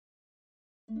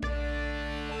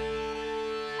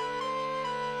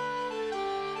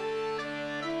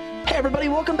Hey everybody,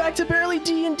 welcome back to Barely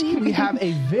D&D. We have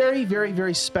a very, very,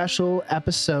 very special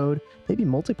episode, maybe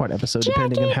multi-part episode,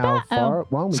 depending on how far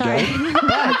along we go.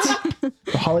 But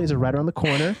the holidays are right around the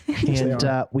corner,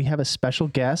 and we have a special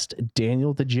guest,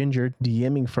 Daniel the Ginger,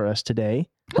 DMing for us today.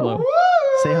 Hello.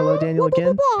 Say hello, Daniel,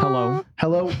 again. Hello.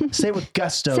 Hello. Say it with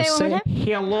gusto. Say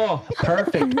Hello.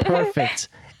 Perfect.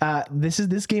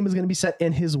 This game is going to be set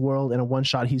in his world in a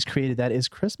one-shot he's created that is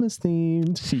Christmas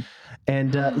themed. See.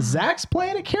 And Zach's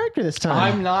playing a character this time.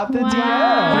 I'm not the DM. He's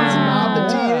not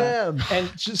the DM.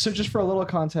 And just for a little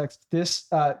context, this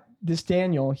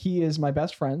Daniel, he is my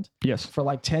best friend. Yes. For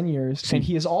like 10 years, and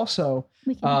he is also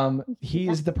he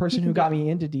is the person who got me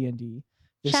into D&D.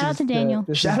 Shout out to Daniel.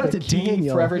 Shout out to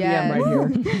Daniel. Forever DM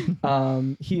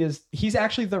right here. He's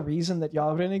actually the reason that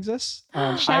Yalvin exists.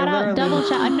 Shout out, double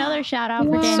shout, another shout out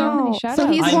for Daniel. So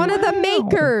he's one of the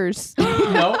makers.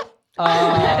 Nope. We're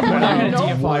not going to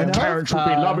deify him. Parents would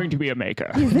be loving to be a maker.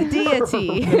 He's the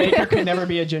deity. The maker could never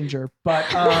be a ginger, but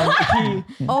wow.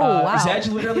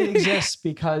 Zedge literally exists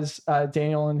because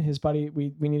Daniel and his buddy,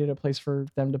 we needed a place for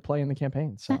them to play in the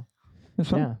campaign. So That's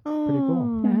fun. yeah, pretty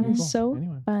cool. That Pretty is cool. so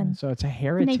Anyway, fun. So it's a And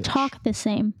heritage. they talk the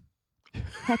same.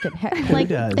 Heck. Like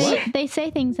does? they say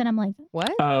things, and I'm like,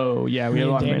 What? Oh, yeah. We Me have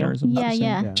a and lot of Daniel? mannerisms.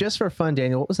 yeah. Just for fun,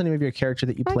 Daniel, what was the name of your character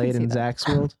that you I can played see in that. Zach's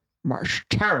world? Marsh.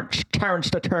 Terrence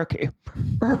the turkey.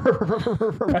 And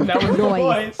that was the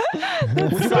Noise. voice.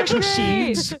 Would you like some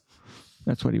seeds?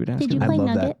 That's what he would ask. Did you him. I play love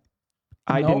Nugget? that.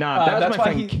 I Nope. did not. That was That's my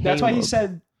why friend that's why he Caleb.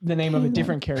 said the name of a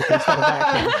different character instead of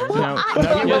that character. No,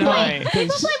 People no, play no. more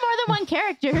than one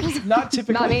character. Not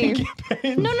typically. Not me. in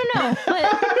campaigns. No.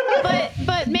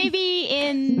 But maybe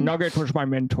in Nugget was my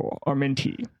mentor or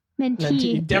mentee.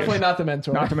 Mentee. Definitely not the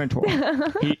mentor. Not the mentor.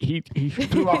 he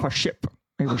flew off a ship.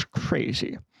 It was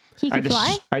crazy. He could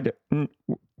fly. Kind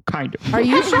of. Are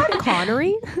you Sean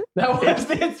Connery? That was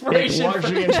the It inspiration. was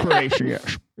the inspiration,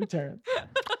 yes. for Terrence.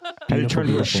 Had to turn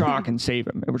to a Beautiful. shark and save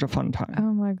him. It was a fun time.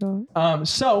 Oh my god.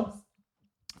 So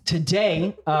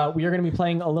today we are going to be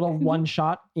playing a little one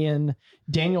shot in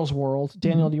Daniel's world.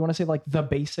 Daniel, do you want to say like the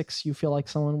basics you feel like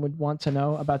someone would want to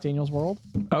know about Daniel's world?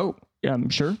 Oh, yeah, I'm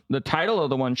sure. The title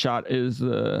of the one shot is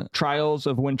the Trials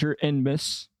of Winter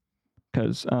Endmas,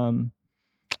 because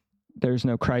there's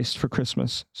no Christ for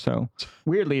Christmas. So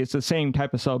weirdly, it's the same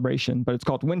type of celebration, but it's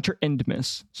called Winter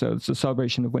Endmas. So it's a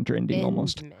celebration of winter ending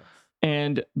almost.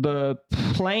 And the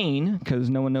plane, because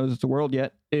no one knows it's a world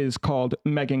yet, is called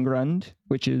Megingrund,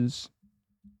 which is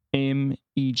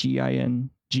Megingrund.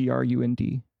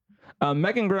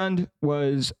 Megingrund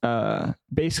was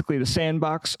basically the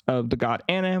sandbox of the god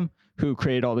Anam, who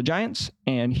created all the giants,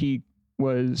 and he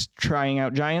was trying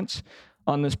out giants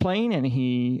on this plane, and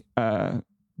he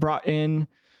brought in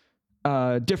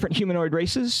different humanoid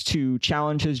races to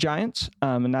challenge his giants,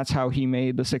 and that's how he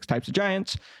made the 6 types of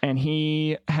giants. And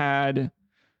he had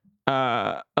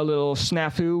a little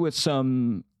snafu with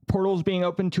some portals being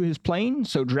opened to his plane,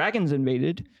 so dragons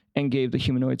invaded and gave the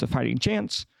humanoids a fighting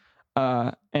chance.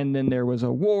 And then there was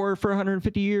a war for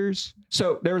 150 years.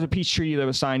 So there was a peace treaty that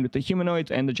was signed with the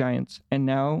humanoids and the giants, and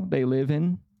now they live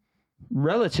in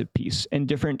relative peace in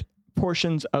different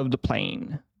portions of the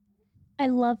plane. I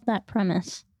love that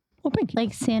premise. Well, thank you.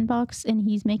 Like sandbox, and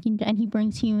he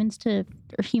brings humanoids to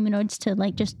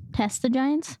like just test the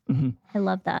giants. Mhm. I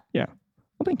love that. Well,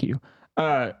 thank you.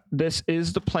 This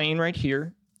is the plane right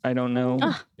here. I don't know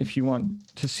if you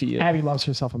want to see it. Abby loves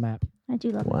herself a map. I do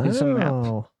love Wow. it. It's a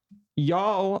map.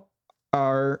 Y'all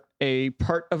are a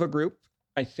part of a group.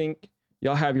 I think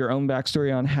y'all have your own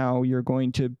backstory on how you're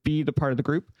going to be the part of the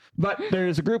group. But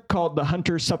there's a group called the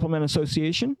Hunter Supplement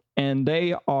Association, and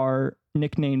they are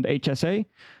nicknamed HSA.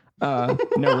 No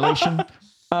relation.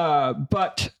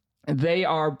 But they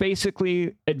are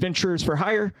basically adventurers for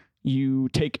hire. You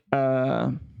take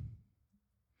a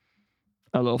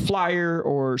little flyer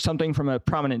or something from a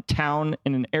prominent town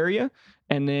in an area,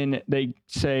 and then they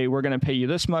say, we're going to pay you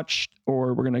this much,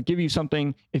 or we're going to give you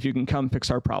something if you can come fix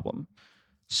our problem.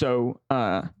 So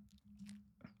I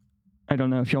don't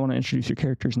know if you want to introduce your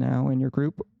characters now in your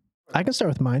group. I can start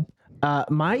with mine.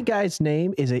 My guy's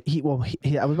name is I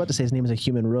was about to say his name is a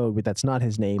human rogue, but that's not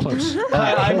his name. Close.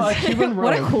 I'm a human rogue.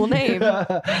 What a cool name.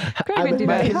 even do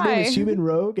that. His name Hi. is Human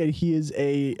Rogue, and he is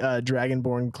a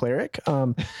dragonborn cleric.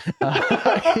 I'm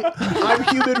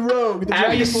Human Rogue, the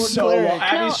Abby's dragonborn so cleric.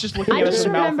 Abby's just looking I at us just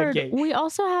with mouth remembered agape. we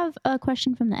also have a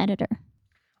question from the editor.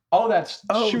 Oh, that's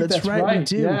right. We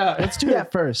do. Yeah. Let's do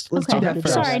that first. Let's Okay. do that Good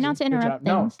first. job. Sorry, not to Good interrupt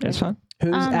job. No. things. That's fine.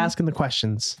 Who's Um, asking the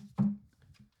questions?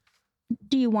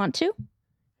 Do you want to?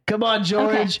 Come on,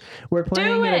 George. Okay. We're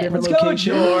playing in a it. different Let's go,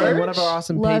 location. George. And one of our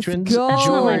awesome Let's patrons, go. That's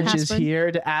not my George, is password.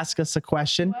 here to ask us a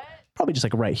question. probably just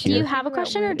like right Do you here. have a Figure out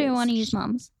question where or it do you is. want to use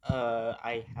mom's?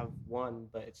 I have one,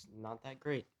 but it's not that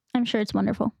great. I'm sure it's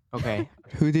wonderful. Okay.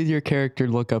 Who did your character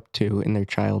look up to in their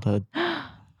childhood?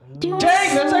 Dude,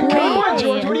 Dang, that's a good one, slay.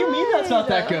 George. What do you mean that's not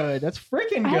that good? That's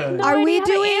freaking I have good. no Are idea we how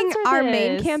to doing answer our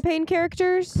main this. campaign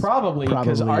characters? Probably,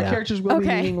 because Probably, our yeah. characters will be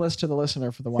Okay. meaningless to the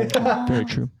listener for the one. Very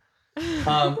true.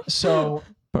 So,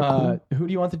 But cool. who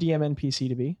do you want the DM NPC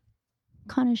to be?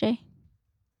 Conage.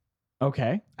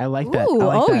 Okay. I like that. Ooh, I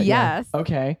like oh that, yeah. yes.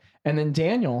 Okay. And then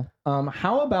Daniel,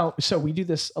 how about, so we do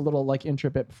this a little like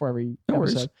intro bit before every No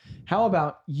worries. episode. How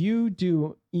about you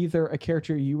do either a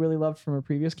character you really loved from a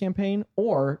previous campaign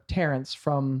or Terrence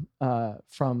from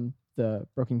the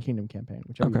Broken Kingdom campaign,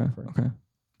 whichever Okay. you prefer. Okay.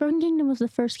 Broken Kingdom was the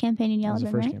first campaign in That was the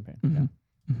Yellowbird, first right? campaign. Mhm.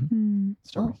 Yeah. Hmm.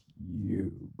 Start Oh. with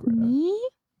you, Greta. Me?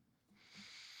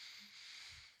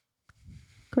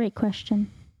 Great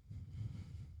question.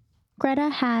 Greta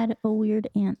had a weird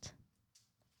aunt,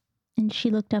 and she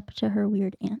looked up to her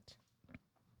weird aunt.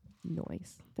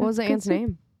 Nice. What was the That's aunt's good.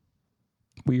 name?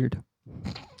 Weird.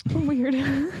 Weird.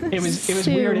 It was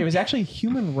Sue. weird. It was actually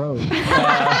Human Road.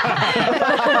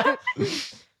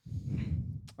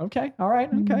 Okay. All right.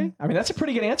 Okay. I mean, that's a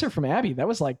pretty good answer from Abby. That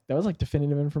was like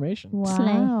definitive information.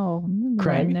 Wow. I'm in the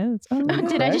right Craig? notes. Oh, Did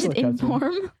Did I Craig just look up to him?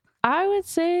 inform? I would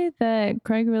say that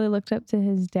Craig really looked up to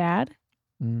his dad.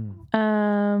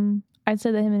 I'd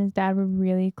say that him and his dad were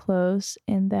really close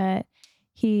and that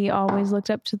he always looked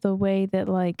up to the way that,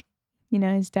 like, you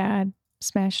know, his dad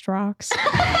smashed rocks.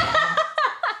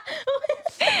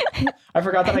 I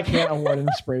forgot that I can't award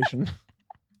inspiration.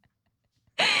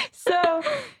 So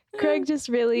Craig just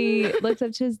really looked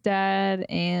up to his dad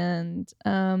and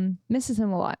misses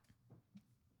him a lot.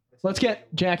 Let's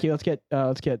get Jackie. Let's get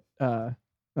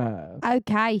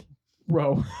Okay.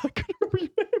 Ro.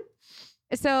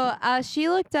 So she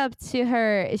looked up to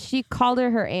her. She called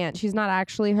her aunt. She's not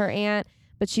actually her aunt,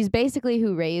 but she's basically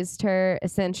who raised her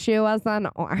since she was an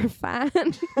orphan.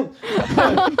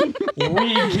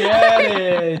 We get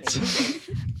it.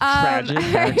 Tragic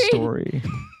backstory.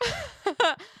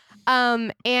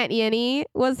 Aunt Yenny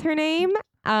was her name.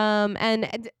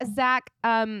 And Zach,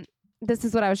 this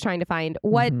is what I was trying to find.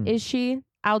 What is Mhm. she?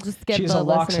 I'll just give She's the a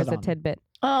listeners a Loxodon. tidbit.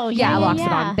 Oh, Yeah, yeah,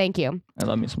 Loxodon. Thank you. I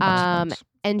love me some Um, hotspots.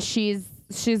 And she's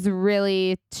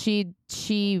really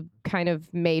she kind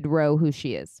of made Ro who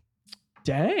she is.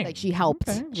 Dang. Like she helped.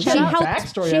 Okay. She Shout out- helped.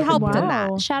 Backstory She I could helped in do.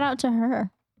 that. Shout out to her.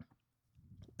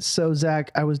 So Zach,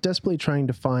 I was desperately trying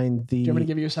to find the. Do you want me to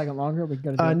give you a second longer? We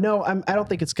can go to No, I don't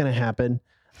think it's going to happen.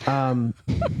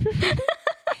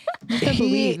 Just don't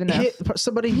believe enough.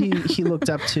 Somebody he looked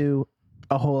up to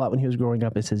a whole lot when he was growing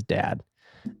up is his dad.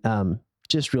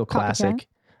 Just real classic.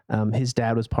 His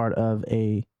dad was part of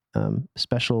a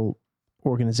special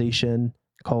organization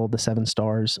called the Seven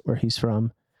Stars, where he's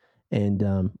from, and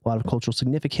a lot of cultural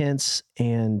significance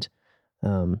and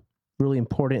really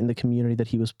important in the community that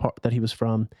he was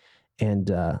from.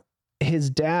 And his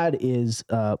dad is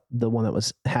the one that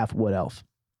was half wood elf,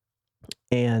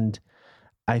 and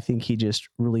I think he just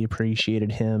really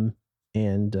appreciated him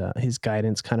and his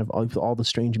guidance, kind of all the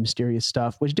strange and mysterious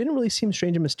stuff, which didn't really seem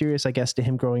strange and mysterious, I guess, to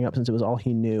him growing up, since it was all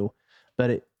he knew.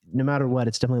 But no matter what,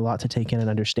 it's definitely a lot to take in and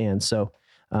understand. So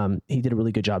he did a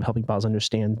really good job helping Boz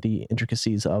understand the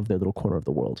intricacies of their little corner of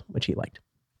the world, which he liked.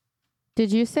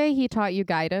 Did you say he taught you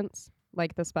guidance,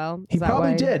 like the spell? He Is that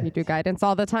probably why did. You do guidance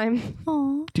all the time.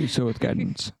 Aw. Do so with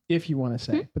guidance. if you want to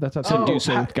say, but that's So outside. do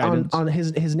so with guidance. On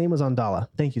his name was Ondala.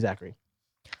 Thank you, Zachary.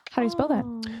 How do you spell that?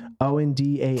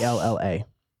 Ondalla.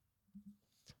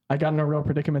 I got in a real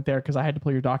predicament there because I had to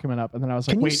pull your document up, and then I was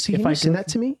like, Can you "Wait, see? if Can I you send go that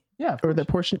to me, yeah, of or course. that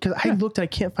portion? Because I Yeah. looked, I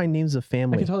can't find names of I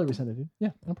family. can totally resend it, dude. Yeah,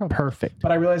 no problem." Perfect.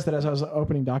 But I realized that as I was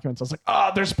opening documents, I was like,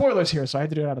 "Ah, there's spoilers here," so I had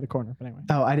to do it out of the corner. But anyway,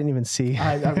 Oh, I didn't even see.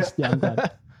 I was I'm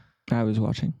glad. I was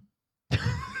watching.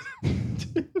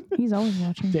 He's always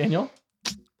watching. Daniel,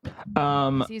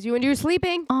 Sees you when you're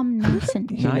sleeping.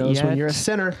 Omniscient. He Not knows when yet. you're a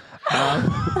sinner.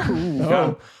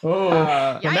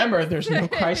 remember, there's no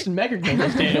Christ in Megan,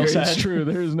 as Daniel said. It's true.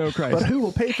 There is no But Christ. who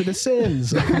will pay for the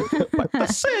sins? The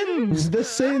sins. The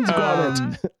sins, got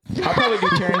it. I'll probably do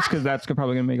Terrence because that's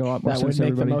probably going to make a lot more That sense would to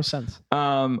make the everybody. most sense.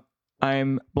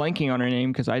 I'm blanking on her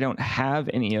name because I don't have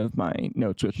any of my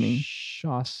notes with me.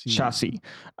 Chassis.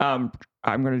 I'm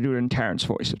going to do it in Terrence's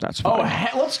voice if that's Oh, fine.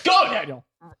 let's go, Daniel.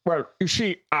 Well, you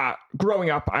see, growing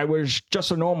up, I was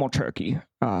just a normal turkey.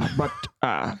 But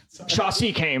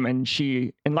Chassis came and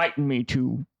she enlightened me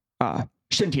to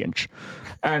sentience.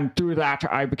 And through that,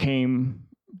 I became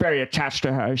very attached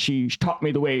to her. She taught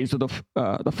me the ways of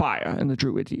the fire and the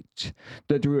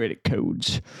druidic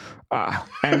codes.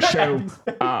 And so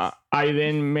I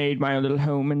then made my own little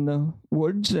home in the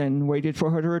woods and waited for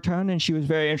her to return, and she was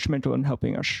very instrumental in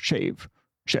helping us save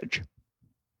Sedge.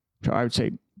 So I would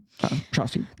say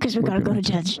Chauncey. Because we gotta go to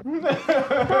church.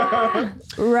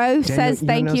 Rose says you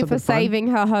thank know you for something fun? saving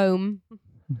her home.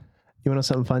 You want to know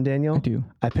something fun, Daniel? I do.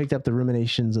 I picked up the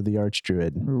Ruminations of the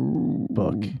Archdruid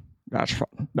book. That's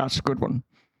fun. That's a good one.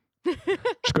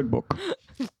 It's a good book.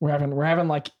 We're having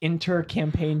like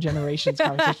inter-campaign generations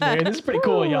conversation here. This is pretty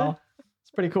cool, y'all. It's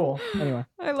pretty cool. Anyway,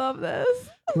 I love this.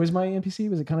 who was my NPC?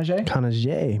 Was it Kanajay?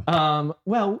 Kanaje.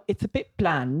 Well, it's a bit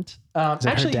bland. Is that her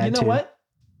Actually, dad you know too? what?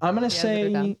 I'm gonna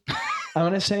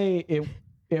say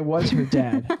it was her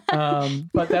dad.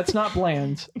 But that's not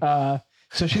bland.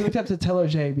 So she looked up to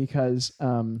Telojay because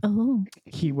Oh.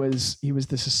 he was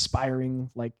this aspiring,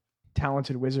 like,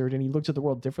 talented wizard, and he looked at the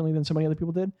world differently than so many other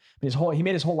people did. He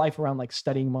made his whole life around like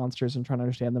studying monsters and trying to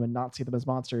understand them and not see them as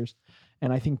monsters.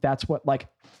 And I think that's what, like,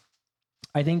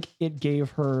 I think it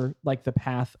gave her like the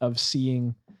path of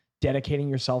dedicating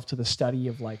yourself to the study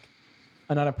of like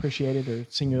an unappreciated or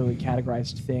singularly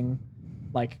categorized thing,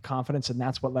 like confidence, and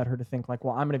that's what led her to think like,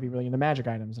 well, I'm going to be really into magic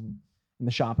items and in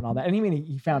the shop and all that. And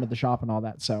he founded the shop and all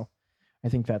that. So I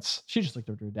think she just looked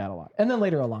up to her dad a lot, and then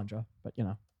later Alondra. But you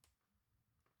know.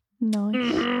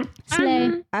 Nice.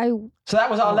 Slay. So that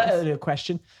was our letter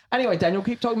question. Anyway, Daniel,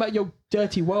 keep talking about your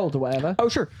dirty world or whatever. Oh,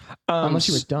 sure. Unless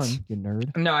you were done, you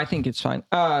nerd. No, I think it's fine.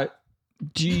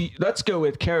 Let's go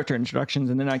with character introductions,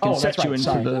 and then I can Oh, that's set you right, into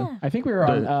sorry. the I think we were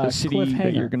on the city that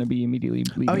cliffhanger. you're going to be immediately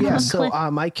leaving. Oh yeah, on so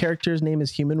Cliff. my character's name is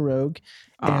Human Rogue,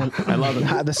 and I love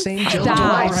it. the same joke Stop.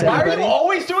 twice, Why are you everybody.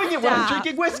 always doing it when I'm Stop.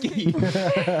 drinking whiskey?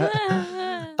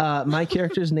 My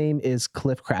character's name is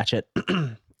Cliff Cratchit.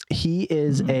 He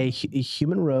is a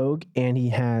human rogue, and he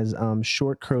has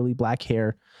short, curly black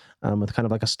hair with kind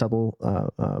of like a stubble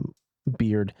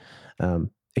beard.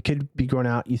 It could be grown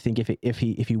out, you think, if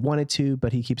he wanted to,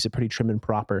 but he keeps it pretty trim and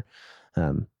proper.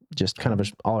 Just kind of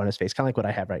all on his face, kind of like what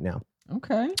I have right now.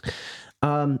 Okay.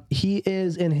 He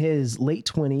is in his late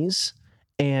 20s,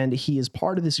 and he is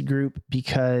part of this group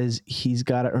because he's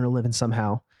got to earn a living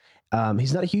somehow.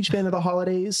 He's not a huge fan of the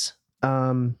holidays.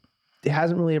 It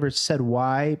hasn't really ever said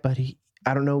why, but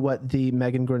I don't know what the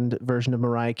Megan Gordon version of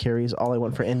Mariah Carey's "All I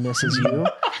Want for Endless Is You,"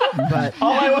 but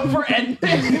All I want for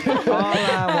ending. All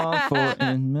I want for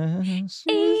endless.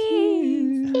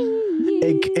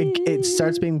 it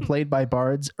starts being played by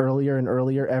bards earlier and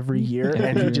earlier every year,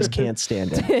 and he just can't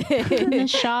stand it. Can the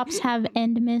shops have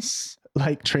Endmiss?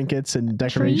 Like trinkets and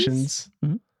decorations.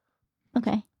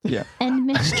 Okay. Yeah.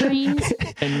 Endmiss trees.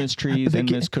 Endless trees, The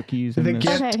endless cookies, The endless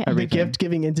gift, Okay, okay. the everything.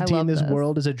 gift-giving entity I in love this this.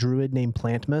 world is a druid named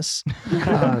Plantmas. No,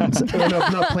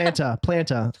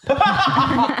 Planta.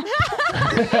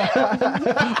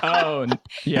 Oh,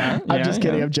 yeah. I'm just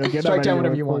kidding. I'm joking. Strike I'm down not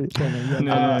whatever even you want. for No,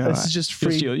 no, no, This is just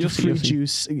free, You'll see, free you'll see.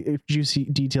 juice, juicy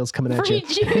details coming at Free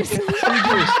you. juice.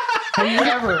 Have you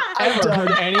ever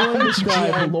heard anyone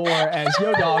describe lore as,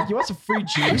 yo, dog, you want some free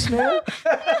juice, man?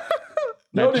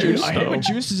 No, That dude, juice, I hate though. when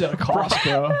juice is at a cost,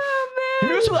 bro.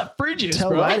 Give me some of that free juice, Tell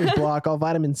bro. writer's block. I'll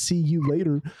vitamin C you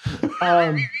later.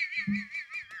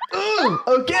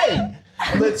 Okay,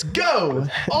 let's go.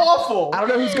 Awful. I don't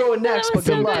know who's going next, but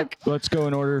good luck. Let's go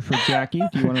in order for Jackie.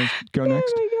 Do you want to go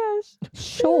next?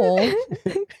 Sure.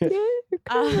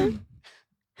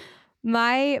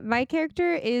 My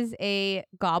character is a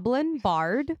goblin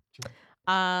bard.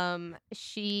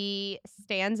 She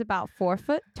stands about 4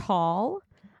 foot tall.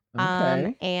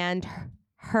 Okay. And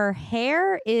her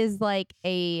hair is like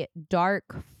a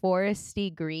dark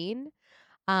foresty green.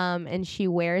 And she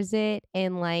wears it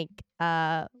in like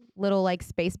little like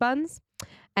space buns.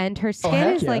 And her skin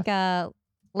heck is yeah.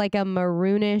 like a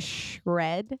maroonish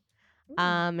red.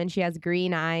 And she has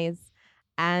green eyes.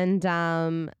 And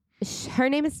her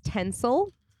name is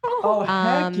Tencel. Oh,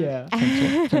 heck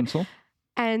yeah. Tinsel.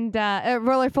 And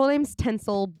her full name's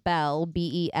Tencel Bell,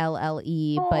 Belle,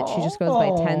 but she just goes by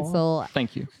Aw. Tencel.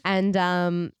 Thank you.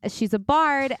 And she's a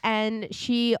bard, and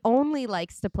she only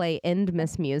likes to play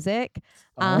Endmiss music.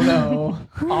 Oh, no.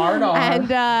 Arnar.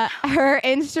 And her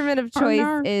instrument of choice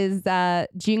Arnar. is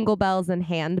jingle bells and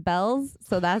handbells.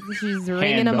 So that's she's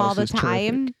ringing them all Handbells the is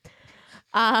time.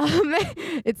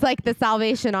 It's like the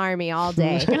Salvation Army all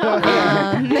day. Shout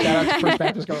out to First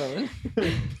Baptist Government.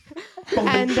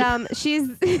 And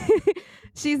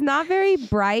she's not very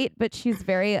bright, but she's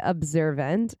very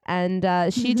observant.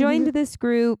 And she joined this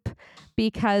group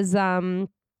because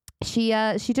she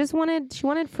just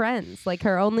wanted friends. Like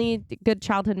her only good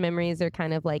childhood memories are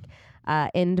kind of like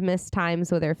end miss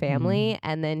times with her family,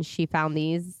 and then she found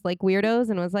these like weirdos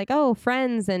and was like, oh,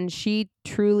 friends, and she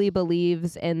truly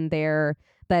believes in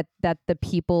that the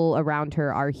people around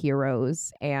her are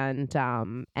heroes, and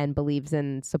believes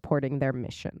in supporting their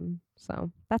mission.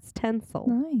 So that's Tencel.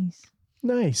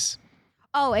 Nice.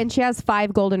 Oh, and she has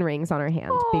 5 golden rings on her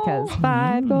hand because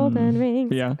 5 golden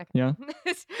rings. Yeah, yeah.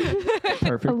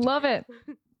 Perfect. I love it.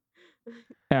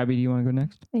 Abby, do you want to go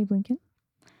next? Abe Lincoln.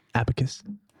 Abacus.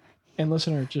 And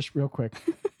listener, just real quick,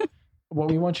 what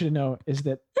we want you to know is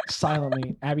that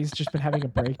silently, Abby's just been having a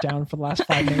breakdown for the last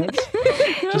 5 minutes,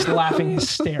 just laughing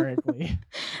hysterically.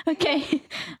 Okay,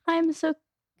 I'm so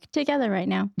together right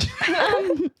now.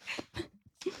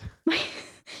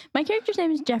 My character's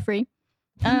name is Jeffrey.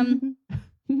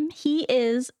 He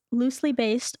is loosely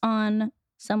based on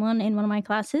someone in one of my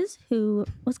classes who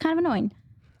was kind of annoying.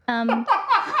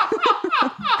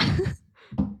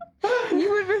 You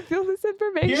would reveal this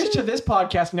information. Here's to this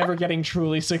podcast never getting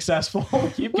truly successful.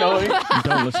 Keep going.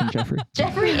 Don't listen, Jeffrey.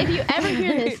 Jeffrey, if you ever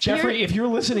hear this, Jeffrey, if you're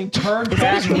listening, turn Is that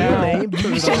back his real now. name?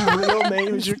 His real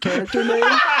name is your character name?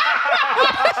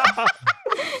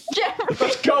 Jeffrey,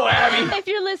 Let's go, Abby. if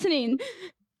you're listening,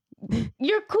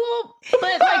 you're cool,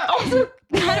 but like also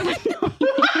kind of annoying.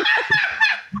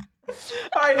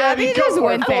 All right, Abby Abby, go just for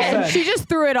went it. there. She just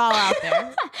threw it all out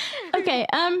there. Okay,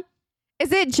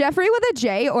 Is it Jeffrey with a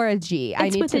J or a G? I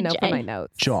It's need with to a know J. for my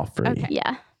notes. Joffrey. Okay.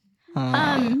 yeah.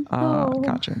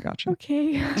 Gotcha.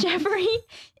 Okay. Jeffrey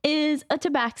is a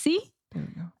tabaxi. There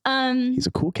we go. He's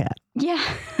a cool cat. Yeah.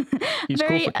 He's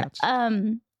Very cool for cats.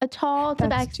 a tall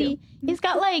That's tabaxi. He's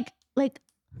got like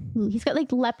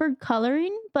leopard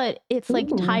coloring, but it's like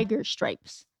Ooh. tiger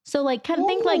stripes. So like kind of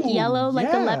think like yellow, like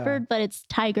a yeah. leopard, but it's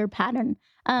tiger pattern.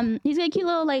 He's got a cute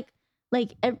little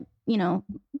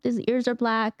his ears are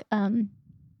black. And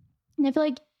I feel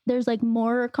like there's like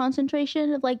more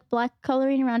concentration of like black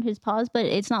coloring around his paws, but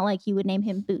it's not like you would name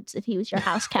him Boots if he was your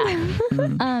house cat.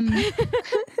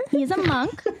 He's a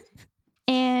monk,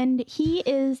 and he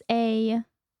is I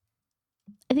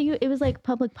think it was like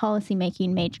public policy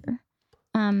making major.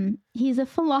 He's a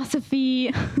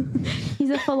philosophy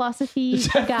Does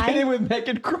that guy. fit in with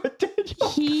Megan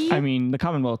Crodell? He I mean, the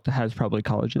Commonwealth has probably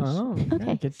colleges. Oh,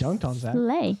 okay. Get dunked on that.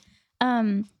 slay.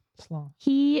 Slow.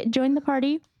 He joined the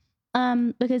party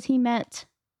because he met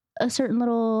a certain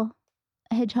little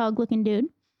hedgehog looking dude,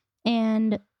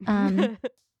 and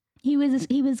he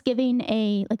was giving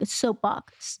a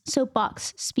soapbox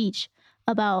speech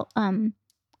about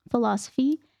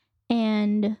philosophy,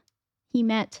 and he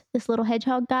met this little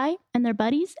hedgehog guy and their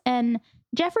buddies, and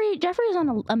Jeffrey is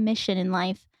on a mission in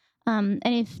life, and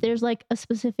if there's like a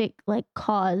specific like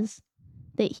cause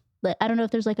that I don't know if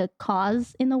there's like a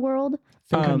cause in the world.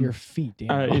 Think on your feet,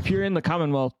 Dan. If you're in the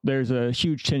Commonwealth, there's a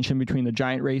huge tension between the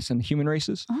giant race and the human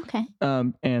races. Okay.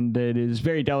 And it is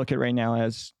very delicate right now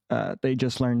as they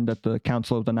just learned that the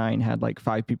Council of the Nine had like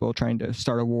 5 people trying to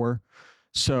start a war.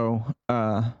 So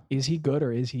Is he good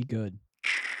or is he good?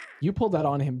 You pulled that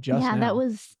on him just yeah, now.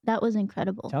 that was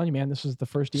incredible. I'm telling you, man, this was the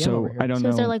first DM so over here. I don't So know.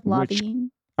 is there like which,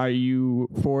 lobbying? are you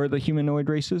for the humanoid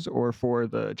races or for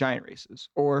the giant races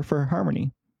or for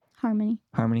Harmony? Harmony.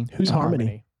 Harmony. Who's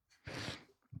Harmony?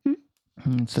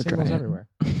 It's the Symbols dryad. everywhere.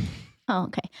 Oh,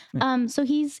 okay. Yeah. So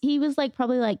he was like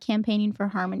probably like campaigning for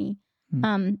Harmony.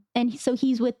 And so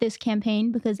he's with this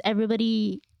campaign because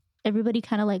everybody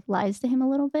kind of like lies to him a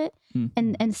little bit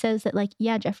and says that like,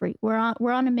 yeah, Jeffrey, we're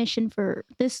on a mission for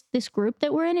this group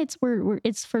that we're in. It's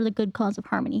it's for the good cause of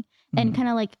Harmony. And kind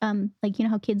of like you know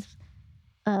how kids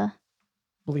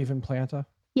Believe in Planta.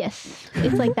 yes,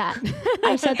 it's like that.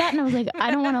 I said that and I was like, I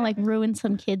don't want to like ruin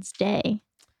some kid's day.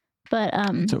 But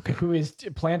It's okay. Who is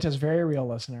Planta's very real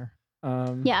listener.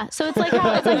 yeah, so it's like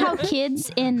how kids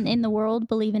in the world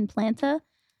believe in Planta.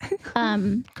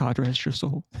 God rest your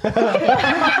soul.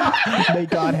 May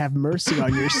God have mercy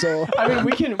on your soul. I mean,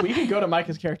 we can go to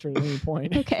Micah's character at any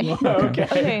point. Okay.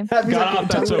 Okay. Abby's Got like, off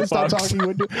tell that me to stop soapbox.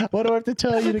 talking. What do I have to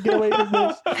tell you to get away from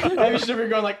this? I was just over here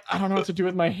going like, I don't know what to do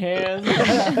with my hands.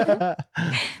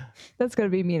 That's gonna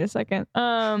be me in a second.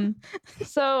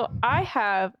 So I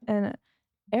have an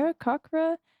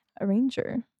Aarakocra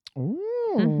Ranger.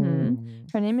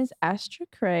 Her name is Astra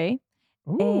Cray,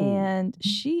 and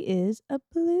she is a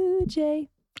blue jay,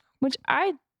 which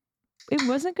it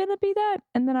wasn't gonna be that,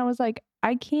 and then I was like,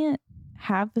 I can't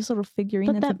have this little figurine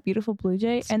But that's a that- beautiful blue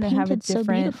jay, It's and then have a painted so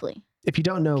different. beautifully. If you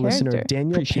don't know, listener, Character.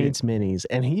 Daniel Appreciate paints minis,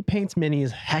 and he paints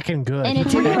minis heckin' good. And He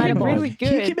it's came in- incredible. Really He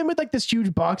good. came in with like this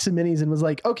huge box of minis and was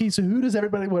like, okay, so who does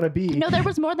everybody want to be? No, there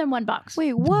was more than one box.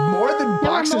 Wait, what? More than there were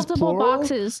boxes, multiple plural?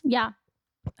 boxes. Yeah.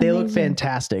 They look amazing.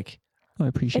 fantastic. I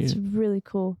appreciate It's it. really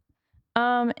cool.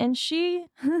 And she's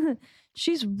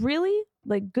really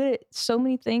like good at so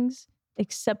many things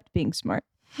except being smart.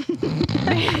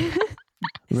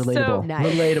 Relatable.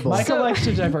 Nice. Relatable. Micah likes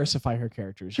to diversify her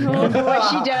characters. Oh boy,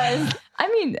 she does. I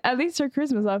mean, at least her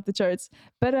charisma's off the charts.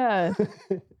 But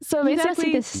so You gotta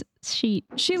see basically, this sheet.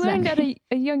 she Zach. learned at a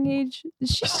young age.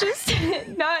 She's just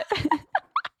not.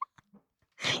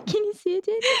 Can you see it,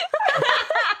 Jaden?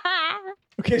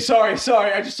 Okay, sorry.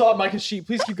 I just saw Micah's sheet.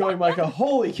 Please keep going, Micah.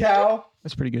 Holy cow.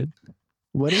 That's pretty good.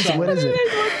 What is it? What is it?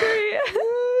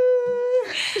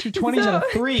 There's 2 20s and a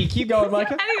 3. Keep going,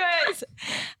 Micah. Anyways,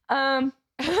 Balance.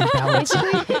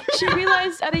 basically, she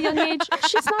realized at a young age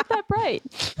she's not that bright.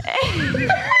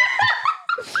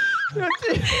 Let me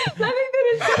finish.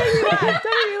 Don't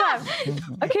make me laugh.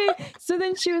 Okay, so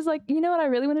then she was like, you know what I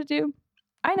really want to do?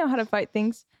 I know how to fight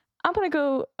things. I'm gonna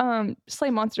go slay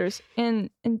monsters and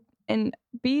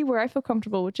be where I feel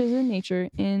comfortable, which is in nature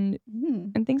and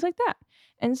things like that.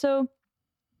 And so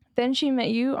then she met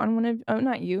you on one of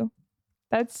not you.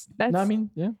 That's No, I mean,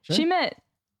 yeah, sure. she met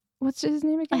what's his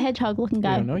name A again? hedgehog-looking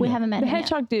guy. don't know We yet. haven't met The him yet.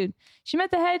 hedgehog dude. She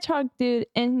met the hedgehog dude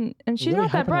and she's Really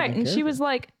not that hyping up bright. the And she character. was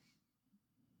like,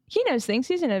 he knows things.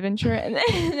 He's an adventurer. And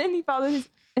then he followed his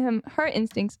her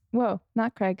instincts. Whoa,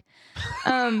 not Craig.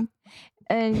 And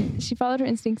she followed her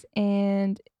instincts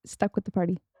and stuck with the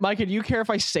party. Micah, do you care if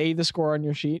I say the score on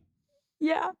your sheet?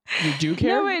 Yeah. You do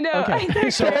care? No, wait, no. I Okay.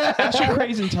 don't So care. Astro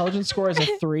Cray's intelligence score is a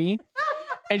 3.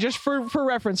 And just for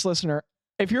reference, listener,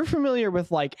 if you're familiar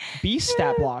with like beast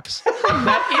stat blocks,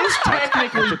 that is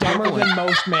technically dumber than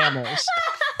most mammals.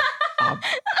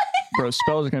 Bro,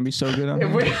 spells are going to be so good on If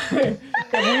her.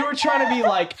 we were trying to be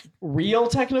like real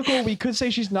technical, we could say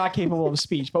she's not capable of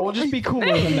speech, but we'll just be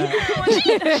cooler than that.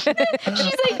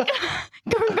 She's like,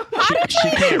 She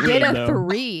can't read, Get a though.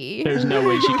 3. There's no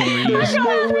way she can read. There's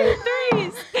no way.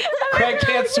 Threes. Craig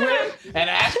can't swim and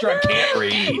Astra can't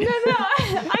read. No,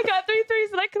 I got 3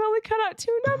 threes and I could only cut out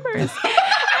 2 numbers.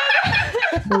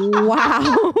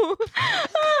 Wow.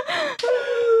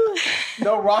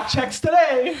 No rock checks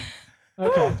today.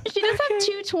 Okay. she does have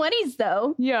 2 20s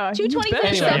though. Yeah. 2 you 20s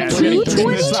bet. and Anyway,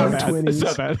 17. It's not bad. Twinnies.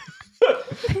 It's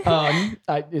not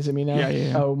bad. Is it me now?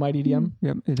 Yeah. Oh, Mighty DM.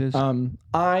 Yep, it is.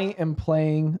 I am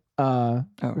playing sure.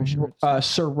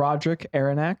 Sir Roderick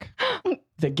Aranak,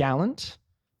 the Gallant.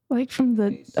 Like from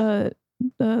the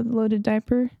loaded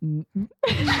diaper.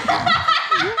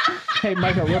 Hey,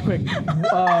 Micah, real quick.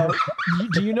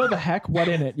 Do you know the heck? What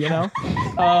in it? You know?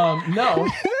 No.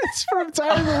 It's from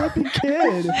Tyler the Whipping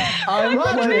Kid. I'm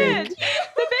playing. The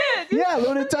band. Yeah,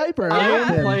 loaded diaper.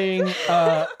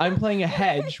 I'm playing a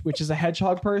hedge, which is a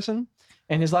hedgehog person,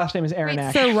 and his last name is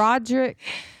Aranak. So Roderick.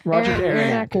 Roderick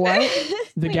Aranak, What?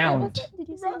 the Gallant,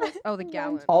 Oh, the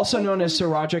gallant. also known as Sir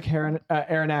Roderick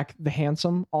Aranak the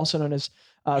Handsome, also known as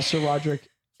Sir Roderick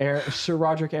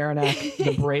Aranak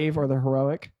the Brave or the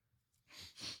Heroic,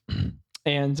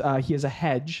 and he is a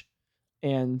hedge.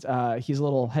 And he's a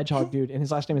little hedgehog dude, and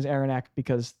his last name is Aranak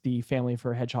because the family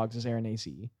for hedgehogs is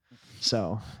Aranaceae.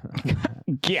 So,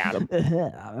 Got him.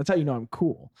 that's how you know I'm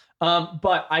cool.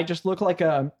 But I just look like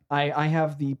I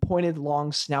have the pointed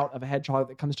long snout of a hedgehog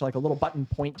that comes to like a little button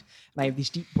point, and I have these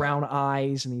deep brown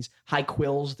eyes and these high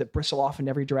quills that bristle off in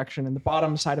every direction. And the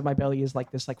bottom side of my belly is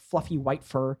like this like fluffy white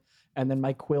fur, and then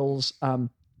my quills are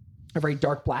very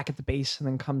dark black at the base, and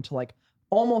then come to like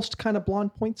almost kind of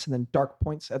blonde points and then dark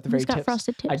points at the very He's got tips.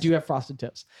 frosted tips. I do have frosted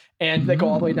tips, and they go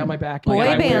all the way down my back. Boy And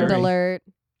I band wear- alert.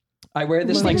 I wear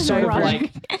this Look like at sort of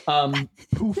Roderick. like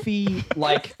poofy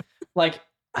like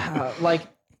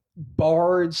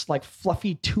bard's like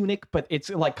fluffy tunic, but it's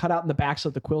like cut out in the back so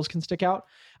the quills can stick out.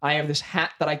 I have this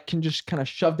hat that I can just kind of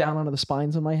shove down onto the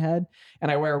spines of my head, and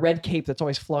I wear a red cape that's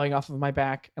always flowing off of my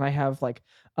back, and I have like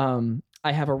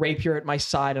I have a rapier at my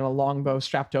side and a longbow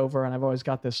strapped over, and I've always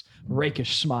got this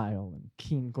rakish smile and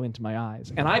keen glint in my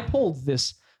eyes. And I pulled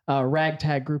this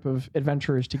ragtag group of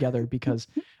adventurers together because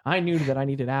I knew that I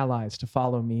needed allies to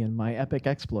follow me in my epic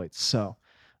exploits. So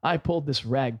I pulled this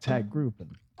ragtag group,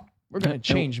 and we're going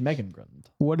to change Megangrund.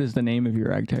 What is the name of your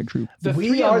ragtag group? The We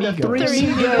Three are the Amigos. Three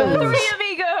Amigos. Amigos. 3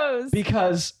 amigos.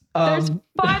 Because There's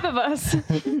 5 of us.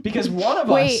 because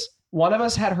one of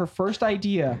us had her first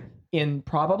idea in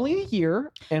probably a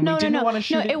year, and we didn't want to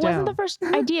shoot it it wasn't down. the first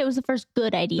idea. It was the first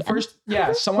good idea. The first,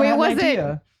 yeah, someone Wait, had an was it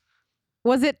idea.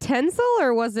 Was it Tencel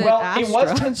or was it Well, Astra? it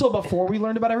was Tinsel before we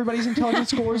learned about everybody's intelligence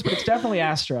scores, but it's definitely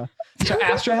Astra. So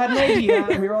Astra had an idea,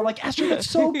 and we were all like, Astra, that's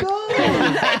so good.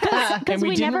 And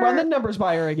we didn't run the numbers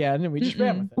by her again, and we just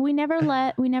ran with it.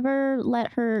 we never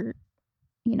let her,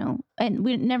 you know, and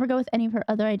we never go with any of her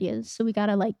other ideas. So we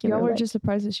gotta like give Y'all her were like, just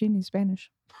surprised that she knew Spanish.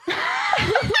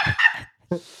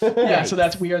 Yeah, so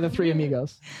we are the three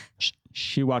amigos.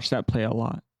 She watched that play a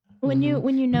lot. When you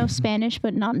know Spanish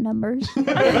but not numbers. Or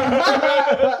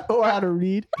how to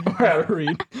read. Or how to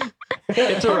read.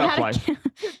 It's a Or rough how to life.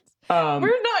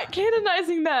 We're not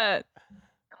canonizing that.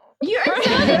 You're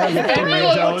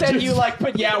Everyone looked at you like,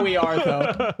 but yeah, we are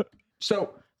though.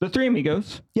 So the three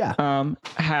amigos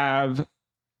have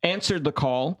answered the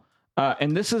call.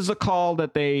 And this is a call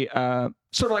that they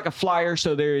sort of like a flyer.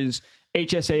 So there is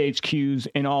HSA HQs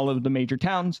in all of the major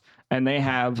towns, and they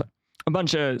have a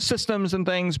bunch of systems and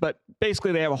things, but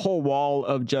basically they have a whole wall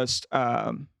of just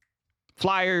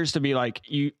flyers to be like,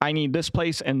 I need this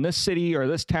place in this city or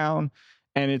this town.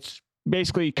 And it's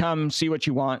basically come see what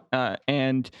you want.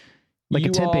 And like a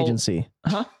temp agency.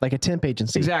 Huh? Like a temp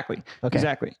agency. Exactly. Okay.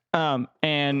 Exactly.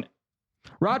 And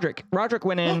Roderick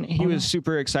went in. He was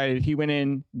super excited. He went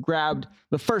in, grabbed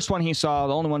the first one he saw,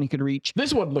 the only one he could reach.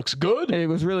 This one looks good. It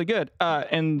was really good.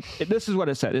 And this is what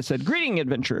it said. It said, "Greeting,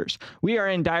 adventurers. We are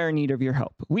in dire need of your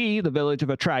help. We, the village of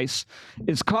Atrice,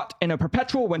 is caught in a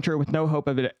perpetual winter with no hope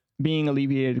of it being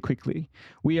alleviated quickly.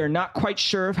 We are not quite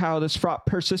sure of how this fraught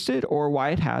persisted or why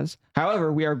it has.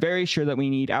 However, we are very sure that we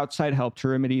need outside help to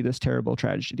remedy this terrible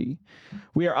tragedy.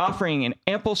 We are offering an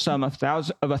ample sum of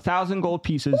 1,000 gold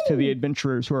pieces to the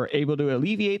adventurers who are able to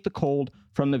alleviate the cold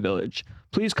from the village.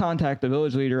 Please contact the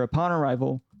village leader upon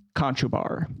arrival, Concho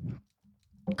Bar."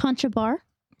 Concho Bar?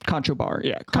 Concho Bar,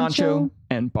 yeah. Concho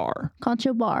and Bar.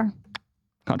 Concho Bar.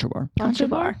 Concho Bar. Concho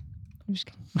Bar. I'm just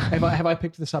kidding. Have I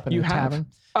picked this up in You a have. tavern?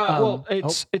 Well,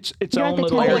 it's You're own at the little Oh,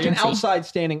 temp like an agency. outside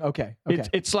standing. Okay.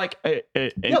 It's like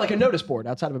Yeah, like a notice board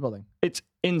outside of a building. it's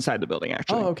inside the building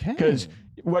actually. Oh, okay. Because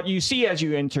what you see as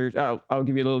you enter, I'll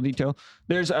give you a little detail.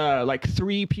 There's like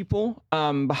 3 people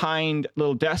behind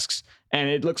little desks, and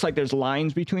it looks like there's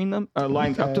lines between them,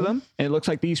 lines up to Okay. them. And it looks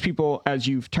like these people, as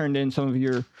you've turned in some of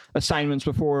your assignments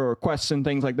before or quests and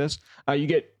things like this, you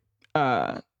get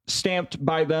stamped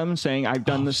by them saying, "I've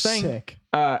done this thing," Sick.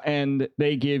 and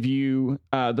they give you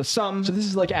the sum. So this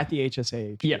is like at the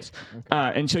HSA. Yes,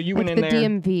 and so you Like went in the there.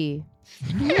 DMV.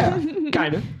 Yeah,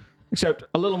 kind of, except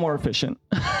a little more efficient.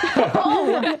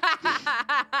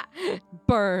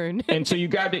 Burn. And so you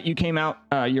grabbed it, you came out,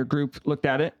 your group looked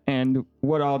at it, and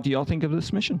what all do y'all think of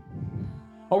this mission?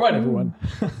 All right, everyone.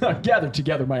 Gather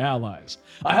together, my allies.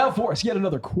 I have for us yet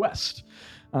another quest.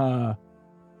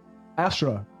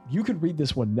 Astra, you could read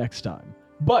this one next time.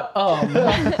 But,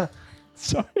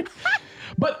 sorry.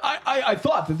 But I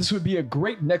thought that this would be a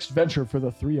great next venture for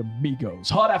the three amigos.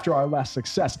 Hot after our last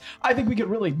success, I think we could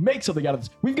really make something out of this.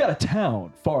 We've got a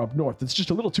town far up north that's just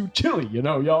a little too chilly, you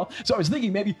know, y'all. So I was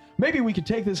thinking maybe we could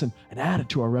take this and add it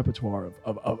to our repertoire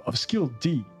of skilled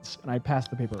deeds. And I passed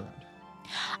the paper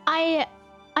around.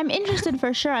 I'm interested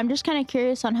for sure. I'm just kind of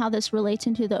curious on how this relates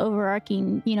into the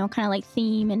overarching, kind of like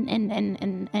theme and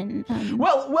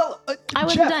Well, I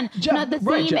wasn't Jeff, done. Jeff, No, the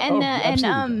right, theme Jeff. and Oh,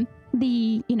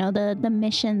 the absolutely. the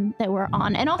mission that we're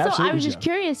on. And also I Absolutely, was just Jeff.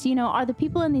 curious, are the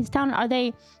people in these towns, are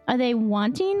they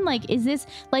wanting, like, is this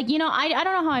like, I don't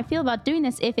know how I feel about doing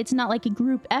this if it's not like a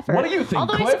group effort. What do you think,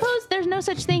 Although I Cliff? suppose there's no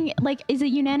such thing, like, is a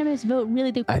unanimous vote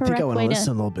really the I correct think I want way to to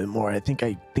listen a little bit more. I think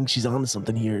she's on to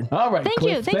something here. All right, Thank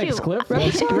Cliff. you, thank Thanks, you. Cliff.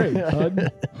 Repertoire? That's great.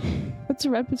 bud. What's a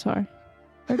repertoire?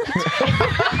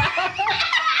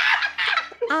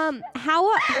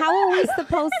 How are we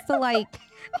supposed to like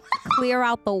clear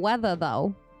out the weather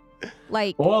though?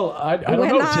 Like Well, I don't We're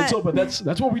know, not- Tinsel, but that's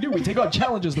what we do. We take on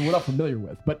challenges that we're not familiar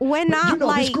with. But we're not this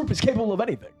like group is capable of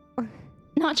anything.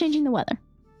 not changing the weather.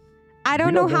 I We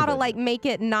don't know don't know how to that. like make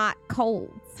it not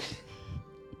cold.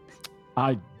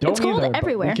 I don't It's cold either. but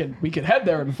everywhere. We can head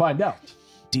there and find out.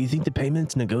 Do you think the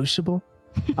payment's negotiable?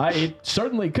 It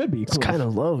certainly could be. It's kind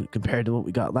of low compared to what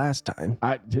we got last time.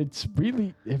 It's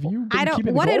really. If you I been don't-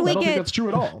 keeping what the did gold, we I don't think get- that's true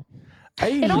at all.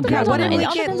 It all depends what on did we it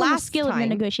all get depends on the last skill of the time?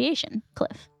 negotiation,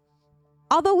 Cliff.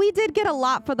 Although we did get a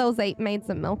lot for those 8 maids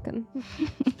of milking.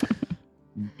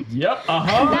 Yep.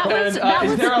 That was- And that is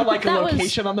was- there like a that was-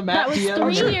 location on the map? That was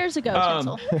DM? 3 years ago,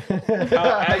 Tinsel.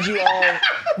 As you all,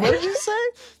 What did you say?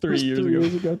 3 years 3 ago.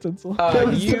 years ago, Tinsel. That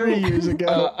was 3 years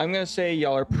ago. I'm gonna say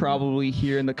y'all are probably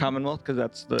here in the Commonwealth because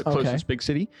that's the closest big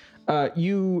city.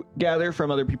 You gather from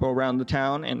other people around the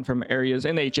town and from areas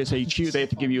in the HSHQ. They have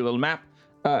to give you a little map,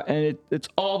 and it's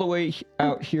all the way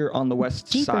out here on the west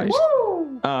side.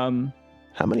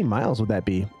 How many miles would that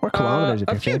be? Or kilometers if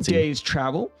a you're few fancy. days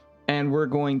travel, and we're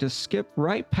going to skip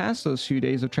right past those few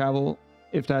days of travel,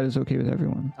 if that is okay with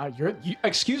everyone.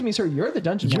 Excuse me, sir. You're the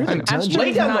dungeon You're the master. dungeon.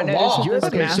 Lay down the law. You're the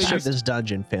Okay, so master you- of this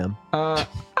dungeon, fam.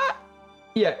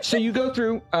 Yeah, so you go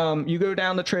through, you go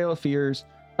down the Trail of Fears,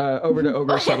 over to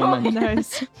Ogre Settlement.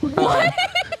 Nice.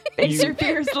 Face your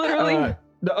fears, literally.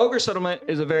 The Ogre Settlement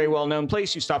is a very well-known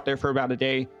place. You stop there for about a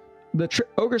day. The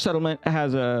Ogre Settlement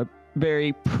has a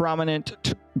very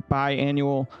prominent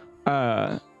biannual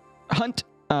hunt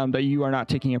that you are not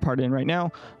taking a part in right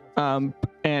now.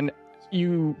 And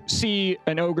you see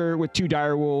an ogre with 2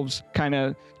 dire wolves kind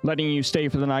of letting you stay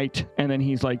for the night. And then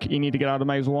he's like, you need to get out of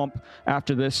my swamp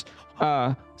after this.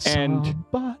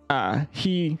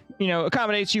 He,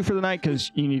 accommodates you for the night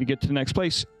because you need to get to the next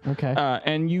place. Okay.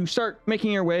 And you start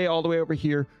making your way all the way over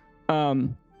here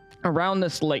around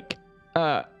this lake.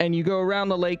 And you go around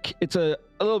the lake. It's a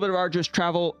little bit of arduous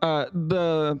travel.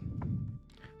 The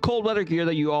cold weather gear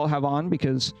that you all have on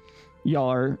because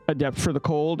y'all are adept for the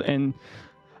cold. And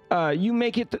you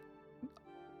make it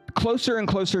closer and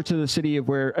closer to the city of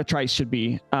where Atrice should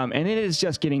be. And it is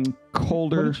just getting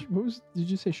colder. Did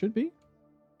you say should be?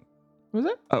 What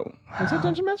was that? Oh. Was that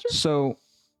Dungeon Master? So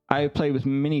I play with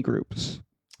mini groups.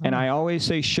 And I always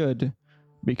say should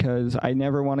because I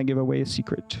never want to give away a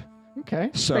secret. Okay.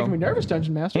 So making me nervous,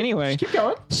 Dungeon Master. Anyway. Just keep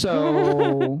going.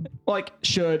 So,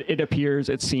 should, it appears,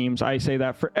 it seems. I say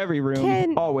that for every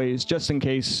room, always, just in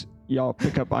case y'all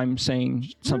pick up I'm saying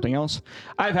something else.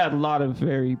 I've had a lot of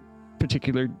very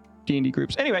particular D&D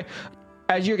groups. Anyway,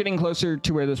 as you're getting closer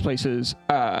to where this place is,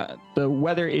 the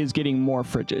weather is getting more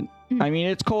frigid. I mean,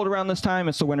 it's cold around this time.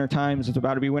 It's the winter times. It's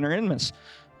about to be winter in this.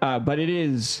 But it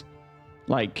is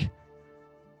like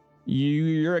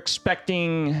you're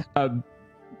expecting a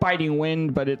biting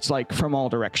wind, but it's like from all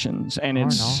directions. And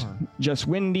it's just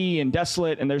windy and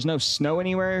desolate, and there's no snow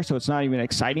anywhere. So it's not even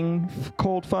exciting,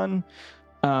 cold fun.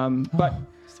 But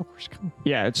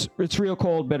yeah, it's real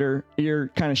cold, bitter. You're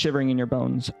kind of shivering in your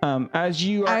bones. As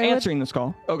you are answering this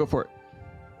call, go for it.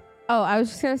 Oh, I was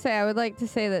just going to say, I would like to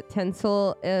say that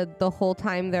Tinsel, the whole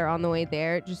time they're on the way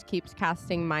there, just keeps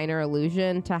casting minor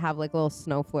illusion to have like little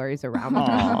snow flurries around them.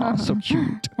 Aw, so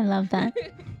cute. I love that.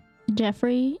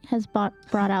 Jeffrey has brought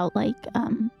out like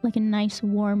a nice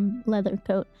warm leather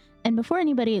coat. And before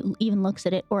anybody even looks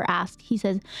at it or asks, he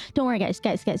says, "Don't worry, guys,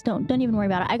 don't even worry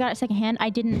about it. I got it secondhand. I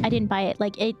didn't buy it.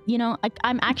 Like it,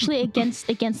 I'm actually against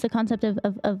the concept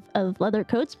of leather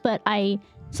coats, but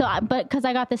because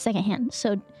I got this secondhand.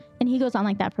 So, and he goes on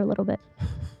like that for a little bit.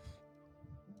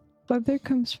 Leather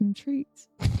comes from trees.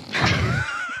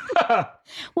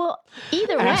 Well,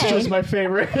 either way, Astra's my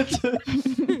favorite.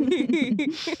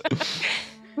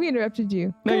 We interrupted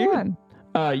you. No, Go on.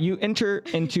 You enter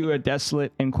into a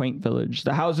desolate and quaint village.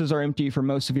 The houses are empty for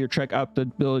most of your trek up the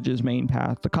village's main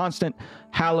path. The constant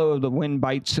hallow of the wind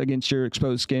bites against your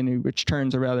exposed skin, which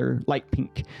turns a rather light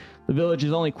pink. The village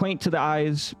is only quaint to the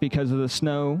eyes because of the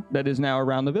snow that is now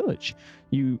around the village.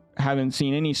 You haven't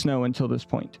seen any snow until this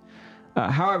point.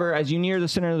 However, as you near the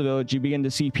center of the village, you begin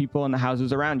to see people in the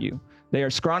houses around you. They are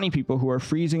scrawny people who are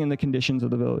freezing in the conditions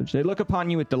of the village. They look upon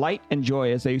you with delight and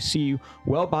joy as they see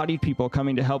well-bodied people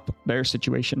coming to help their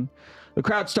situation. The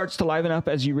crowd starts to liven up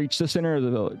as you reach the center of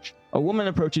the village. A woman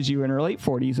approaches you in her late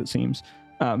 40s, it seems,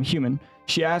 human.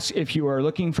 She asks if you are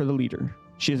looking for the leader.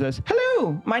 She says,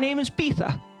 "Hello, my name is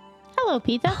Pitha." Hello,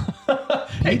 Pitha.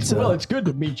 Hey, well, it's good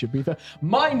to meet you, Pitha.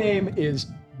 My name is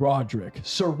Roderick,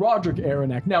 Sir Roderick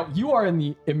Aranak. Now, you are in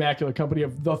the immaculate company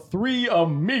of the Three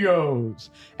Amigos.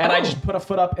 And I just put a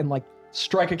foot up and like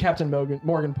strike a Captain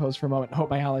Morgan pose for a moment and hope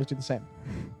my allies do the same.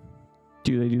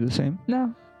 Do they do the same?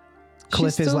 No.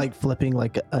 Cliff is like flipping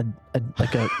like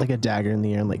a dagger in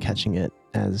the air and like catching it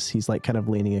as he's like kind of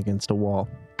leaning against a wall.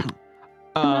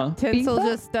 Tinsel Pitha?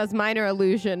 just does minor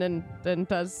illusion and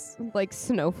does like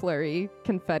snow flurry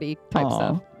confetti type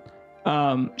stuff.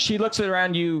 She looks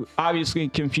around you, obviously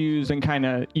confused, and kind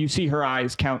of you see her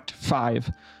eyes count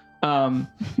 5.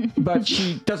 But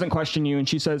she doesn't question you, and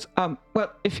she says,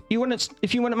 "Well, if you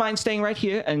wouldn't mind staying right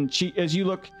here." And as you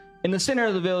look in the center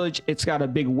of the village, it's got a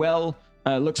big well.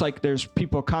 Looks like there's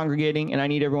people congregating, and I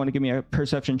need everyone to give me a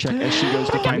perception check as she goes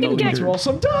to find the Let's leader. roll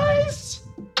some dice.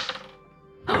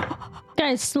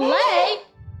 Guys, slay.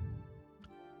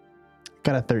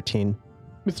 Got a 13.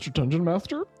 Mr. Dungeon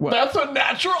Master? What? That's a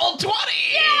natural 20!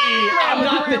 I'm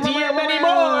not the DM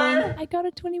anymore! I got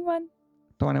a 21.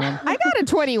 21, I got a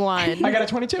 21. I got a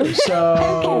 22,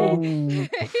 so...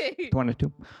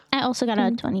 22. I also got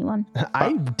a 21.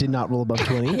 I did not roll above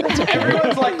 20. That's okay.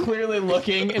 Everyone's like clearly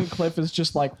looking, and Cliff is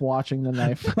just like watching the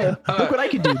knife. Look what I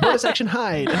could do. Bonus action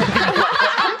hide.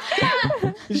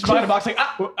 He's just behind a box like,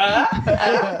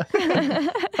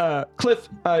 Cliff,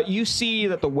 you see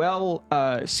that the well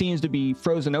seems to be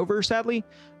frozen over, sadly.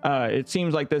 It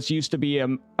seems like this used to be a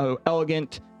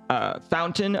elegant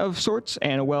fountain of sorts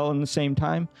and a well in the same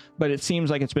time, but it seems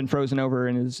like it's been frozen over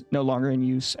and is no longer in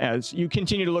use. As you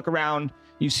continue to look around,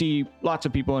 you see lots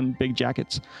of people in big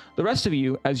jackets. The rest of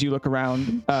you, as you look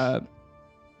around,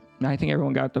 I think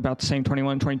everyone got about the same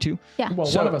 21, 22. Yeah. Well,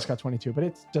 one of us got 22, but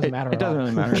it doesn't matter. It doesn't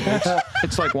really matter.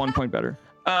 It's like 1 point better.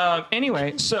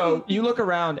 Anyway, so you look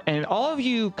around, and all of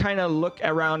you kind of look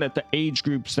around at the age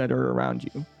groups that are around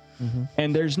you.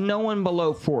 And there's no one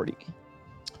below 40.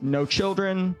 No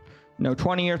children, no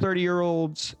 20 or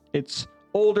 30-year-olds. It's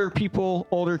older people,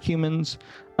 older humans,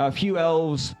 a few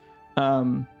elves.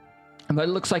 But it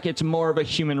looks like it's more of a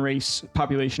human race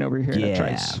population over here at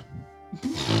Trice.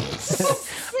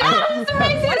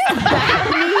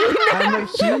 I'm a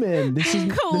human. This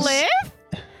is Cliff?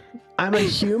 I'm a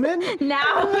human.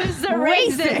 Now who's the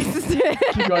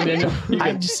racist? Keep going, Daniel.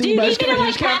 I just Do you see need me to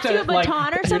like pass you a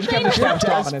baton or something?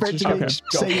 desperate to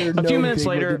say your A few no minutes thing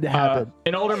later, didn't happen.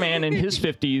 an older man in his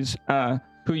 50s,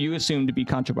 who you assume to be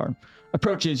Conchabar,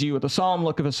 approaches you with a solemn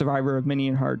look of a survivor of many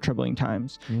and hard, troubling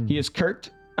times. He is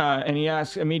curt, and he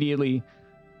asks immediately,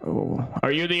 "Oh,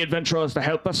 are you the adventurers to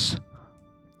help us?"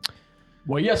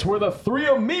 Well, yes, we're the three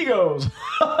amigos.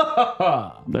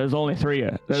 There's only three.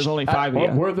 There's only five of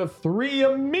you. We're the three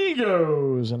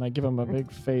amigos. And I give him a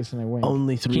big face and I wink.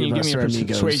 Only Can three you of give us me are a amigos.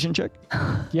 persuasion check?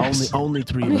 Yes. Only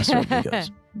three of us are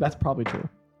amigos. That's probably true.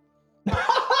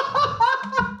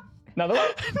 Another one?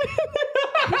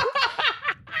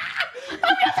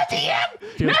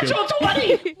 Feels Natural good. 20.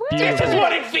 This is Beautiful.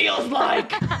 what it feels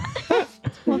like.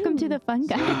 Welcome to the fun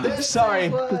guy. Sorry.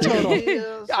 The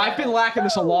total. I've been lacking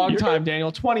this a long time,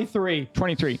 Daniel. 23.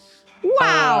 23.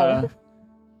 Wow.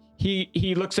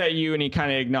 He looks at you and he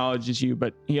kind of acknowledges you,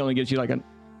 but he only gives you like a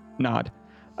nod.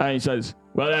 He says,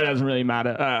 "Well, that doesn't really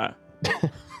matter."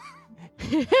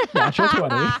 Natural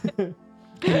 20.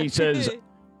 He says,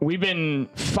 "We've been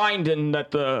finding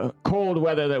that the cold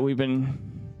weather that we've been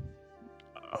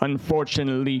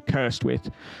unfortunately cursed with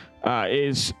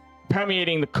is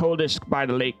permeating the coldest by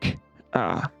the lake.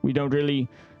 We don't really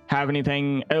have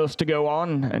anything else to go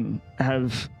on and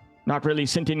have not really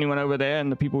sent anyone over there,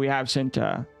 and the people we have sent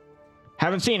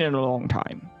haven't seen it in a long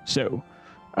time. So,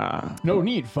 No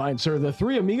need, fine sir. The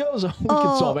three amigos, we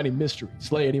can solve any mystery,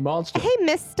 slay any monster. Hey,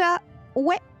 Mister,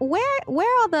 where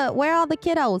are the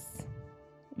kiddos?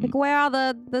 Like, where are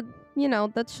the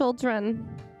the children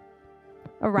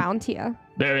around here?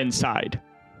 they're inside."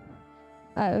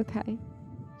 Oh, okay.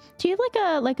 Do you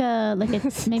have like a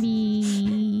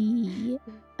maybe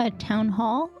a town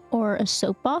hall or a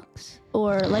soapbox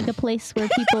or like a place where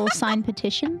people sign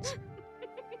petitions?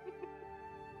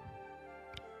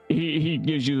 He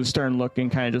gives you the stern look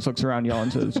and kind of just looks around y'all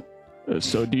and says,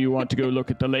 "So do you want to go look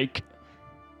at the lake?"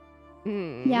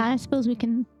 Yeah, I suppose we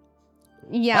can.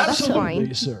 Yeah, that's Absolutely,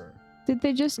 fine. sir. Did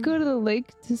they just go to the lake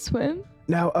to swim?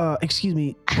 Now, excuse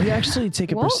me, we actually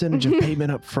take a What? percentage of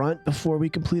payment up front before we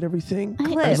complete everything.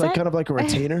 Cliff. As like kind of like a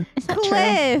retainer. It's not true.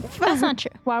 Cliff, That's not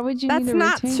true. Why would you that's need a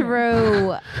not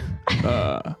retainer?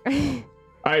 true.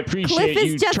 I appreciate Cliff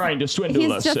is you just- trying to swindle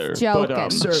he's us, just sir. joking.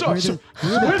 But, Sir, So- we're the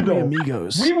three swindle.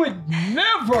 amigos. We would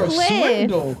never Cliff.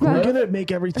 swindle. We're Cliff. gonna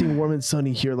make everything warm and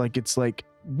sunny here, like it's like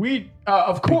We,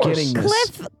 of course. beginning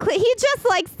this. Cliff, he just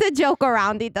likes to joke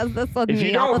around. He does this with If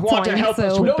you me all don't the want to time. help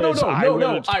us so- with No, this, no, I no, will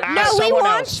no. ask No, we someone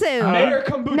want else. to. Mayor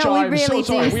Kombucha, No, we I'm really so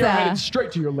sorry. do, We are sir. headed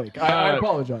straight to your lake. I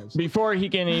apologize. Before he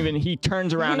can even, he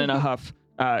turns around in a huff,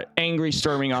 angry,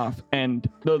 storming off, and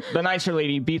the nicer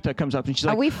lady, Beatha, comes up and she's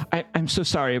Are like, we I'm so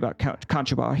sorry about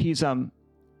Conchabar. He's a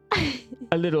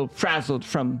little frazzled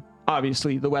from,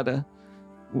 obviously, the weather.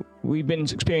 We've been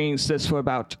experiencing this for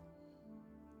about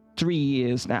 3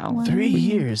 years now. Wow. 3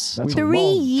 years. That's a 3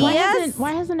 long time. years?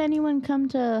 Why hasn't anyone come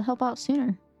to help out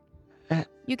sooner?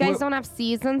 You guys Well- don't have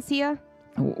seasons here?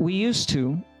 We used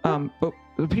to, but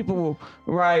the people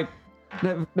right,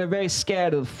 they're very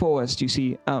scared of the forest. You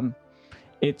see,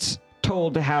 it's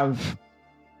told to have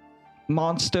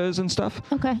monsters and stuff,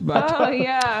 Okay. but Oh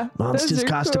yeah. Monsters Those are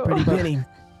cost cool. a pretty penny.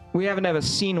 we haven't ever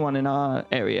seen one in our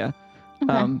area.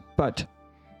 Okay. But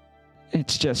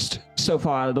it's just so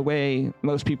far out of the way.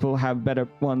 Most people have better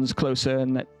ones closer,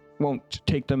 and that won't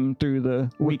take them through the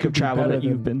week of travel that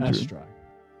you've been through.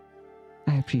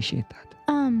 I appreciate that.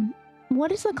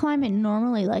 What is the climate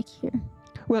normally like here?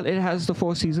 Well, it has the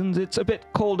 4 seasons. It's a bit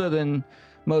colder than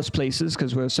most places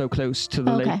because we're so close to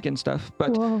the Okay. lake and stuff.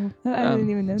 But Whoa. I didn't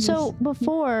even know So this.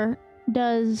 before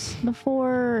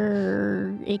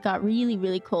it got really,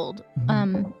 really cold,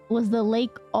 was the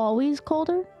lake always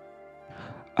colder?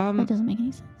 That doesn't make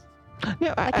any sense.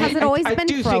 yeah, Like, has it always I been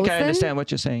do think I frozen? understand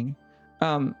what you're saying.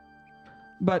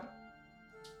 But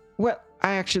well,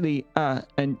 I actually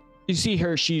and you see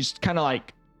her. She's kind of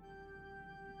like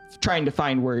trying to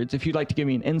find words. If you'd like to give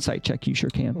me an insight check, you sure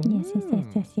can.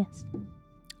 Yes.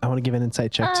 I want to give an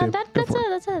insight check too.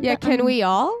 Yeah, can we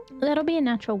all? That'll be a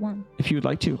natural 1. If you'd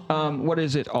like to. What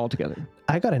is it altogether?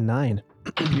 I got a 9.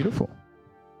 Beautiful.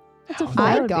 That's a I 4.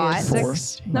 That would be a got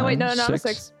 6. No, wait, no, not a 6.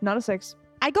 6. Not a 6.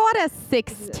 I got a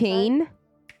 16.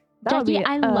 That would Jackie, be,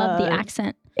 I love the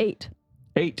accent. 8.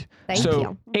 8. Thank so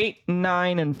you. 8,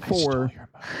 9, and 4.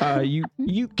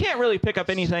 You can't really pick up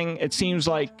anything. It seems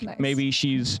like Nice. maybe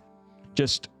she's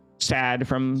just sad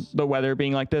from the weather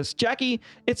being like this. Jackie,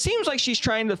 it seems like she's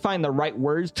trying to find the right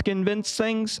words to convince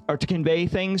things or to convey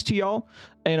things to y'all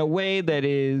in a way that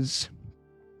is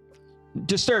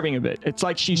disturbing a bit. It's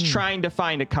like she's trying to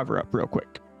find a cover up real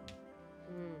quick.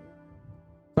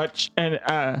 But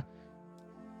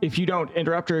if you don't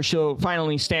interrupt her, she'll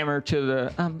finally stammer to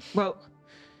the well,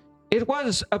 it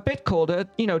was a bit colder,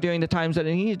 during the times that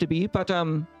it needed to be, but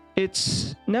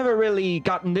it's never really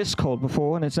gotten this cold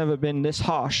before, and it's never been this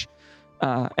harsh.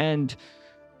 And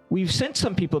we've sent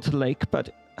some people to the lake, but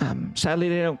sadly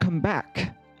they don't come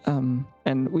back.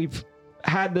 And we've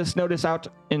had this notice out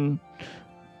in.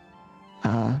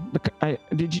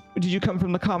 Did you come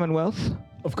from the Commonwealth?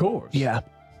 Of course. Yeah.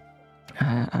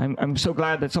 I'm so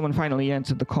glad that someone finally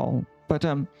answered the call, but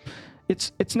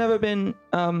it's never been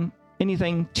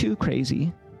anything too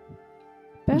crazy.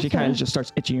 And she kind of just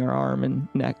starts itching her arm and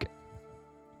neck.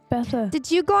 Betha. Did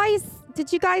you guys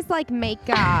like make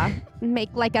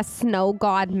like a snow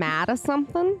god mad or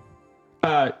something?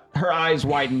 Her eyes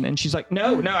widen and she's like,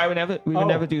 No, we would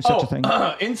never do such a thing.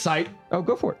 Insight. Oh,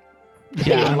 go for it.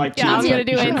 Yeah, I was gonna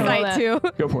do Sure. insight too.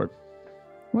 Go for it.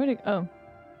 Where'd it go?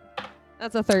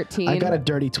 That's a 13. I got a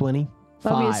dirty 20.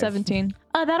 That'll be a 5. 17.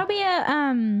 Oh, that'll be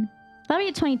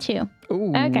a 22.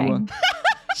 Ooh. Okay.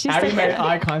 She's Abby made like,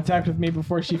 eye contact with me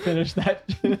before she finished that.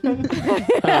 We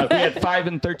had 5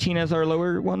 and 13 as our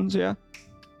lower ones, yeah?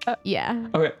 Yeah.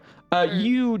 Okay.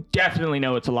 You definitely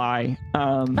know it's a lie.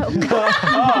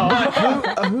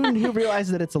 Who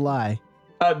realized that it's a lie?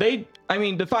 The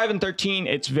 5 and 13,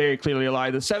 it's very clearly a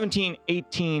lie. The 17,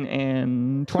 18,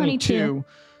 and 22,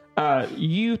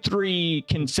 you three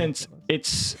can sense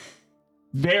it's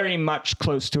very much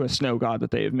close to a snow god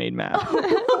that they have made mad.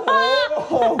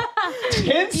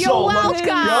 Tinsel, You're let's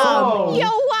welcome. go.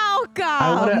 You're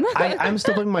welcome. I'm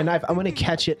still holding my knife. I'm gonna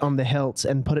catch it on the hilt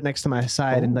and put it next to my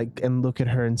side and look at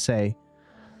her and say,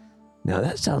 "Now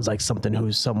that sounds like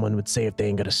something someone would say if they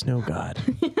ain't got a snow god."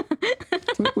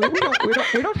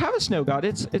 we don't have a snow god.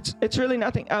 It's really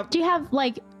nothing. Do you have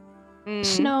like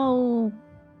snow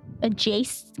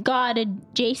adjacent? God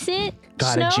adjacent?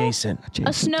 God snow? adjacent.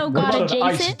 A snow What god about an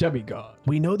ice adjacent? demigod?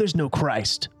 We know there's no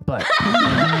Christ, but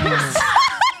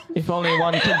If only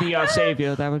one could be our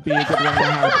savior, that would be a good one to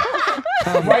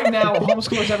have. Right now,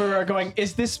 homeschoolers everywhere are going,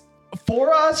 is this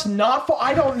for us? Not for...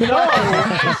 I don't know.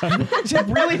 Is it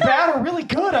really bad or really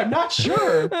good? I'm not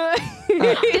sure.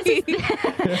 This is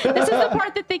the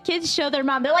part that the kids show their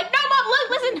mom. They're like, "No, mom, look,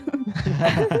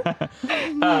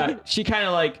 listen." She kind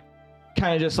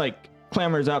of just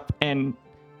clambers up, and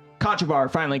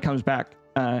Conchabar finally comes back.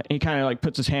 He kind of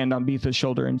puts his hand on Beetha's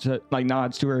shoulder and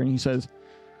nods to her, and he says,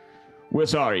 I'm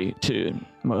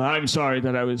sorry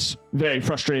that I was very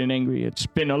frustrated and angry. It's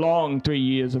been a long 3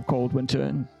 years of cold winter,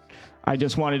 and I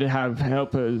just wanted to have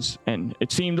helpers, and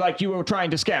it seemed like you were trying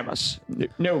to scam us.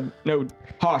 No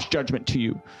harsh judgment to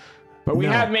you. But we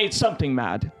have made something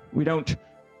mad. We don't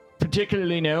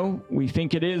particularly know. We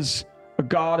think it is a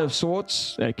god of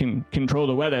sorts that can control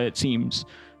the weather, it seems.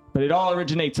 But it all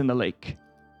originates in the lake.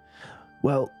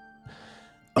 well,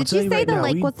 I'll Did tell you you say right the now,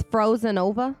 lake we- was frozen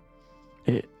over?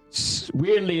 It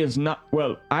weirdly is not.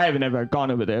 Well, I haven't ever gone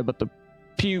over there, but the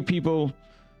few people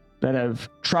that have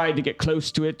tried to get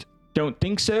close to it don't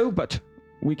think so, but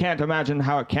we can't imagine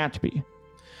how it can't be.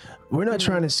 We're not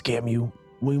trying to scam you.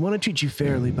 We want to treat you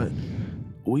fairly, but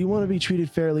we want to be treated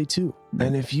fairly too.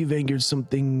 And if you've angered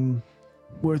something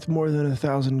worth more than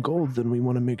 1,000 gold, then we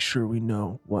want to make sure we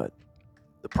know what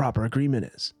the proper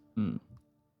agreement is.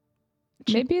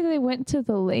 Maybe they went to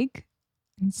the lake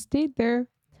and stayed there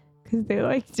because they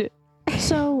liked it.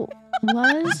 So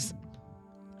was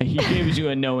He gives you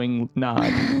a knowing nod,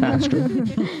 Astrid.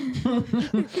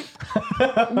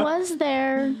 was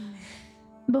there,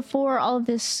 before all of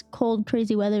this cold,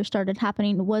 crazy weather started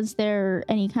happening, was there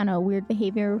any kind of weird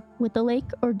behavior with the lake,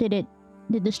 or did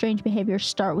the strange behavior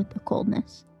start with the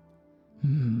coldness?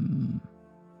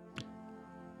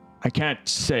 I can't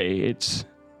say.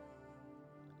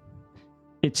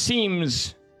 It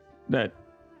seems that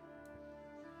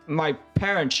my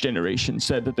parents' generation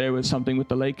said that there was something with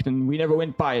the lake, and we never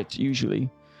went by it usually.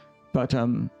 But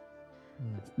the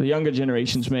younger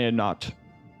generations may have not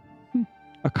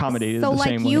accommodated So the like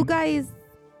same you way. guys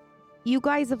you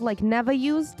guys have like never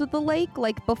used the lake?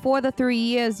 Like before the 3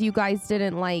 years, you guys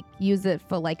didn't like use it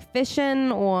for like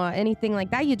fishing or anything like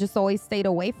that? You just always stayed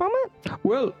away from it?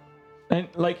 Well, and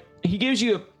like he gives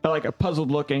you a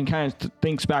puzzled look and kind of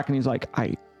thinks back and he's like,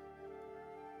 I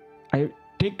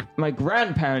think my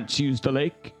grandparents used the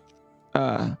lake,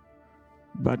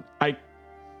 but I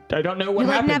don't know what you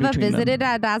like happened never between visited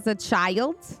them. it as a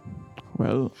child?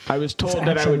 Well, I was told This that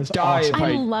I accent would is die if awesome.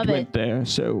 I love went it. there,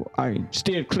 so I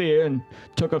steered clear and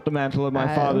took up the mantle of my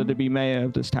father to be mayor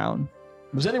of this town.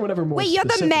 Was anyone ever more Wait, you're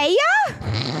the specific?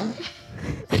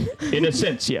 mayor? In a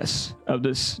sense, yes, of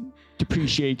this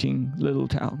depreciating little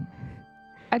town.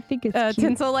 I think it's cute.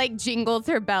 Tinsel like jingles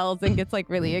her bells and gets like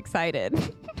really excited.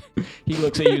 He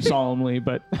looks at you solemnly,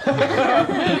 but he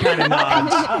kind of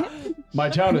nods. My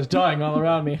town is dying all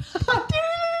around me.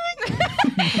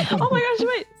 Oh my gosh,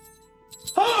 wait.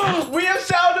 We have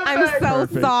sound I'm effects. so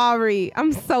Perfect. sorry.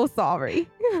 I'm so sorry.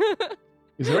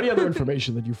 Is there any other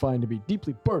information that you find to be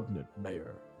deeply pertinent,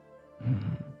 Mayor?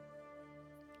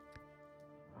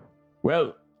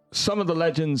 Well, some of the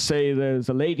legends say there's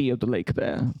a lady of the lake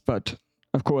there, but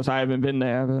of course I haven't been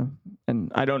there,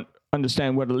 and I don't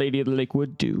understand what a lady of the lake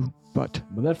would do, but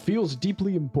Well, that feels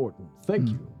deeply important. Thank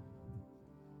you.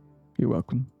 you're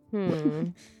welcome. Hmm.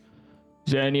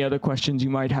 Is there any other questions you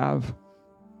might have?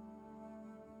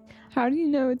 How do you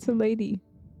know it's a lady?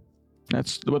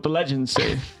 That's what the legends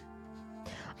say.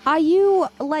 Are you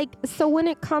like so when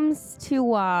it comes to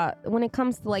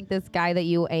like this guy that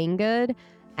you angered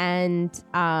and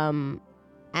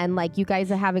like you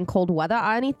guys are having cold weather,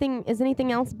 is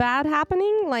anything else bad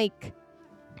happening? Like,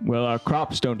 Well, our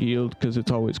crops don't yield because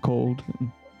it's always cold.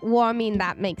 well, I mean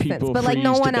that makes sense, People but like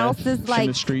no freeze to one else death is in like,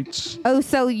 the streets. oh,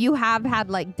 so you have had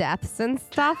like deaths and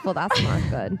stuff? Well, that's not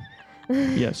good.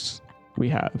 Yes, we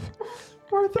have.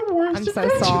 We're the worst. I'm so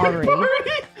sorry.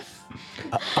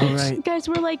 All right. Guys,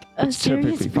 we're like a It's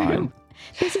serious typically fine. group.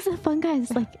 This is a fun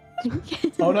guys. Like,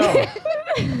 Oh no.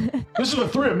 This is the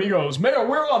three amigos. Mayor,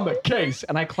 we're on the case.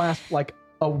 And I clasp like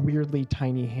a weirdly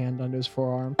tiny hand under his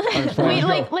forearm. wait,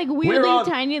 like weirdly on-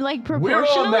 tiny, like We're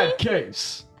proportionally. on that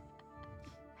case.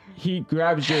 He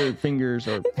grabs your fingers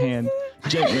or hand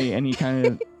gently, and he kind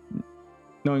of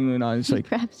knowingly nods. Like,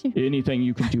 Grabs you. anything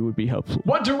you can do would be helpful.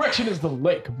 What direction is the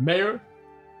lake, Mayor?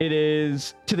 It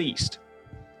is to the east.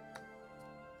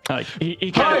 Like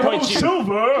he kind Hi of ho, points you.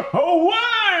 Silver,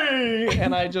 away!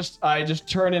 And I just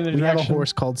turn in the We have a direction.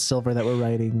 horse called Silver that we're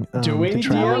riding. Do we to need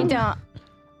travel. No, to? we don't.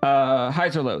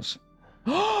 Highs or lows?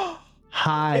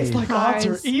 Hi. It's like odds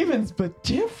or Highs. evens, but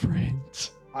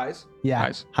different. Highs. yeah.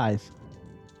 Highs. Highs.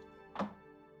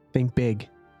 Think big.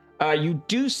 You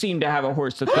do seem to have a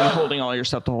horse that's been holding all your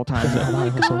stuff the whole time. Oh my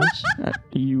gosh.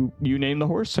 You name the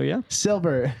horse, so yeah.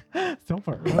 Silver.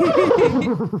 Silver.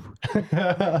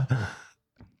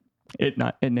 It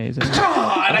neighs it. And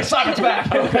I slap its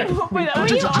back. Okay. Wait, are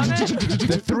we on it?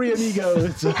 The three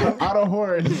amigos on a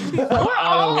horse. We're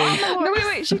all on the horse. No,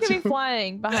 wait. She could be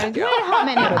flying behind you. Wait a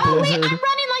minute. a Oh, wait, I'm blizzard.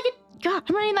 running like a God.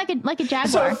 I'm running like a So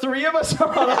jaguar. three of us are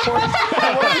on a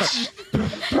horse.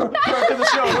 Back in the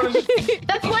show. What is-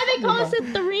 That's why they call us the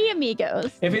Three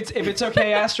Amigos. If it's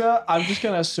okay, Astra, I'm just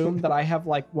gonna assume that I have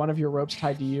like one of your ropes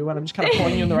tied to you, and I'm just kind of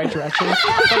pulling you in the right direction, like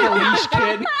a leash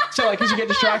kid. So like, as you get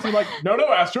distracted, I'm like, no,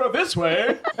 Astra, this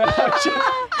way. And I'm just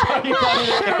talking about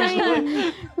it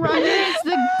occasionally. Roger is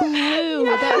the glue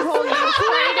that holds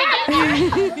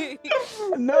us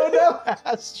together. No,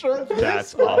 Astra.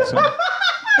 That's awesome.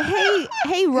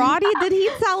 Hey, Roddy, did he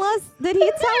tell us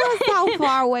how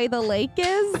far away the lake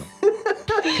is?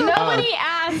 Nobody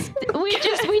asked. We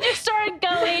just started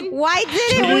going. Why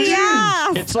didn't we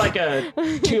ask? It's like a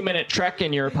 2-minute trek,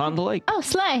 and you're upon the lake. Oh,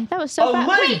 sleigh! That was so A fast.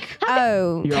 lake.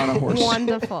 Oh, You're on a horse.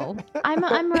 wonderful. I'm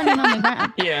running on the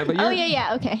ground. Yeah, but you're, Oh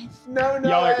yeah. Okay. No,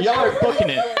 y'all are booking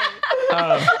it.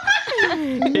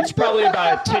 It's probably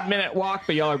about a 10-minute walk,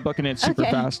 but y'all are booking it super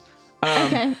Okay. fast.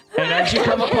 Okay. And as you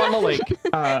come upon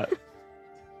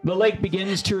the lake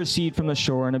begins to recede from the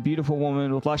shore, and a beautiful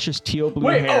woman with luscious teal blue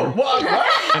Wait, hair what?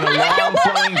 and a long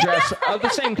flowing dress of the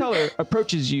same color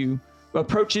approaches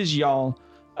y'all,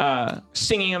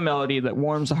 singing a melody that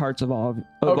warms the hearts of all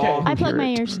Okay. all who I plug hear my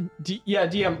it. ears.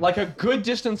 DM, like a good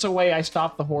distance away, I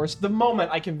stop the horse. The moment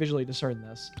I can visually discern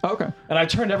this, Okay. and I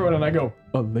turn to everyone and I go,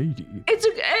 a lady. It is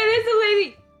a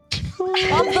lady. Of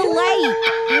the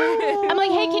lake. I'm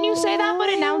like, hey, can you say that but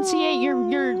enunciate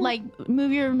your like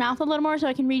move your mouth a little more so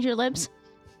I can read your lips?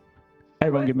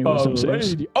 Everyone give me A wisdom saves.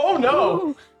 lady. Oh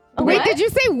no! Wait, What? did you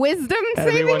say wisdom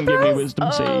Everyone saving give me throws? wisdom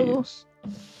Oh. saves.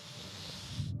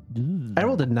 I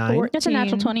rolled a 9. That's a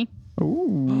natural 20.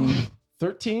 Ooh.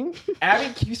 13.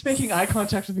 Abby keeps making eye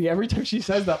contact with me every time she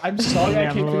says that. I'm sorry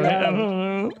I can't figure it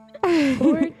out.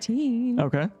 14.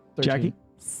 Okay. 13. Jackie?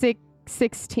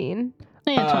 16.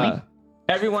 Oh, yeah, 20.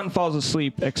 Everyone falls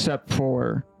asleep except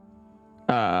for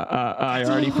I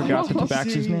already forgot the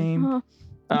Tabaxi's name. Oh,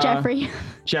 Jeffrey.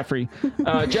 Jeffrey.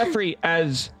 Jeffrey,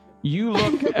 as you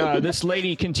look, this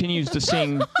lady continues to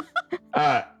sing,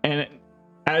 and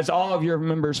as all of your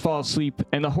members fall asleep,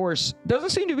 and the horse doesn't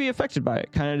seem to be affected by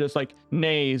it, kind of just like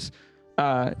neighs.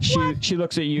 She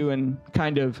looks at you and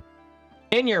kind of,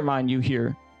 in your mind, you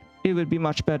hear, "It would be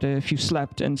much better if you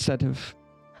slept instead of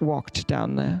walked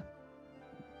down there."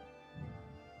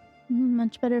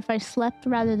 Much better if I slept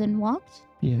rather than walked.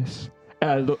 Yes.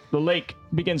 The lake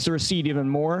begins to recede even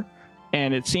more,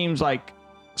 and it seems like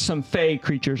some fey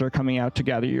creatures are coming out to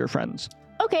gather your friends.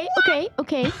 Okay.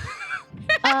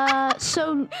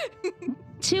 So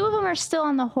 2 of them are still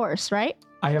on the horse, right?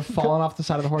 I have fallen off the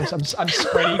side of the horse. I'm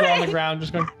spread eagle on the ground,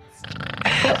 just going.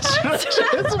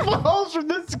 It's balls from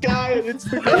this guy, and it's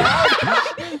the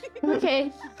ground.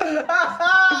 Okay.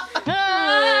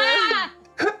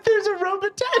 There's a rope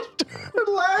attached to her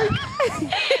leg.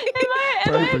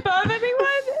 Am I above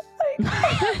everyone?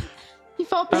 You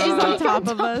fall She's past on top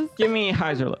of us. Give me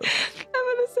highs or lows. I'm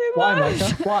gonna say Why, low.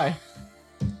 Micah? Why?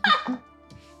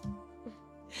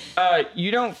 You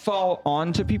don't fall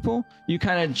onto people. You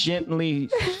kind of gently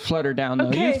flutter down, though.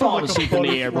 Okay. You've fallen Like a asleep in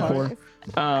the air butterfly.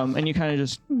 before. And you kind of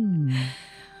just...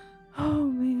 Oh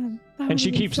man. And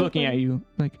she keeps looking at you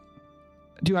like,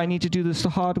 "Do I need to do this the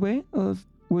hard way? Or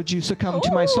would you succumb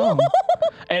to my song?"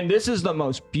 And this is the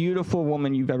most beautiful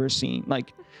woman you've ever seen.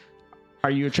 Like, are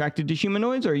you attracted to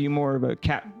humanoids, or are you more of a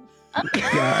cat?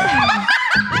 Yeah.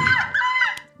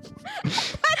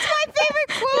 That's my favorite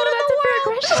quote in the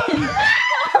world.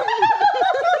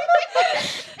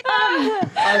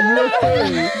 Are you a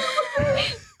fairy?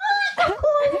 Oh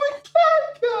my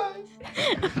god, guys.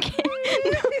 Okay.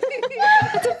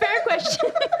 That's a fair question.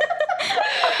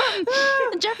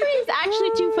 Jeffrey is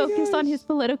actually too focused on his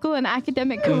political and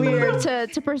academic career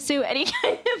to pursue any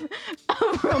kind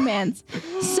of romance.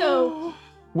 So,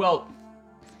 Well,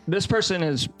 this person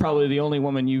is probably the only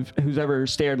woman who's ever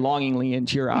stared longingly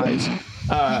into your eyes,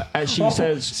 as she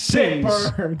says, Sick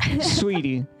 "Please, burn.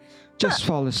 sweetie, just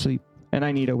fall asleep, and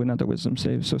I need another wisdom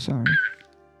save. So sorry."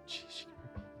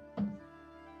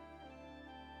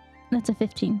 that's a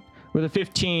 15. With a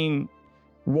 15,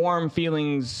 warm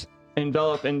feelings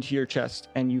envelop into your chest,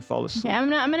 and you fall asleep. Okay, I'm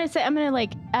gonna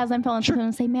like as I'm falling asleep, I'm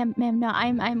gonna say, ma'am, no,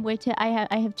 I'm way too. I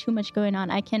have too much going on.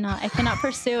 I cannot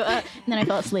pursue. And then I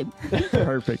fell asleep.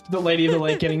 Perfect. The lady of the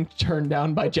lake getting turned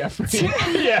down by Jeffrey.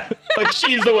 Yeah, like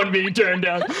she's the one being turned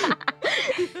down.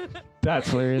 That's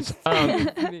hilarious.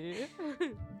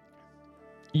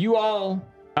 You all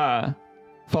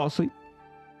fall asleep.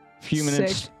 A few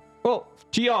minutes. Sick. Well,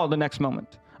 to y'all, the next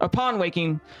moment. Upon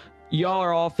waking, y'all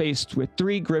are all faced with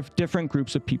 3 different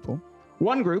groups of people.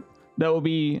 One group that will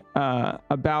be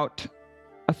about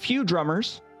a few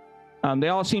drummers. They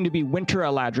all seem to be winter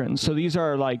Eladrins. So these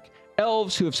are like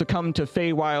elves who have succumbed to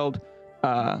Feywild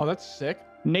Oh, that's sick.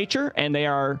 nature, and they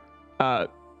are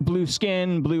blue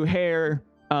skin, blue hair,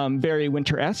 very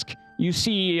winter-esque. You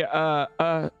see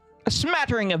a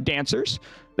smattering of dancers.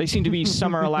 They seem to be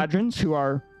summer Eladrins who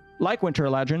are like winter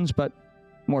Eladrins, but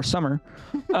more summer.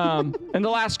 And the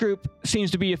last group seems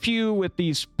to be a few with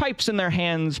these pipes in their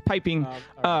hands, piping,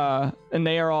 and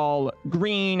they are all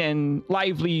green and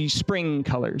lively spring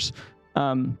colors.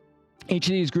 Each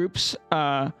of these groups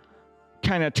kind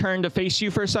of turn to face you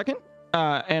for a second,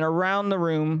 and around the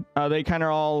room, they kind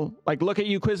of all like look at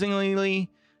you quizzingly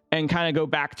and kind of go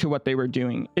back to what they were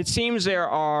doing. It seems there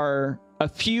are a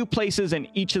few places in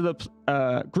each of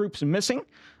the groups missing.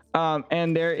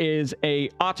 And there is a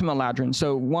autumn Eladrin,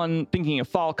 so one thinking of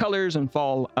fall colors and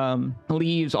fall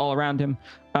leaves all around him.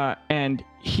 And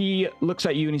he looks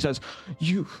at you and he says,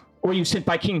 were you sent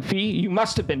by King Fee? You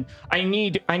must have been. I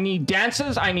need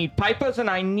dancers, I need pipers, and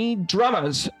I need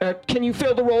drummers. Can you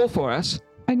fill the role for us?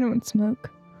 I don't smoke.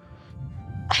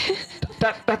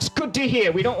 That's good to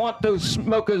hear. We don't want those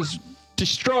smokers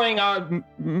destroying our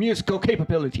musical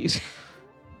capabilities.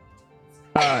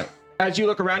 As you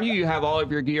look around you, you have all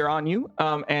of your gear on you.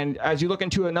 And as you look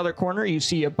into another corner, you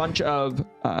see a bunch of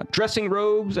dressing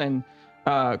robes and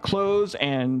clothes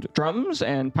and drums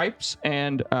and pipes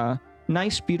and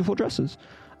nice, beautiful dresses.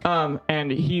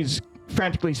 And he's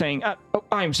frantically saying, oh,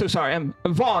 I'm so sorry. I'm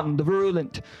Vaughn, the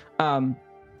Virulent.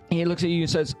 He looks at you and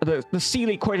says, the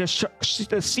Sealy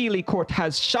Court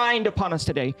has shined upon us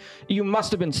today. You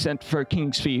must have been sent for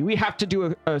King's Fee. We have to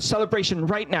do a celebration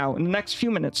right now in the next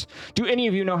few minutes. Do any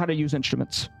of you know how to use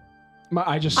instruments?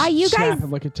 I just you snap guys-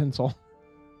 and look at Tinsel.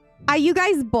 Are you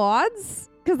guys bards?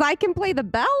 Because I can play the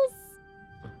bells.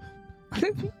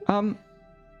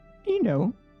 You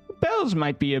know, bells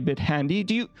might be a bit handy.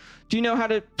 Do you know how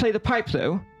to play the pipe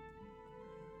though?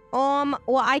 Well,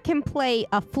 I can play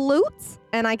a flute,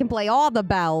 and I can play all the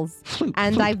bells. Flute.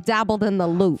 I've dabbled in the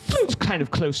lute. Flute's kind of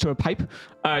close to a pipe.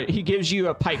 He gives you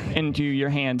a pipe into your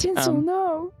hand. Tinsel,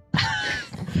 no.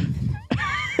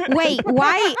 Wait,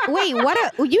 why? Wait,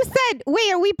 you said?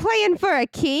 Wait, are we playing for a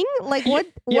king? Like what?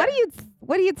 Yeah.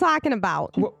 What are you talking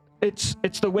about? Well, it's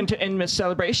the Winter Endmas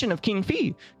celebration of King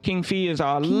Fee. King Fee is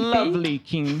our lovely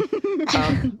king.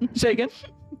 Say again.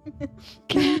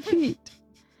 King feet.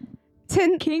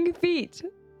 King feet.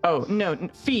 Oh no,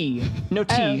 Fee, no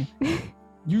T.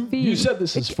 You said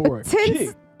this is for a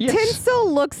king. Yes.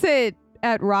 Tinsel looks at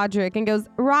Roderick and goes,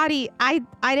 Roddy, I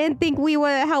didn't think we were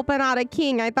helping out a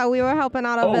king. I thought we were helping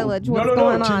out a village. What's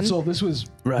going on? Tinsel, this was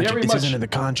very this much isn't in the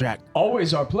contract.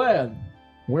 always our plan.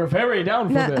 We're very down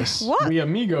for this. What? We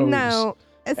amigos. No.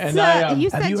 And So, I, you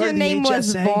have said you your heard the name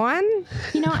was HSA? Vaughn?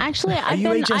 You know, actually, I've you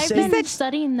been HSA?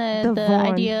 studying the Vaughn.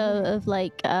 idea of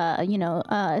like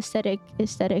aesthetic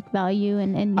value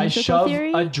and I musical shove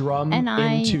theory. a drum and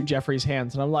into Jeffrey's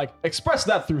hands, and I'm like, express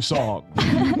that through song.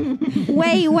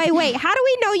 Wait. How do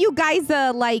we know you guys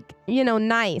are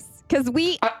nice? Because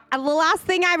the last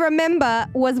thing I remember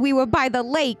was we were by the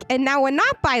lake, and now we're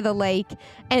not by the lake.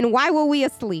 And why were we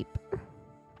asleep?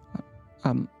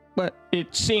 But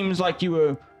it seems like you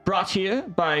were brought here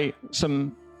by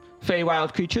some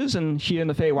Feywild creatures, and here in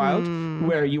the Feywild,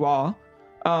 where you are,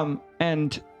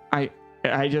 and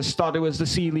I just thought it was the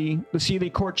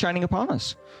Seelie court shining upon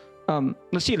us. The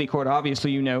Seelie court,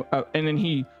 obviously, and then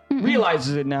he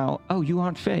realizes it now. Oh, you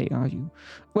aren't Fey, are you?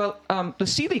 Well, the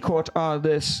Seelie court are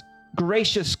this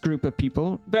gracious group of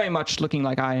people, very much looking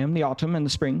like I am, the autumn and the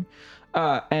spring,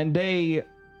 and they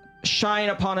shine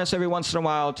upon us every once in a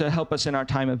while to help us in our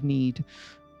time of need.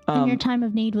 and your time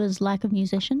of need was lack of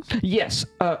musicians. Yes,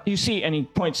 you see, and he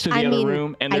points to the other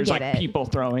room, and there's like people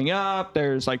throwing up.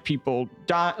 There's like people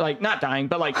not dying,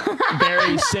 but like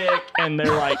very sick, and they're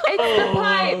like,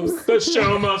 "Oh, the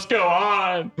show must go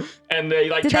on," and they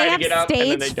like try to get up, and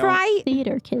then they stage don't. fright?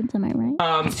 Theater kids, am I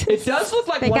right? It does look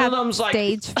like They one got of them's like,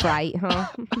 stage fright, huh?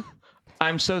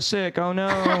 "I'm so sick, oh no,"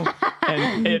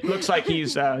 and it looks like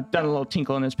he's done a little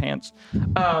tinkle in his pants.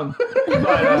 But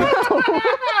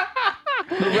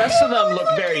the rest of them look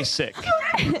very sick.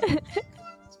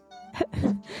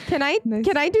 Can I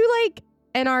do like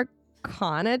an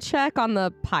Arcana check on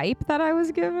the pipe that I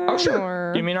was given? Oh sure,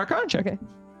 or- give me an Arcana check. Okay.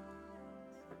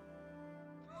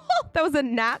 That was a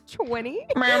nat 20.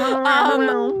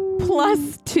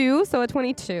 Plus 2, so a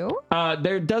 22.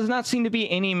 There does not seem to be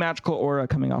any magical aura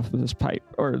coming off of this pipe,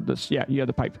 or this. Yeah, you have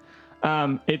the pipe.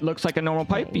 It looks like a normal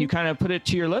pipe. You kind of put it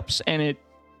to your lips, and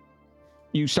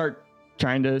you start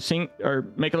trying to sing or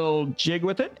make a little jig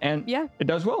with it, and it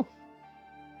does well.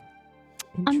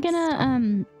 I'm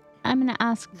gonna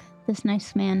ask this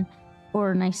nice man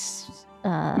or nice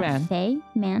Fey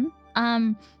man.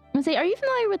 I'm gonna say, are you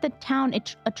familiar with the town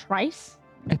Atrice?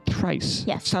 Atrice.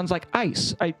 Yes. Sounds like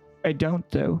ice. I don't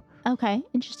though. Okay,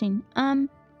 interesting.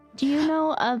 Do you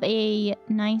know of a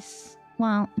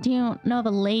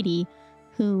lady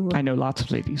who? I know lots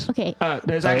of ladies. Okay.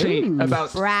 There's actually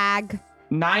about Brag.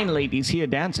 9 ladies here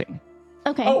dancing.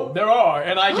 Okay. Oh, there are,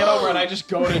 and I get over and I just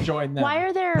go to join them. Why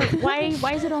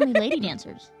is it only lady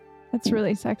dancers? That's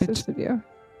really sexist of you.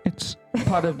 It's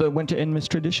part of the Winter Endmas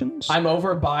traditions. I'm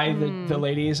over by the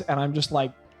ladies, and I'm just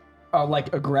like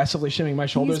aggressively shimming my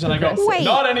shoulders, and I go, Wait.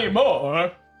 not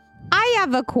anymore. I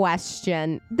have a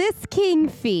question. This King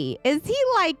Fee, is he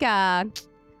like a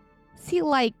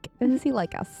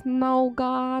snow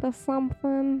god or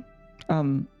something?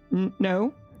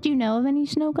 No. Do you know of any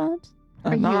snow gods?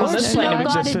 Not Or on this plane snow of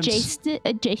god existence.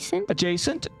 adjacent?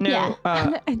 Adjacent? No.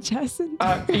 Yeah. Adjacent.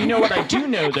 You know what I do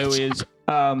know though is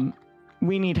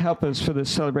we need helpers for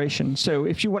this celebration. So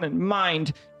if you wouldn't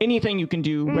mind anything you can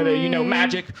do, whether you know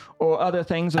magic or other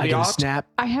things of I the get a art, snap.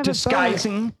 I have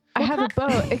disguising. I have a bow.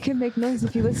 It can make noise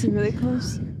if you listen really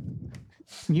close.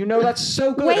 You know that's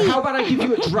so good. Wait. How about I give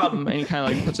you a drum? And he kind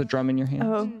of like puts a drum in your hand.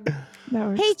 Oh, that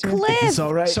works Hey, too. Cliff. It's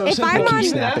all right. So If simple, I'm on-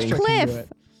 even Astra can do Cliff. it.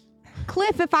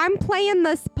 Cliff, if I'm playing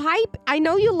this pipe, I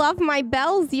know you love my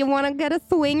bells. You want to get a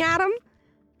swing at them?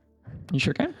 You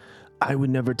sure can. I would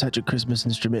never touch a Christmas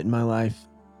instrument in my life.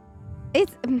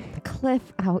 It's Cliff.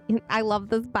 I love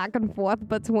this back and forth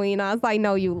between us. I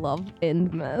know you love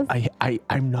Endmas.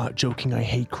 I'm not joking. I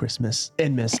hate Christmas.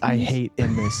 Endmas. I hate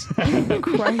Endmas.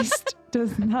 Christ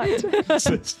does not. You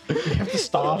have to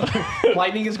stop.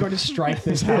 Lightning is going to strike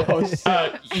this house.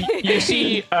 You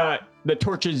see the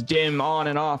torches dim on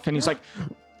and off, and he's like,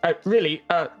 Really,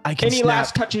 I can any snap.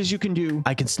 last touches you can do?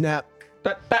 I can snap.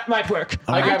 That might work.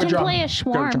 All I right. I grab a can drum. play a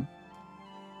swarm.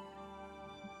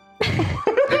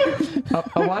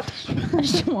 A what? A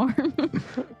swarm.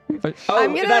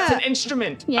 I'm gonna- That's an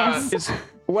instrument. Yes.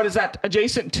 What is that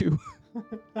adjacent to?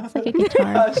 It's like a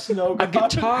guitar. Snow A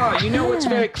guitar. You know what's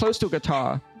very close to a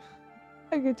guitar.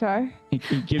 A guitar. He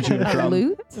gives you a A drum.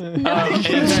 lute? And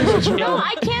it says, No,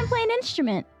 I can play an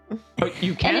instrument, oh,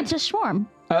 you and can? it's a swarm.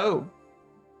 Oh.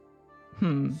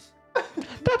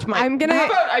 That's my. I'm gonna- How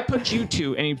about I put you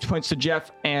two, and he points to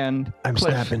Jeff and I'm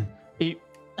Cliff. snapping.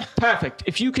 Perfect.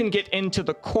 If you can get into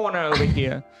the corner over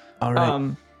here, All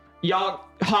right. y'all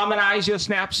harmonize your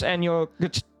snaps and your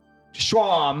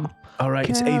swarm. All right.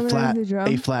 Can It's I A harmonize flat. the drum?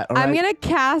 A flat. All right. I'm gonna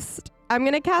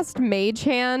cast Mage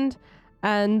Hand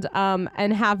and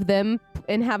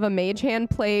have a Mage Hand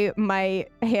play my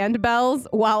handbells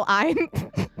while I'm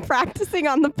practicing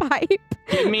on the pipe.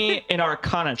 Give me an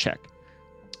Arcana check.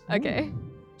 Okay.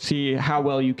 See how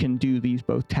well you can do these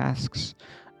both tasks.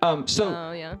 So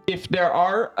Oh yeah. if there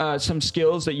are some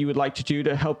skills that you would like to do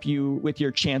to help you with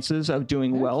your chances of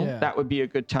doing well, yeah. that would be a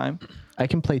good time. I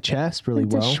can play chess really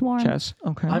It's well. a swarm. Chess.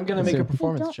 Okay. I'm gonna make a Is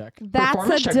performance don't- check. That's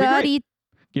Performance a check would be great. dirty.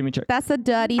 Give me a check. That's a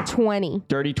dirty 20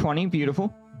 Dirty 20.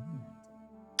 Beautiful.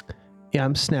 Yeah,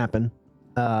 I'm snapping.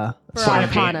 for Sleight of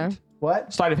Arcana. hand.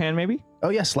 What? Sleight of hand, maybe? Oh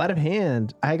yeah, sleight of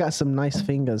hand. I got some nice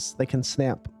fingers. They can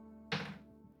snap.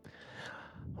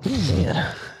 Oh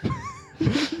man.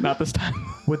 Not this time.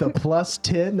 With a plus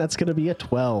 10, that's gonna be a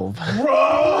 12.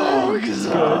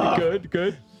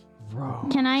 Good.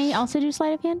 Can I also do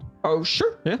sleight of hand? Oh,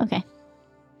 sure. Yeah. Okay.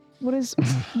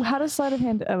 How does sleight of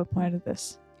hand apply to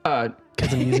this?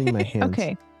 Because I'm using my hands.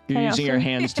 Okay. You're Can I using your also-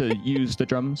 hands to use the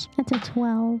drums. That's a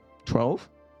 12. 12?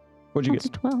 What'd you That's a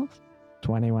get? 12.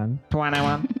 21.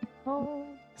 21. Oh.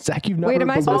 Zach, you've not Wait, heard am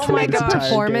I the supposed to word make this a entire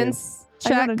performance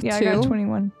check I got too?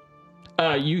 21.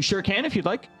 You sure can if you'd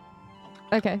like.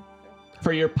 Okay.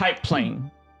 For your pipe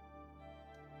playing.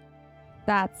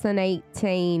 That's an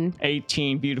 18.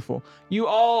 18. Beautiful. You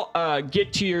all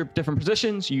get to your different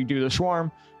positions. You do the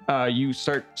swarm. You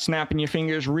start snapping your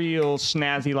fingers real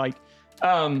snazzy like.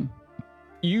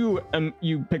 You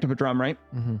picked up a drum, right?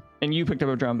 Mm-hmm. And you picked up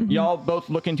a drum. Y'all both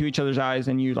look into each other's eyes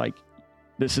and you like,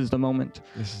 this is the moment.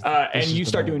 And you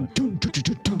start doing dun, dun,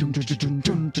 dun, dun, dun, dun,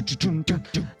 dun, dun,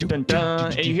 dun, dun,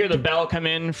 dun, and you hear the bell come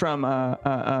in from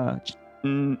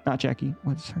not Jackie.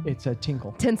 What's her? It's a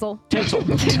tinkle. Tinsel. Tinsel.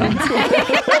 Tinkle.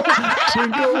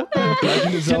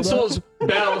 Legend of Zelda. Tinsel's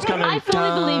bells come in. I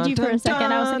fully believed you for a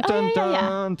second. I was like, oh,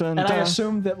 yeah. And I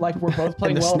assumed that like we're both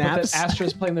playing the well, but that snaps?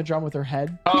 Astra's playing the drum with her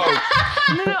head.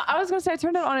 Oh, No, I was gonna say I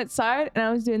turned it on its side and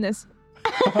I was doing this.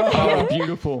 oh,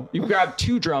 beautiful. You grab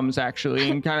two drums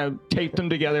actually and kind of tape them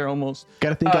together almost.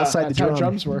 Gotta think outside the That's how drum.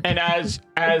 drums work. And as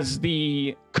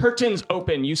the curtains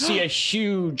open, you see a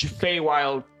huge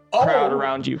Feywild crowd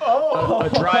around you. A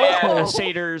dryad,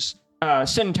 satyrs,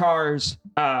 centaurs,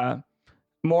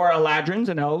 more eladrins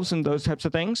and elves and those types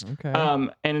of things. Okay.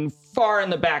 And far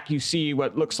in the back, you see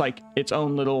what looks like its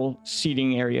own little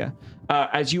seating area.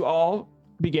 As you all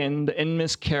begin the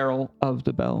Inmis Carol of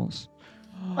the Bells.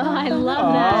 Oh, I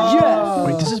love that. Yes.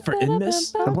 Wait, this is for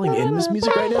Inmis? I'm playing Inmis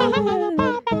music right now?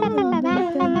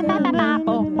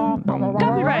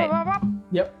 Copyright.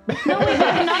 Yep. No, wait,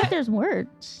 but not if there's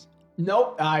words.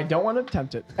 Nope. I don't want to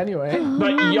attempt it. Anyway.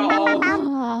 But y'all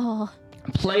Oh,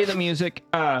 play the music.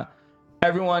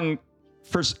 Everyone,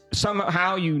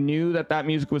 somehow you knew that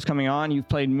music was coming on. You've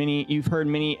heard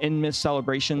many Inmis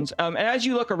celebrations. And as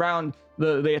you look around,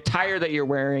 the attire that you're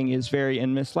wearing is very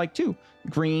Inmis-like too.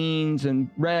 Greens and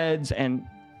reds, and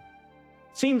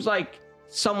seems like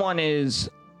someone is,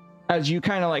 as you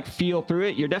kind of like feel through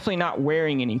it, you're definitely not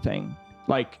wearing anything.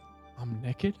 Like I'm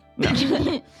naked.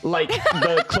 like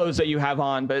the clothes that you have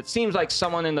on, but it seems like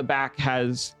someone in the back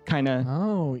has kind of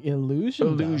Oh,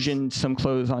 illusion. some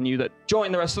clothes on you that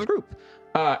join the rest of the group.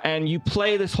 And you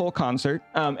play this whole concert.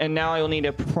 And now I will need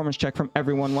a performance check from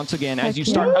everyone once again as you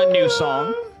start a new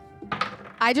song.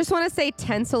 I just want to say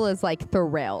Tinsel is like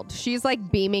thrilled. She's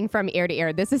like beaming from ear to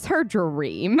ear. This is her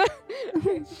dream.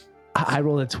 I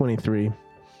rolled a 23.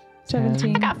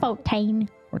 17. I got 14.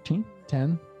 14.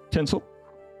 10. Tinsel.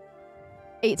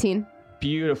 18.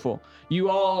 Beautiful. You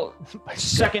all,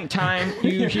 second time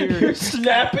you hear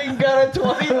Snapping gun at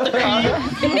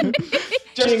 23.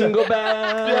 Jingle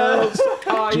bells,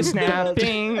 are you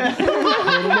snapping?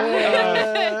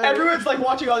 Everyone's like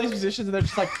watching all these musicians and they're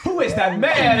just like, who is that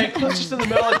man? And Cliff's just in the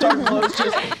middle of Dark Close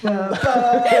just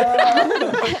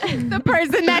The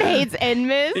person that hates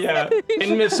Enmis. Yeah,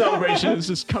 Inmis Celebration is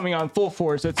just coming on full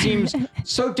force. It seems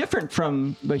so different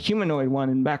from the humanoid one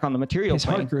and back on the material his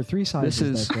plane. heart grew 3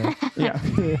 sizes. This is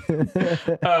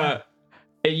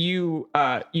you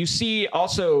see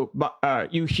also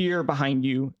you hear behind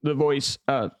you the voice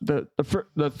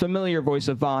the familiar voice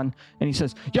of Vaughn, and he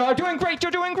says, you're doing great,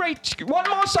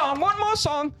 one more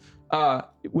song.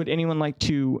 Would anyone like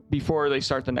to, before they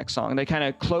start the next song, they kind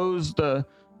of close the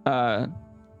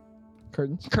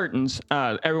curtains,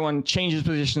 everyone changes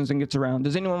positions and gets around.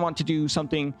 Does anyone want to do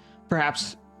something,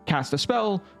 perhaps cast a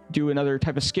spell, do another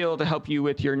type of skill to help you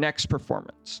with your next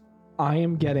performance? I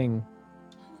am getting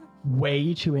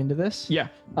way too into this. Yeah.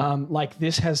 Like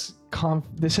this has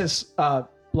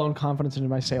blown confidence into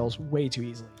my sails way too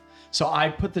easily. So I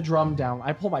put the drum down,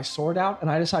 I pull my sword out,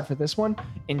 and I decide for this one,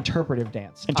 interpretive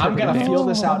dance. I'm going to feel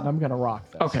this out and I'm going to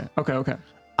rock this. Okay.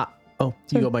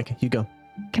 You go, Mike. You go.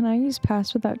 Can I use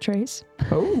pass without trace?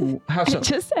 Oh, how so?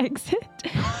 Just exit.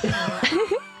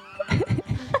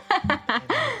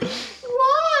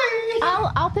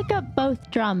 I'll pick up both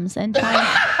drums and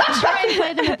try and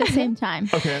play them at the same time.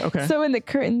 Okay. So when the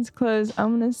curtains close,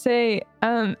 I'm gonna say,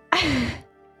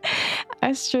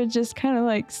 Astra just kind of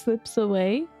like slips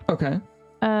away. Okay.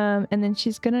 And then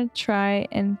she's gonna try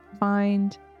and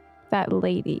find that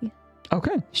lady.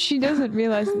 Okay. She doesn't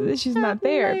realize that she's not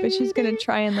there, but she's gonna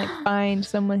try and like find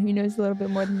someone who knows a little bit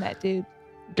more than that dude.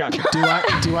 Gotcha.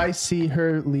 Do I see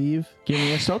her leave? Give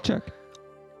me a stealth check.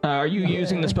 Are you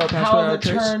using the spell pass How without the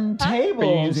a trace? turntables. Are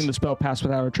you using the spell pass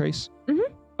without a trace? Mhm.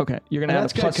 Okay. You're gonna add a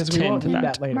That's good plus because 10 we won't to need that.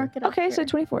 that later. Mark it up Okay, so here.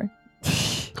 24.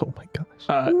 Oh my gosh.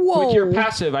 With your Whoa.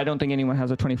 passive, I don't think anyone has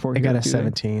a 24 I here. got a do they?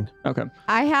 17. Okay.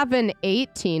 I have an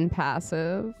 18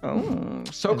 passive. Oh,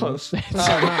 so close. Does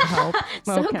not help.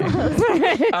 So Okay. close.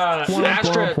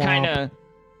 Astra kind of.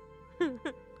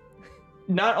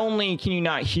 Not only can you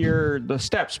not hear the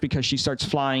steps because she starts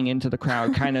flying into the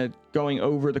crowd, kind of going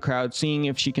over the crowd, seeing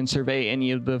if she can survey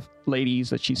any of the ladies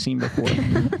that she's seen before.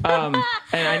 And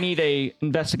I need a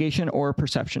investigation or a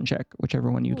perception check, whichever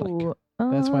one you'd like. Ooh,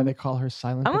 That's why they call her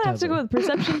Silent. I'm gonna have to go with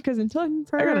perception because intelligence.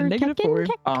 I got a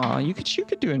 -4. You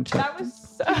could do it. That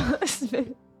was so.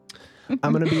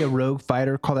 I'm gonna be a rogue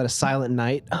fighter. Call that a silent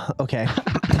night. Okay.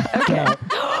 Get out.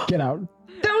 Get out.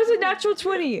 That was a natural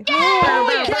 20.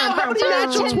 Tonight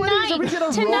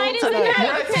is the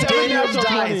night. Daniel's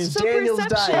dice. So Daniel's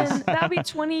perception, dice. that'll be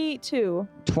 22.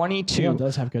 22. Daniel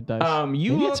does have good dice. You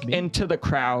Maybe it's look me. into the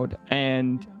crowd,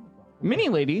 and many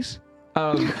ladies,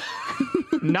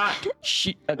 not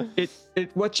she.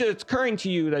 What's occurring to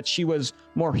you that she was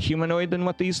more humanoid than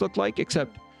what these look like,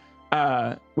 except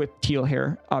with teal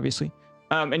hair, obviously.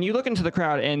 And you look into the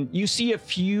crowd, and you see a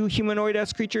few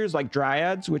humanoid-esque creatures like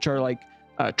dryads, which are like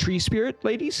tree spirit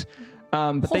ladies.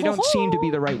 But they don't seem to be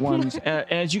the right ones. And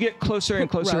as you get closer and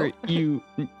closer, you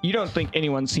don't think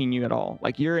anyone's seen you at all.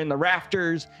 Like you're in the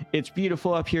rafters. It's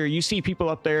beautiful up here. You see people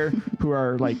up there who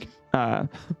are like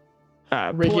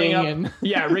Rigging pulling up, and-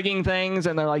 rigging things,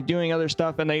 and they're like doing other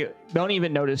stuff, and they don't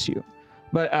even notice you.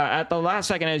 But at the last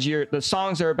second, as the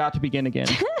songs are about to begin again,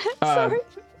 Sorry.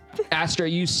 Astra,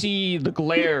 you see the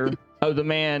glare of the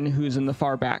man who's in the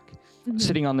far back,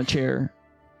 sitting on the chair.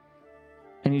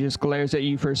 And he just glares at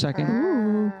you for a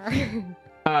second.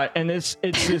 And it's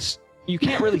this, you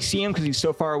can't really see him because he's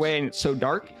so far away and it's so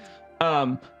dark.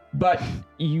 But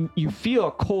you feel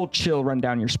a cold chill run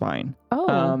down your spine.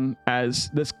 Oh. As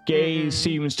this gaze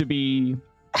seems to be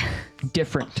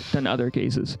different than other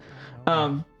gazes.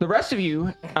 The rest of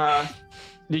you,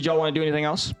 did y'all want to do anything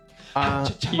else?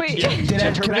 Wait.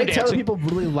 Can I tell people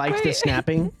really like the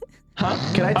snapping? Huh?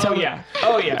 Can I tell?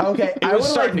 Oh yeah. Okay, It I was would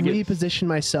like starting to get- reposition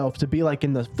myself to be like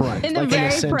in the front, In the like very in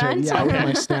the center. front? Yeah, with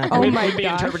my snap. Oh Would my it be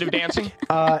gosh. interpretive dancing?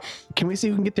 Can we see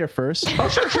who can get there first? Oh,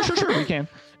 sure. We can.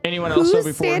 Anyone else? So Who's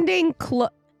before?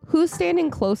 Who's standing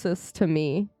closest to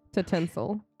me, to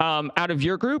Tinsel? Out of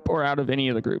your group or out of any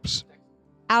of the groups?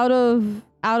 Out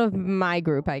of my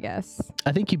group, I guess.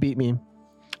 I think you beat me.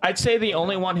 I'd say the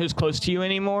only one who's close to you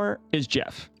anymore is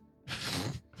Jeff.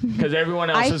 Because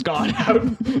everyone else has gone out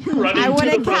running I to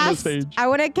want the to front of the cast. stage. I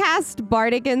want to cast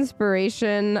Bardic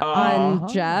Inspiration on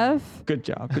Jeff. Good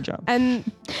job. And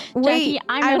wait, Jackie,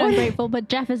 I'm not ungrateful, but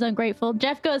Jeff is ungrateful.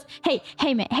 Jeff goes, hey,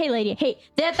 man, hey, lady, hey,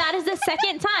 that is the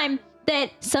second time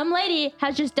that some lady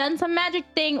has just done some magic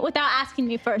thing without asking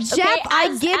me first. Jeff, okay? I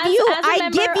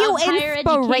give you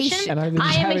inspiration. And I'm just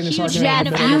I am having a this huge argument fan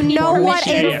in of the middle You asking know what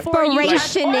permission before you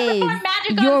inspiration is. perform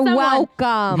magic on You're someone.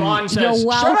 welcome. Vaughn says,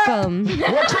 You're "Shut up!" welcome. We're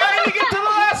trying to get to the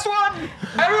last one.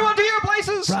 Everyone to your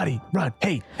places. Roddy, Rod,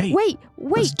 hey. Wait,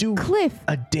 Let's do Cliff.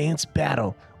 a dance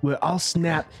battle where I'll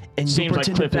snap and you Seems like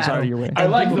pretend Cliff to is battle. out of your way. and I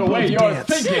like we the will way both you're dance.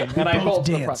 thinking, We and I both hold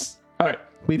the dance. All right.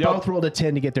 We Y'all- both rolled a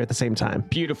 10 to get there at the same time.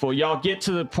 Beautiful. Y'all get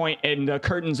to the point and the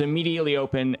curtains immediately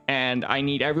open, and I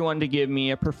need everyone to give me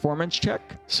a performance check.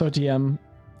 So DM,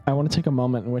 I want to take a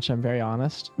moment in which I'm very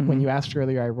honest. When you asked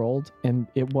earlier, I rolled, and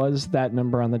it was that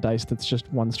number on the dice that's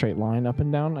just one straight line up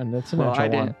and down, and it's a Well,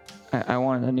 natural I one. didn't. I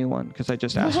wanted a new one because I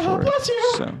just asked for it. Bless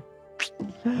you. So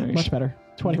Much better.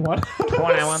 21.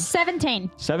 21.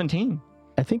 17. 17.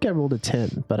 I think I rolled a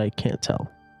 10, but I can't tell.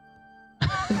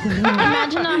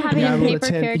 Imagine not having I a rolled paper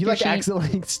character You like sheet.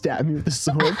 accidentally stab me with the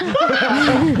sword.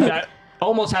 That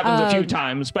almost happens a few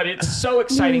times, but it's so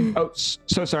exciting. Oh,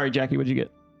 so sorry, Jackie. What'd you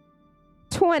get?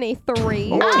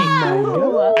 23.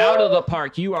 Out of the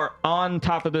park. You are on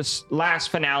top of this last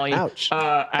finale. Ouch.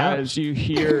 As you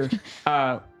hear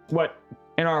what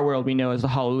in our world we know as the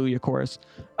Hallelujah chorus.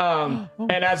 And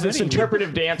as this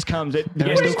interpretive dance comes, it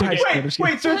begins no to Christ. get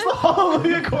Wait, so it's the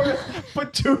Hallelujah chorus,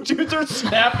 but two dudes are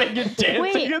snapping and dancing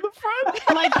Wait. in the front?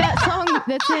 Like that song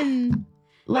that's in,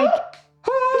 like,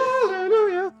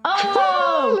 Hallelujah.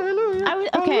 oh, I was,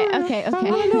 okay.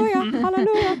 Hallelujah.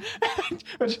 Hallelujah.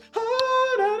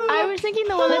 I was thinking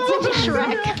the one that's in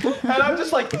Shrek. And I'm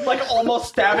just like almost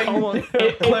stabbing.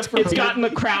 It's gotten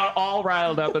the crowd all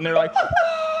riled up, and they're like,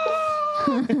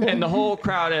 and the whole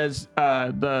crowd, as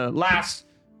the last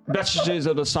vestiges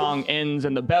of the song ends,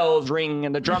 and the bells ring,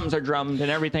 and the drums are drummed,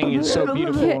 and everything is so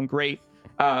beautiful and great.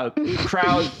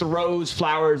 Crowd throws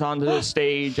flowers onto the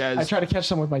stage as I try to catch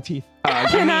some with my teeth.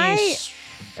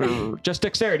 just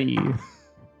dexterity.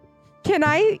 Can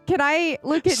I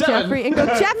look at 7. Jeffrey and go,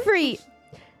 Jeffrey,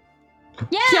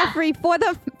 Yeah. Jeffrey, for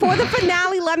the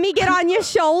finale, let me get on your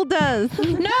shoulders.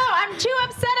 No, I'm too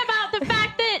upset about the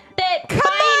fact that Come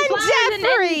buying on, flowers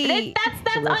Jeffrey! that's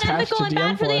we're attached unethical to and DM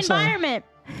bad for the for SI. environment.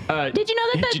 Did you know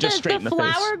hit that you just straight in the the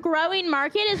face. flower growing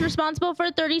market is responsible for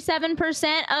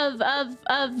 37%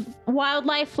 of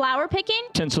wildlife flower picking?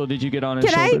 Tinsel, did you get on his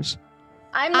Can I- shoulders?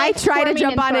 I'm I like try to squirming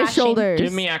jump and on his thrashing. shoulders.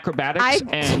 Give me acrobatics, I-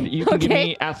 and you can give Okay.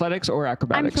 me athletics or I'm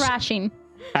acrobatics. thrashing.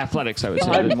 Athletics, I would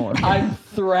say, is more. I'm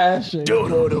thrashing.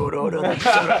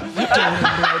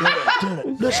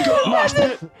 Let's go.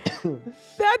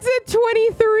 That's a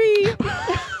 23.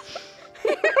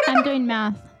 I'm doing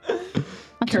math.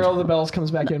 Carol of the Bells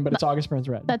comes back in, but it's August Burns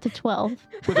Red. That's a 12.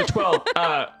 With a 12,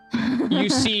 you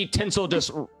see Tinsel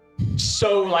just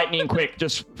so lightning quick,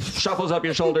 just shuffles up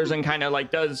your shoulders and kind of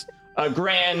like does a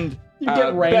grand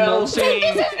get rainbow. bell singing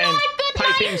This is and not a good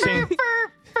piping night sing.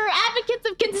 for advocates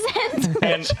of consent.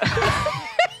 And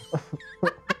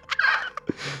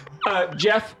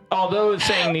Jeff, although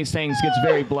saying these things, gets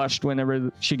very blushed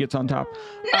whenever she gets on top.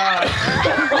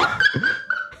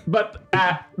 But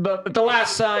at the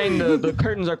last sign, the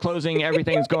curtains are closing,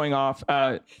 everything's going off.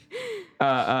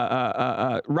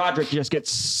 Roderick just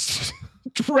gets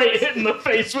straight hit in the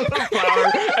face with a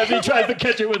flower as he tries to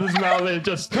catch it with his mouth, and it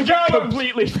just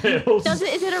completely fails. Is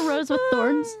it a rose with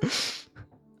thorns?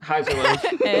 Highs or lows?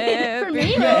 For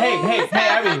me? Hey,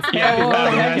 Abby.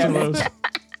 Highs or lows.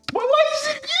 Why is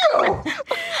it you?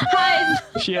 Highs.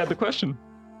 She had the question.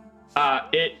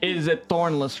 It is a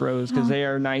thornless rose because they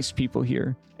are nice people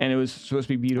here, and it was supposed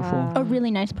to be beautiful. A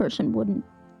really nice person wouldn't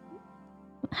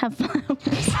have flowers.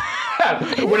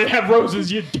 Would it have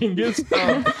roses, you dingus?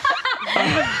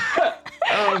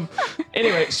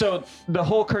 Anyway, so the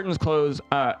whole curtains close.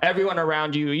 Everyone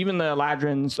around you, even the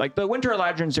Eladrins, like the winter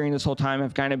Eladrins during this whole time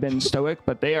have kind of been stoic,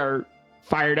 but they are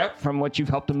fired up from what you've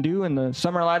helped them do. And the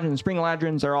summer Eladrins and spring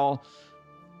Eladrins are all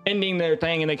ending their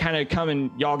thing, and they kind of come and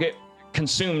y'all get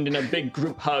consumed in a big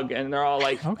group hug, and they're all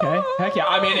like, Okay. Heck yeah.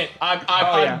 I'm in it.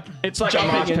 yeah. It's like a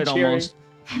jumping mosh and pit cheering.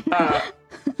 almost.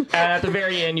 And at the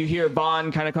very end, you hear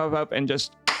Vaughn kind of come up and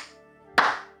just,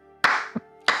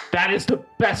 that is the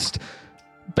best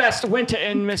winter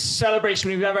and Miss celebration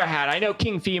we've ever had. I know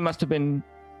King Fee must have been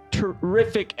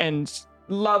terrific and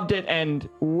loved it. And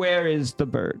where is the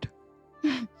bird?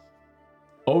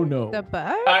 Oh no. The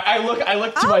bird? I look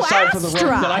to my side for the rope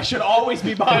Astra. that I should always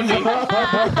be behind me.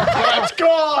 It's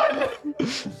gone.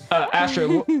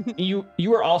 Astra, you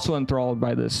were also enthralled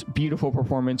by this beautiful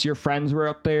performance. Your friends were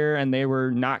up there and they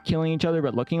were not killing each other,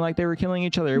 but looking like they were killing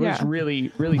each other. It was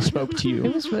really, really spoke to you.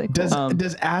 It was really cool.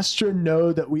 Does Astra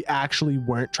know that we actually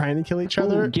weren't trying to kill each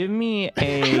other? Give me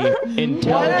a intelligence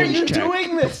Why are you check.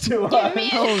 doing this to us?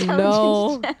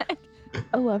 Oh no.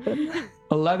 11.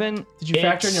 11. Did you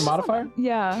factor in your modifier?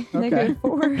 Yeah. Okay.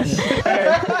 -4.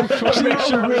 Just to make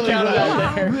sure we really count it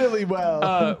out there. well. Really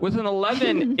well. With an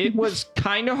 11, it was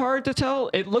kind of hard to tell.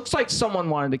 It looks like someone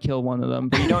wanted to kill one of them,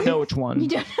 but you don't know which one.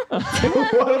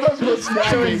 One of us was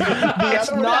snapping. The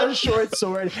other one had a short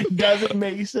sword. Doesn't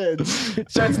make sense.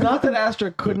 So it's not that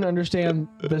Astra couldn't understand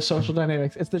the social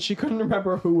dynamics. It's that she couldn't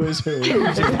remember who was who.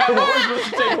 Is that what we're supposed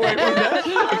to take away from that?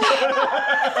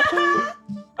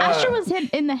 Astra was hit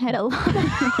in the head a lot.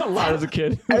 A lot as a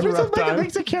kid. It was Every a time rough Micah time.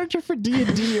 makes a character for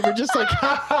D&D, and we're just like,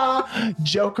 ha,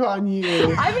 joke on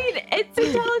you. I mean, it's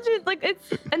intelligent. Like,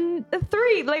 it's a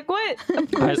 3. Like, what? Of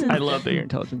course. I love that your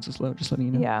intelligence is low, just letting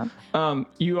you know. Yeah.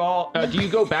 You all, do you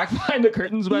go back behind the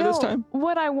curtains by this time?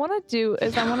 What I want to do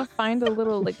is I want to find a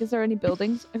little, like, is there any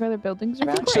buildings? Are there buildings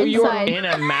around? So you're inside. in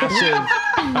a massive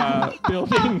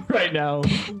building right now.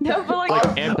 No, but like,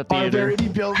 Are there Amphitheater. any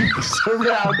buildings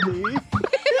around me?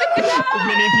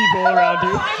 Many people around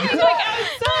you. I'm like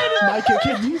outside. Micah,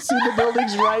 can you see the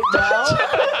buildings right now?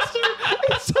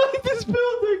 Inside this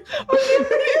building. Are there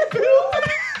any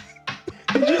buildings?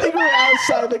 Did you think we were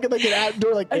outside, like an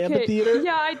outdoor, amphitheater?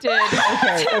 Yeah, I did.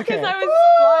 Okay, okay. Because I was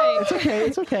It's okay,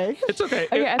 it's okay. It's okay.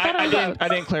 Okay, I thought it was I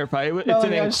didn't clarify. It's No,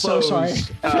 an yeah, I'm so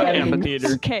enclosed sorry.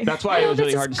 amphitheater. Okay. That's why it was No,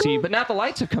 really this hard is to see. cool. But now the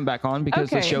lights have come back on because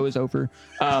the Okay. show is over.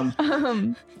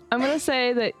 I'm gonna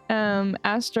say that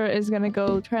Astra is gonna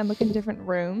go try and look in different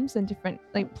rooms and different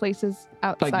places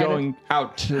outside. Like going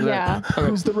out to the. Yeah.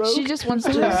 Who's the rogue? She just wants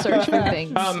to search for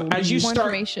things. As you More start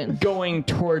information. going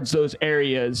towards those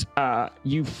areas,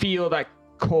 you feel that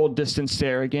cold distance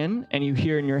there again, and you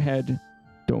hear in your head,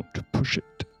 "Don't push it.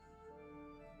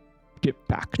 Get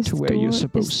back to where you're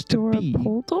supposed to be." A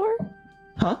pole door?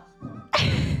 Huh?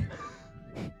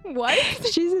 What?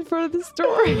 She's in front of the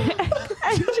store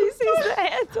and she sees the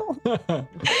handle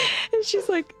and she's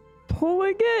like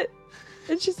pulling it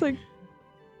and she's like,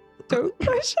 "Don't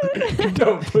push it."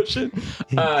 Don't push it.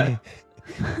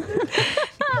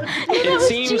 It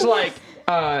seems like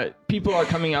people are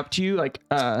coming up to you, like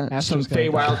some Astro's gonna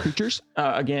Feywild die. creatures.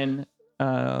 Again,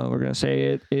 we're gonna say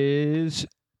it is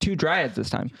 2 dryads this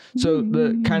time. So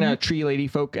the kind of tree lady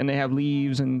folk, and they have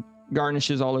leaves and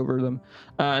garnishes all over them.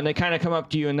 And they kind of come up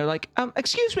to you, and they're like,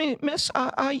 "Excuse me, miss,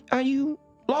 are you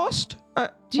lost?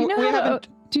 Do you know we how haven't."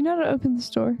 do you know how to open the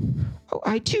store? Oh,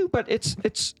 I do, but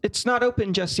it's not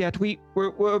open just yet.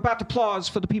 We're about to applause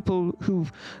for the people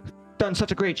who've done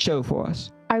such a great show for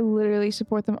us. I literally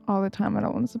support them all the time. I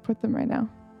don't want to support them right now.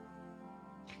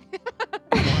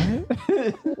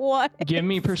 What? Give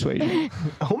me persuasion.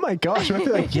 Oh my gosh, I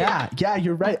feel like, yeah,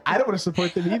 you're right. I don't want to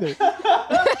support them either.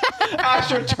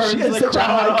 Astra turns She has the such a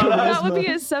high crowd on us. That would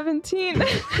be a 17.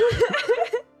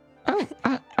 Oh,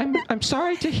 I'm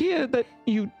sorry to hear that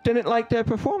you didn't like their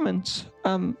performance.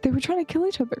 They were trying to kill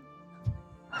each other.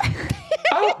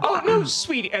 Oh no,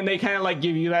 sweetie. And they kind of like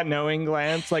give you that knowing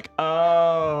glance, like,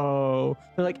 oh.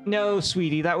 They're like, no,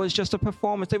 sweetie, that was just a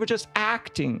performance. They were just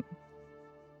acting.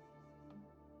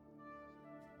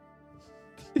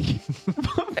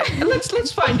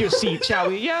 Let's find your seat, shall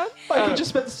we? Yeah. Micah just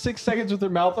spent 6 seconds with her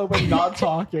mouth open, not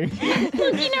talking.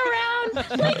 Looking around.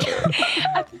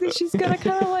 I think that she's gonna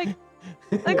kind of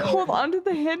like hold on to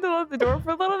the handle of the door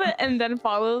for a little bit and then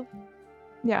follow.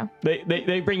 Yeah.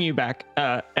 They bring you back,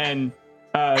 and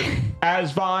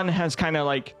as Vaughn has kind of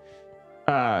like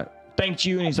thanked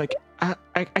you, and he's like,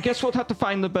 I guess we'll have to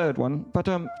find the bird one, but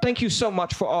thank you so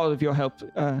much for all of your help,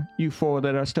 you 4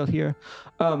 that are still here.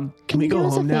 Can we you go do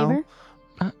us home a now? favor?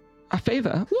 A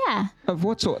favor Yeah. of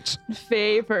what sorts?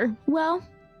 Favor. Well,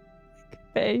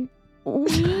 Faye.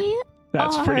 we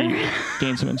That's are... pretty.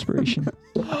 Gain some inspiration.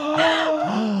 You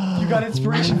got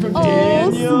inspiration from Oh,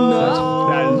 Daniel. no.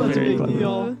 That is That's a very big clever.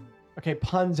 deal. Okay,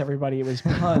 puns, everybody. It was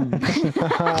puns.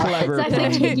 Clever. It's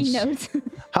actually taking puns.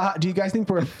 notes. Do you guys think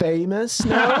we're famous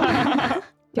now?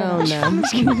 Oh no.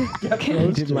 He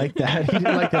didn't like that. He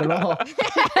didn't like that at all.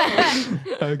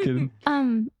 I'm kidding.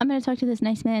 I'm gonna talk to this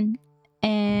nice man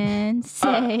and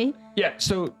say, Yeah,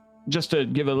 so just to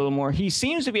give a little more, he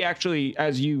seems to be actually,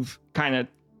 as you've kind of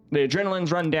the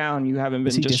adrenaline's run down. You haven't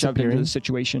Is been he just shoved into disappearing? the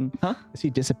situation. Huh? Is he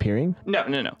disappearing? No.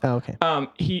 Oh, okay. I'm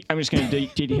just going to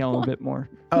detail him a bit more.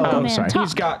 Oh, man, sorry. talk.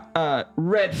 He's got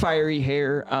red fiery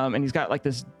hair, and he's got like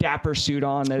this dapper suit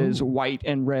on that is white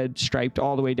and red striped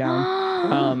all the way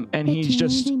down. And The he's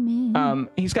just Candyman.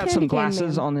 he's got Candy some cane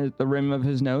glasses man. on the rim of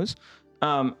his nose.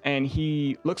 And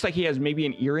he looks like he has maybe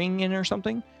an earring in or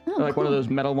something, Oh, like one of cool. those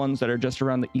metal ones that are just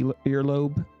around the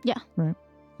earlobe. Yeah. Right.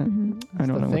 Mhm. I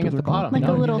don't know The thing what at those the are called. bottom. Like a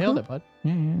no, little you nailed hoop? it, bud.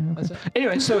 Yeah, yeah. Okay. That's it.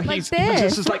 Anyway, so Like he's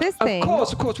this, just like, this of thing."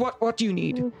 course. What do you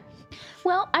need?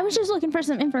 Well, I was just looking for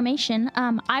some information.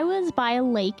 I was by a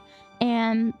lake,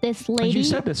 and this Oh, lady. you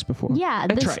said this before. Yeah,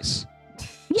 And this. Trice.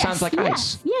 Yes, Sounds like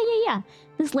yes. ice. Yeah.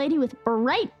 This lady with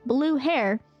bright blue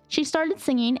hair. She started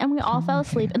singing, and we all fell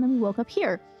asleep, and then we woke up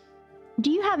here.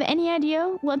 Do you have any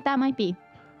idea what that might be?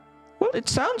 Well, it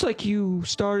sounds like you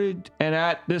started, and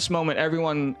at this moment,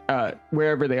 everyone,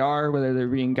 wherever they are, whether they're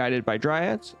being guided by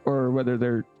dryads or whether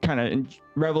they're kind of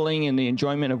reveling in the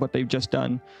enjoyment of what they've just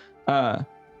done,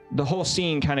 the whole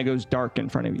scene kind of goes dark in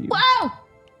front of you. Whoa!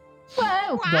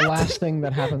 Whoa! The last thing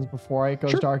that happens before it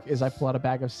goes Sure. dark is I pull out a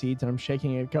bag of seeds and I'm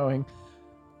shaking it, going,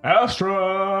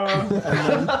 Astra! and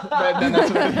then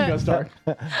that's when everything goes dark.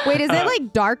 Wait, is it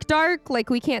like dark? Like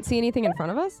we can't see anything in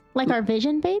front of us? Like our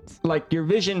vision fades? Like your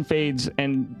vision fades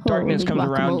and darkness Holy comes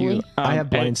around you. guacamole. I have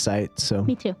blind and- sight, so.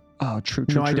 Me too. Oh, true.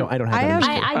 No, I don't. I don't have I that. have-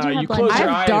 vision. I do you have blind close I vision. your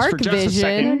have eyes dark for just a vision.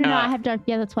 second. No, I have dark.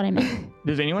 Yeah, that's what I meant.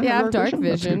 Does anyone Yeah, I have have dark vision?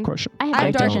 That's a vision. good question. I have I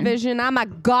have dark dark vision. vision. I'm a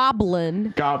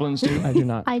goblin. Goblins do. I do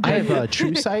not. I do. I have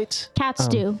true sight. Cats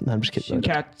do. No, I'm just kidding.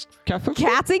 Cat folks?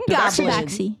 Cats and Tabaxi?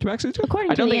 goblins. Tabaxi. Tabaxi do? According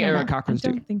I to don't the think internet. I Arakakras do.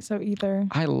 don't think so either.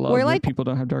 I love We're that like- people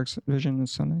don't have dark vision.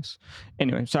 It's so nice.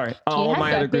 Anyway, sorry. you All have my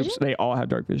dark other groups, vision? they all have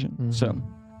dark vision. So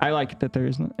I like that there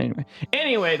isn't.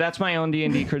 Anyway, that's my own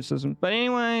D&D criticism. But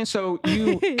anyway, so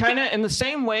you kind of, in the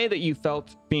same way that you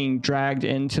felt being dragged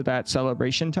into that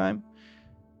celebration time,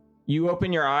 you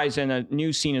open your eyes and a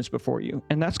new scene is before you.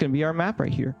 And that's going to be our map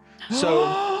right here. So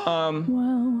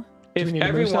Whoa. if we need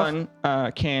to move stuff?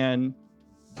 everyone can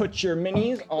put your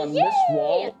minis on this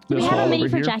wall. Do we this have a wall mini over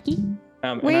for here. Jackie?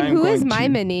 And Wait, I'm who is going my to-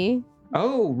 mini?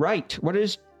 Oh, right. What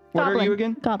are you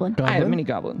again? Goblin. I have Goblin? mini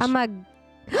goblins. I'm a.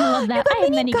 I love that. I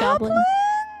have many goblins.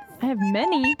 I have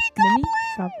many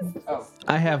goblins.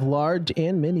 I have large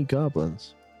and mini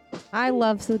goblins. I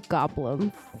love the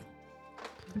goblins.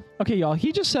 Okay, y'all,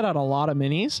 he just set out a lot of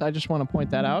minis. I just want to point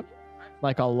that out.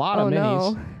 Like a lot Oh of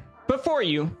minis. no. Before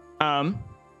you,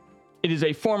 it is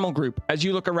a formal group. As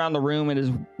you look around the room, it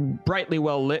is brightly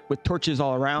well lit with torches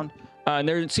all around. And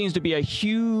there seems to be a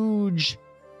huge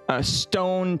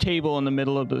stone table in the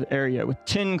middle of the area with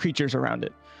 10 creatures around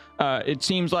it. It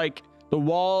seems like the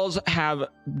walls have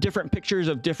different pictures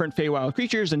of different Feywild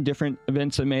creatures and different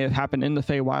events that may have happened in the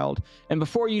Feywild. And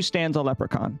before you stands a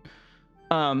leprechaun,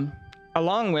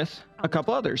 along with a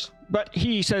couple others. But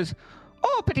he says,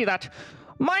 "Oh, pity that.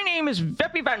 My name is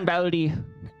Veppy Van Baldi.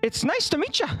 It's nice to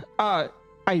meet you.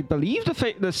 I believe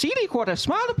the Sealy Court has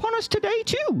smiled upon us today,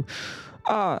 too.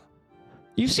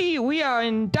 You see, we are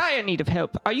in dire need of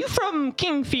help. Are you from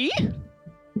King Fee?"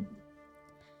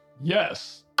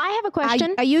 Yes. I have a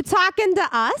question. Are you talking to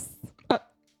us?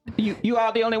 You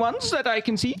are the only ones that I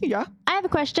can see, yeah? I have a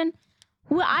question.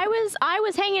 Well, I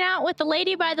was hanging out with the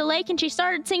lady by the lake, and she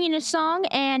started singing a song,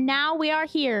 and now we are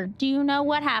here. Do you know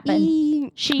what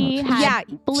happened? She had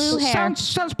blue hair.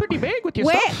 Sounds pretty big with your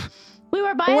Wait. stuff. We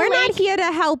were by We're a not lake. here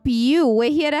to help you. We're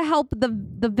here to help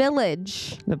the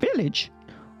village. The village?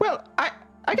 Well,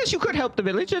 I guess you could help the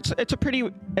village. It's a pretty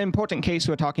important case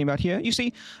we're talking about here. You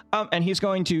see, and he's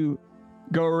going to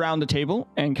go around the table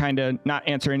and kind of not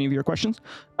answer any of your questions.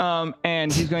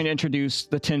 And he's going to introduce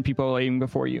the 10 people laying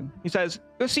before you. He says,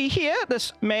 "You see here,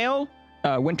 this male,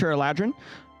 Winter Eladrin,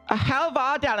 a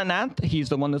Halvar Dalananth." He's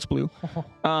the one that's blue.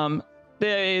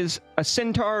 There is a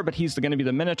centaur, but he's going to be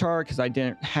the minotaur because I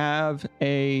didn't have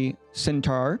a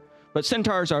centaur. But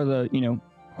centaurs are the,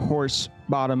 horse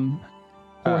bottom.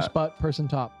 Horse butt, person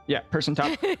top. Yeah, person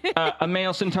top. A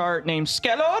male centaur named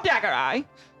Skello Daggerai.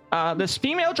 This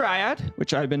female dryad,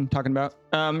 which I've been talking about,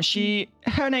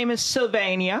 her name is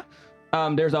Sylvania.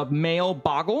 There's a male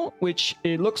boggle, which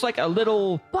it looks like a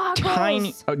little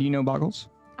tiny. Oh, do you know boggles?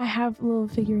 I have little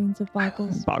figurines of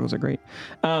boggles. Boggles are great.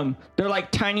 They're like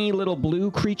tiny little blue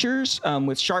creatures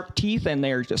with sharp teeth, and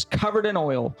they're just covered in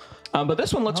oil. But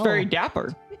this one looks very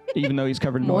dapper, even though he's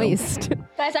covered in Moist.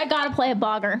 Guys, I gotta play a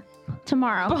bogger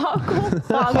tomorrow.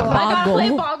 Boggle. I gotta play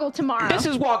boggle tomorrow. oil. This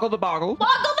is Woggle the Boggle.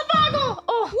 Boggle the boggle!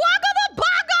 Oh,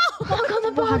 Woggle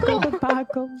the boggle! Boggle.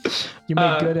 Boggle. You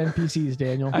make good NPCs,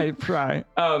 Daniel. I try.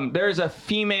 There's a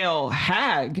female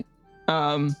hag,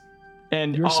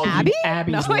 And You're all speaking you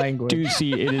Abby's No, language. do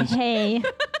see it is Hey.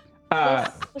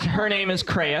 her name is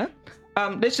Kreia.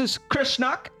 This is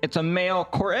Krishnak. It's a male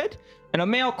Kored, and a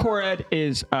male Kored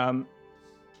is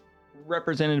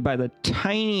represented by the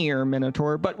tinier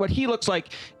Minotaur. But what he looks like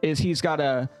is he's got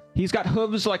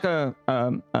hooves like a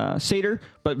satyr,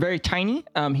 but very tiny.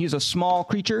 He's a small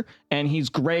creature, and he's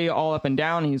gray all up and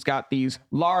down. He's got these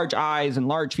large eyes and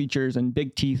large features and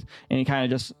big teeth, and he kind of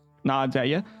just nods at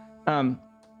you.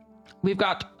 We've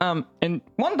got and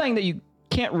one thing that you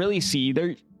can't really see,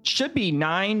 there should be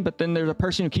 9, but then there's a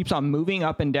person who keeps on moving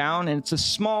up and down, and it's a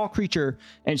small creature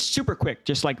and it's super quick,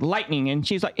 just like lightning. And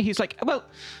he's like, well,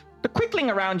 the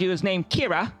quickling around you is named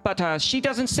Kira, but she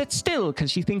doesn't sit still because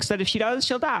she thinks that if she does,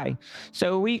 she'll die.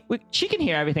 So she can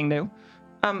hear everything though.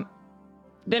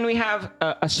 Then we have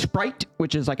a sprite,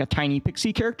 which is like a tiny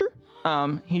pixie character.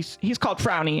 He's called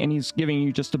Frowny, and he's giving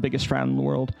you just the biggest frown in the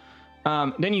world.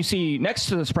 Then you see next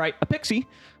to the sprite a pixie,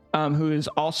 who is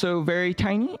also very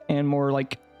tiny and more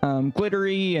like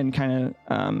glittery and kind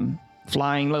of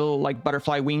flying little like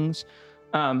butterfly wings.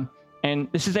 And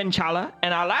this is Enchala.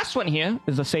 And our last one here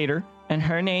is a satyr, and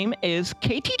her name is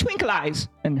Katie Twinkle Eyes,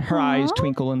 and her eyes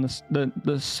twinkle in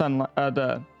the sunlight,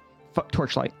 the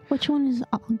torchlight. Which one is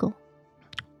Woggle?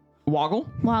 Woggle?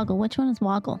 Woggle. Which one is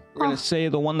Woggle? We're gonna say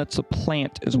the one that's a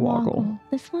plant is Woggle.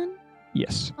 This one?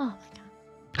 Yes. Oh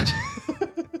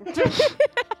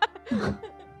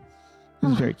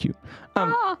This is very cute.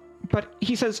 But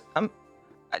he says,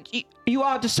 you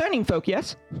are discerning folk,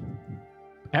 yes?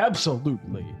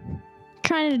 Absolutely.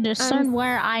 Trying to discern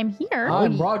where I'm here.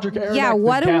 I'm Roderick Aranek, Yeah, the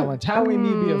what do- gallant. How may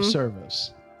we be of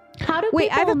service? How do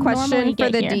Wait, I have a people question normally for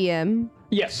get the here? DM.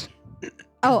 Yes.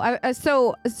 Oh,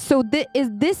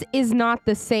 this is not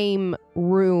the same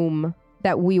room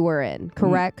that we were in,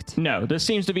 correct? No, this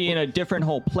seems to be in a different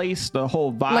whole place. The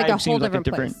whole vibe Like a whole seems like a different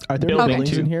different place. Are there any building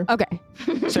buildings too. in here?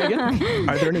 Okay. Say again?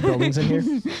 Are there any buildings in here?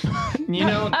 You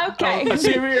know, Okay. a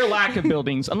severe lack of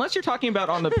buildings. Unless you're talking about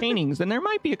on the paintings, then there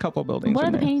might be a couple buildings What do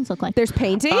in the there. paintings look like? There's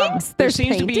paintings. There There's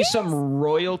seems to be paintings? some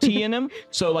royalty in them.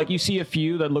 So, like, you see a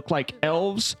few that look like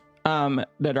elves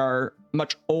that are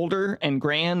much older and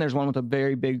grand. There's one with a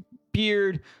very big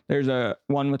beard. There's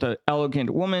one with an elegant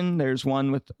woman. There's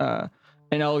one with an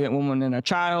elegant woman and a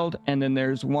child. And then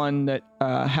there's one that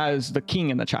has the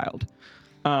king and the child.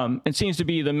 It seems to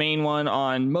be the main one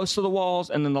on most of the walls.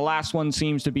 And then the last one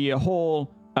seems to be a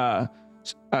whole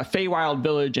Feywild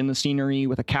village in the scenery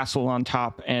with a castle on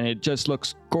top, and it just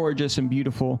looks gorgeous and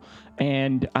beautiful.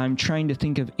 And I'm trying to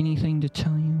think of anything to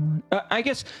tell you. I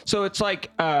guess so. It's like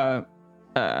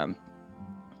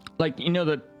you know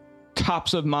the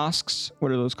tops of mosques.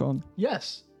 What are those called?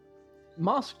 Yes.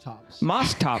 Mosque tops.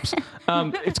 Mosque tops.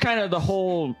 It's kind of the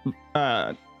whole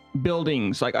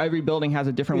buildings. Like every building has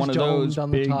a different one of those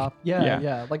on big. the top.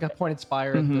 Yeah, like a pointed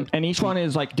spire. at Mhm. the- And each one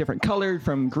is like different colored,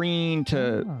 from green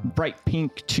to bright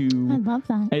pink I to. love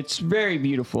that. It's very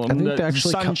beautiful. think The they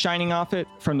actually sun shining off it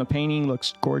from the painting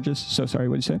looks gorgeous. So sorry,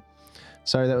 what did you say?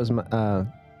 Sorry, that was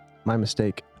my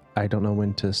mistake. I don't know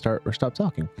when to start or stop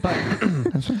talking. But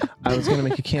I was going to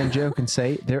make a canned joke and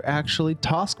say they're actually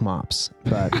Tosk mops.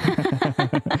 But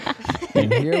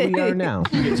and here we are now.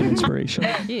 Get some inspiration.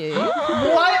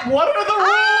 What? What are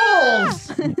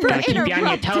the rules? Gotta keep you on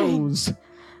your toes.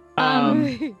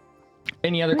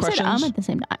 Any other We said questions? at the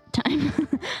same time.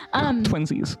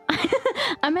 Twinsies.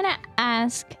 I'm gonna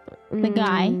ask the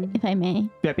guy, if I may.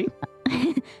 Veppy?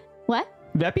 What?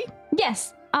 Veppy?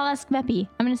 Yes, I'll ask Veppy.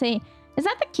 I'm gonna say, is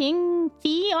that the king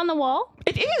fee on the wall?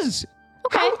 It is.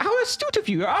 Okay. How astute of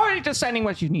you. You're already deciding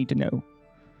what you need to know.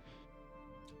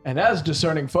 And as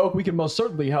discerning folk, we can most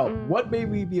certainly help. What may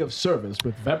we be of service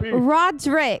with Veppy?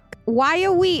 Roderick, why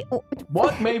are we?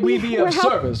 What may we be We're of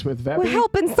help- service with Veppy? We're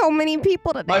helping so many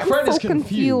people today. My I'm friend so is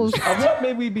confused. Of what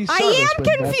may we be service I am with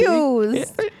Veppy?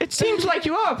 confused. It seems like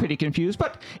you are pretty confused,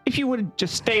 but if you would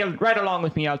just stay right along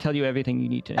with me, I'll tell you everything you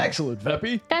need to know. Excellent,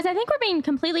 Veppy. Guys, I think we're being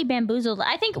completely bamboozled.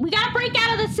 I think we gotta break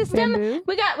out of the system. Bamboo?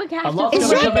 We have I'm to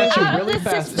also gonna break come at you out really of the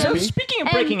fast, system. So speaking of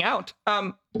And- breaking out,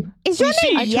 Is your you see,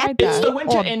 name I tried Yeppy it's the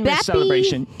Winter or Inmas Beppy?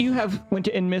 celebration. You have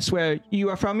Winter Inmas where you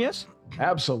are from, yes?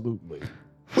 Absolutely.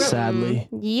 Sadly.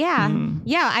 Yeah,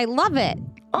 yeah, I love it.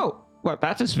 Oh, well,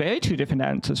 that is very two different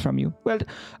answers from you. Well,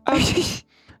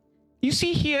 you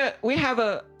see here, we have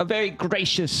a very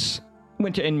gracious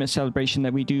Winter Inmas celebration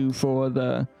that we do for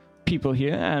the people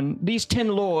here, and these 10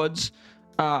 lords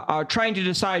are trying to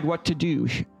decide what to do.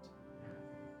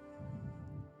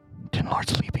 10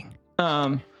 lords sleeping.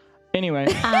 Anyway,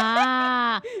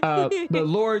 Ah, the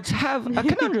lords have a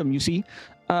conundrum, you see.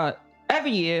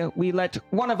 every year we let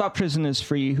one of our prisoners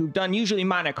free who've done usually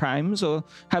minor crimes or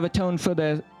have atoned for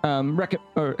their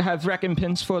or have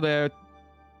recompense for their.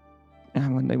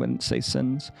 They wouldn't say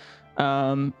sins.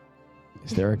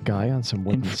 Is there a guy on some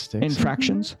wooden sticks?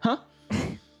 Infractions? Huh?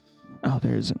 Oh,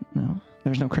 there isn't. No,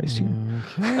 there's no Christ here.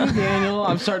 Okay, Daniel.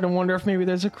 I'm starting to wonder if maybe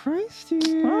there's a Christ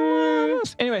here.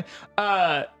 Anyway,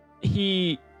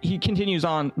 he continues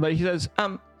on, but he says,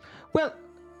 well,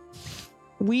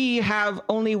 we have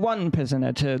only one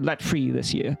prisoner to let free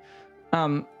this year.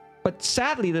 But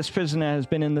sadly, this prisoner has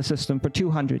been in the system for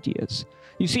 200 years.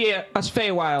 You see, us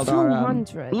Feywild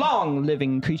are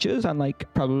long-living creatures, unlike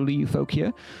probably you folk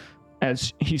here.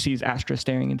 As he sees Astra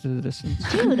staring into the distance.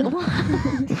 Dude,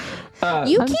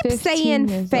 You I'm keep 15 saying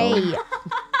years Faye.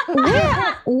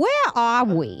 Where are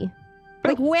we?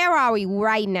 Like, where are we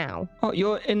right now? Oh,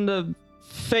 you're in the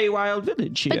Feywild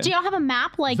village here. but do y'all have a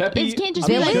map? Like, Veppy, it can't just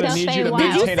I'm be like gonna the need you to Feywild.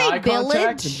 Did you maintain say eye contact village?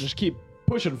 and just keep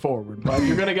pushing forward, but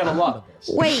you're gonna get a lot of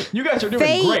this. Wait, You guys are doing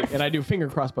Faye- great, and I do finger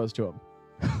crossbows to him.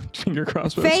 Finger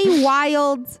crossbows.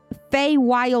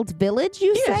 Feywild village,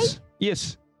 you Yes. say?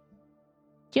 Yes.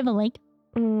 Do you have a lake?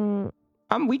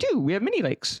 We do. We have mini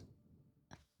lakes.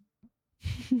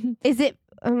 Is it,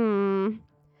 do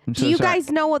you guys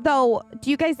know, though, do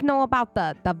you guys know about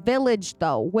the village,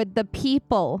 though, with the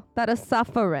people that are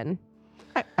suffering?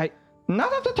 I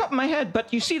not off the top of my head,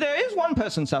 but you see, there is one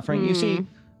person suffering. You see,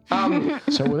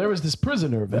 So there was this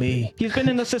prisoner, Veppy. Me. he's been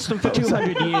in the system for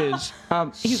 200 years.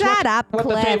 He's Shut up, what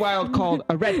the Cliff. Feywild called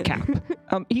a red cap.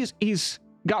 He's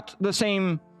got the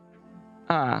same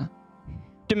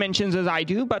dimensions as I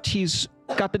do, but he's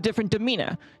got the different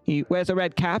demeanor. He wears a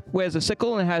red cap, wears a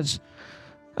sickle, and has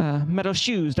metal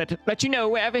shoes that let you know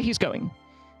wherever he's going.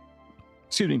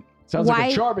 Excuse me. Sounds like Why-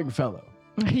 a charming fellow.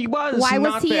 He was Why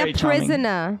was not he very a charming.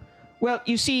 prisoner? Well,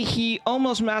 you see, he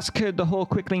almost massacred the whole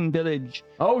Quickling village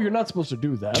Oh, you're not supposed to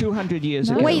do that. 200 years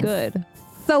Not ago. Wait. good.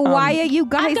 So why are you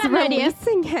guys got an idea.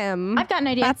 releasing him? I've got an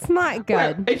idea. That's not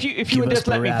Well, good. if you Give would us just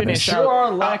let me Barabbas. finish, You I'll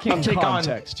are lacking take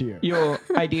context here. on your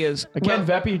ideas. Again,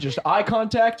 Well, Veppy, just eye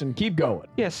contact and keep going.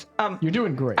 yes. You're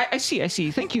doing great. I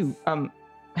see. Thank you,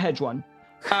 Hedge One.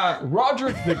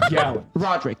 Roderick the Gallant.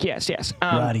 Roderick. Yes.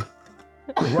 Roddy.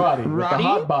 Roddy with the Roddy?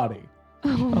 hot body.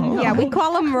 Yeah, we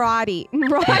call him Roddy.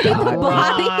 Roddy the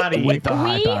body. Roddy. With the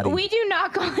hot body. We do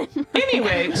not call him.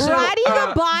 Anyway, so Roddy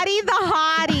the body, the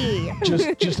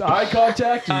hottie. Just eye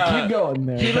contact and keep going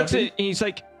there. he looks Veppy. at. He's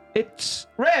like, it's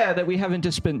rare that we haven't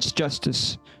dispensed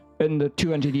justice in the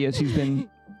 200 years he's been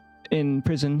in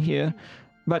prison here,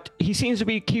 but he seems to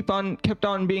be kept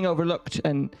on being overlooked.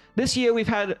 And this year we've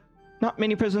had not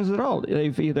many prisoners at all.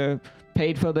 They've either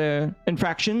paid for their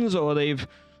infractions or they've,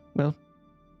 well,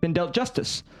 been dealt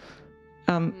justice.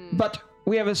 But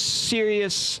we have a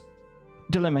serious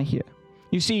dilemma here.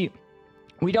 You see,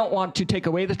 we don't want to take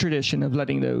away the tradition of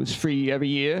letting those free every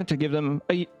year to give them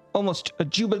almost a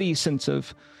jubilee sense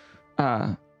of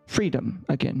freedom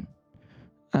again.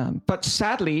 But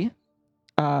sadly,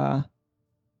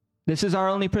 this is our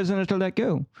only prisoner to let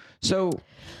go. So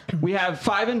we have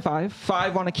 5 and 5.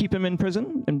 5 want to keep him in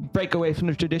prison and break away from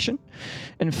the tradition.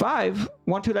 And 5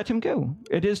 want to let him go.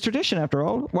 It is tradition, after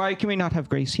all. Why can we not have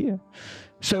grace here?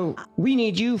 So we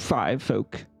need you 5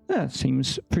 folk. That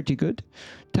seems pretty good.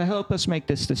 To help us make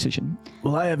this decision.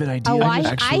 Well, I have an idea. Oh, I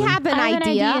actually. have an I have an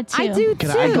idea. idea, too. I do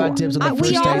Can too. I got dibs on the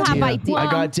first we all idea. have ideas.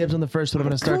 I got dibs on the first one. I'm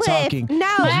going to start Cliff, talking.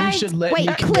 no. You should let Wait,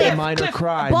 me commit Cliff, a minor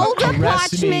crime, Boulder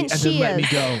arrest me, parchment and then let me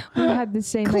shears. go. I had the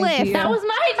same Cliff, idea. That was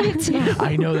my idea too.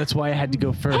 I know, that's why I had to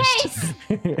go first.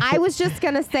 Hey, I was just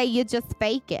gonna say you just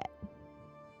fake it.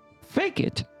 Fake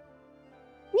it.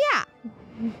 Yeah,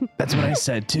 That's what I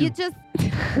said, too. you just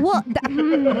well.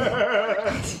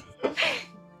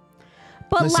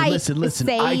 But Listen,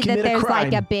 say I that commit a there's like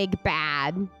crime. a big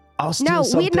bad. I'll steal No,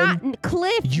 something, we're not.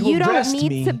 Cliff, You you don't arrest need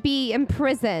me, to be in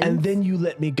prison. and then you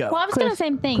let me go. well, I was Cliff, gonna say the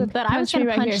same thing, Cliff, but I was punch me gonna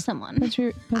right punch here. someone.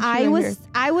 I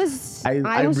was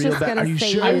I just reeled back. gonna Are you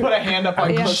say sure? I you. put a hand up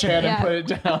on Yeah. Cliff's hand Yeah. and put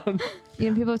it down. You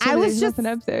know, people I tell me was there's just-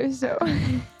 nothing up there, so.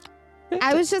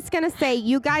 I was just gonna say,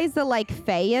 you guys are like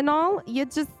Fae and all. You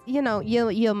just, you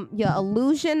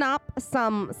illusion up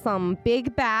some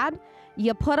big bad.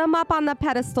 You put him up on the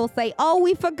pedestal, say, "Oh,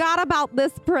 we forgot about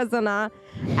this prisoner,"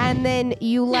 and then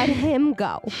you let him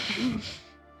go.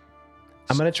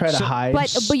 I'm going to try to hide.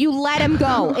 But you let him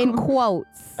go in quotes.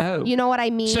 Oh. You know what I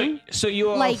mean? So you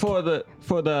are Like- for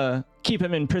the keep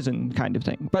him in prison kind of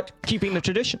thing, but keeping the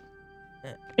tradition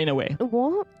in a way.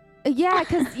 What? Yeah,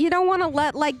 because you don't want to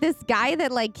let like this guy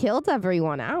that like killed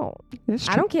everyone out. That's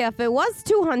I don't care if it was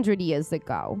 200 years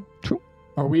ago.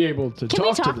 Are we able to Can we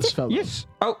talk to talk this to- fellow? Yes.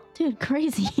 Oh, Dude,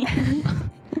 crazy.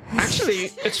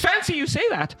 Actually, it's fancy you say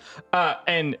that.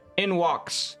 And in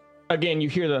walks, again, you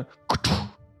hear the...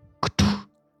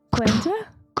 Quenta?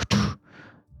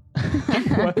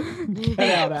 Get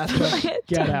out, Astra.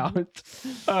 Get out.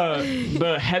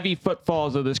 The heavy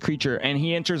footfalls of this creature, and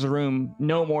he enters a room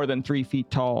no more than 3 feet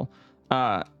tall,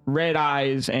 red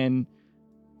eyes and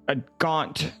a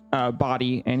gaunt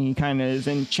body, and he kind of is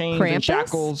in chains and Krampus?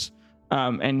 shackles,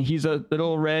 and he's a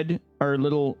little red-hatted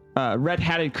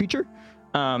creature,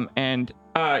 and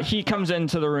he comes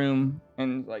into the room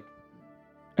and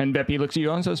Beppy looks at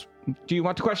you and says, "Do you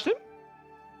want to question him?"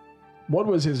 What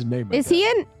was his name? Is he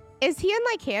in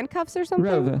like handcuffs or something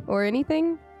Rover. or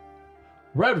anything?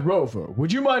 Red Rover,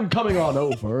 would you mind coming on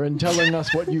over and telling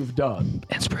us what you've done?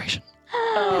 Inspiration.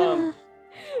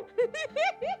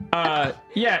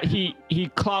 Yeah, he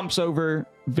clomps over,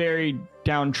 very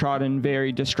downtrodden,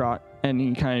 very distraught, and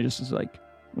he kind of just is like,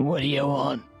 "What do you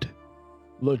want?"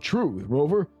 The truth,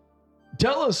 Rover.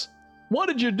 Tell us, what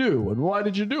did you do and why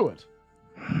did you do it?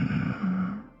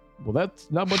 Well, that's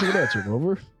not much of an answer,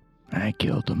 Rover. I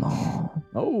killed them all.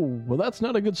 Oh, well, that's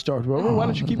not a good start, Rover. Why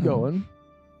don't you keep going?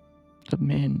 The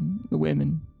men, the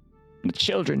women, the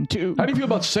children too. How do you feel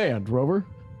about sand, Rover?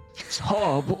 It's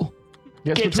horrible.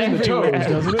 Gets Gets between the toes, everywhere.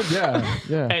 doesn't it? Yeah,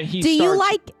 yeah. And he Do you starts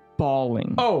like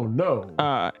bawling. Oh, no.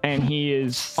 And he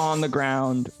is on the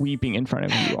ground weeping in front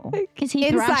of you all. Is he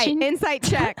thrashing? insight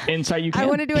check? Insight, you can. I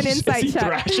wanna do an Is insight he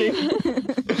check.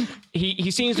 thrashing?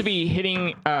 He seems to be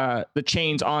hitting the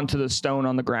chains onto the stone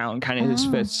on the ground, kind of his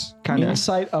fists, kind of.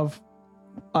 Insight of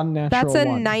unnatural That's a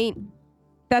one.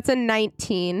 That's a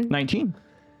 19. 19.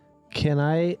 Can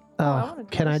I wanna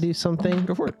can I guess. do something?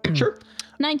 Go for it. Sure.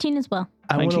 19 as well.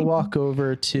 I want to 19. walk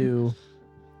over to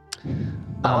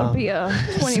That would be a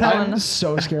I'm 21.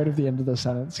 so scared of the end of the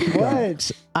sentence. Keep going.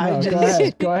 what? No, go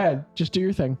ahead. Go ahead. Just do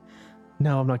your thing.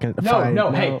 No, I'm not gonna. No, fine,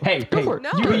 no, hey, Go for it. No,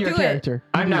 you be your do it. character. You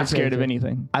I'm be your not scared of character.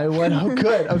 anything. I went. Oh,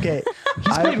 good. Okay.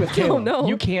 He's played with Caleb. no.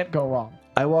 You can't go wrong.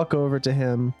 I walk over to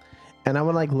him, and I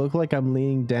want to look like I'm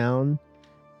leaning down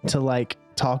to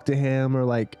talk to him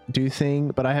or do thing,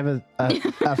 but I have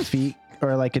a feat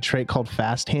or a trait called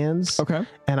fast hands. Okay.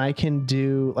 And I can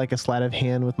do a sleight of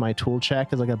hand with my tool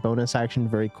check as a bonus action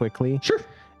very quickly. Sure.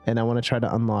 And I want to try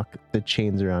to unlock the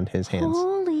chains around his hands.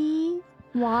 Holy.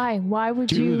 Why? Why would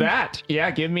Do you? that.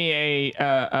 Yeah, give me a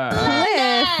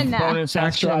Cliff. bonus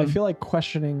action. Astra, I feel like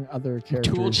questioning other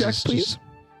characters. Tool check, is please. just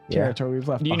territory we've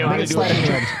left Do you know behind. how to do Sleight of it?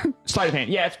 hand. Sleight of hand.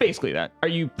 Yeah, it's basically that. Are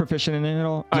you proficient in it at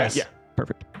all? Yes. Yeah.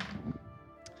 Perfect.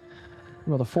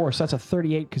 Well, the force, that's a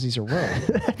 38 because he's a rogue.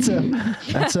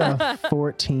 That's a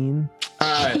 14.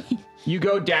 You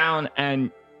go down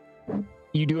and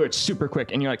you do it super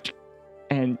quick, and you're like,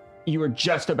 and you are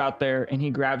just about there, and he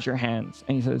grabs your hands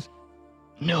and he says,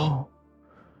 "No,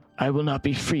 I will not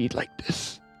be freed like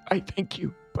this. I thank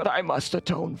you, but I must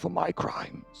atone for my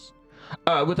crimes."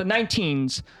 With the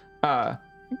 19s, I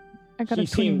got he a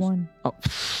seems- 21. oh,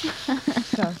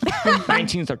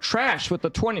 19s are trash. With the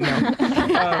 20, no.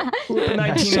 With the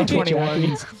 19 and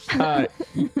 21s,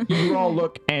 you all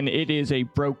look, and it is a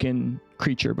broken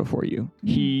creature before you.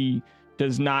 He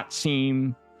does not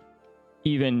seem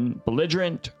even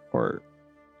belligerent or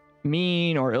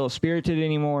mean or ill-spirited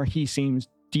anymore. He seems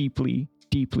deeply,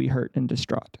 deeply hurt and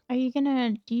distraught. Are you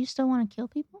gonna? Do you still want to kill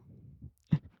people?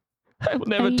 I will Are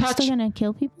never you touch. still gonna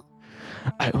kill people?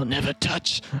 I will never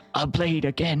touch a blade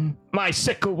again. My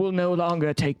sickle will no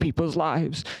longer take people's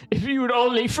lives. If you would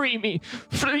only free me,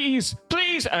 please,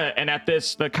 please. And at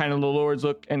this, the lords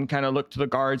look and kind of look to the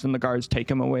guards, and the guards take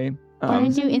him away. What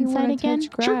did you You inside wanna again?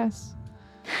 touch grass.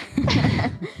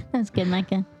 That's good,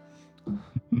 Micah.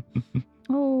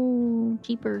 Oh,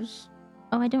 jeepers.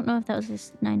 Oh, I don't know if that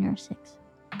was a 9 or a 6.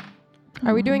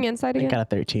 Are we doing inside I again? got a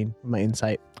 13. My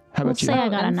insight. How Let's about say you? I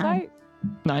got a 9. Insight?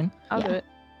 9, I'll Yeah. do it.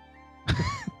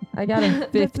 I got a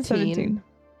That's a 15.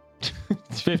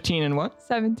 15 and what?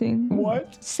 17.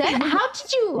 What? How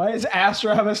did you? Why does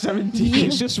Astra have a 17?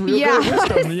 She's just real Yeah. good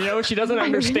at wisdom. You know, she doesn't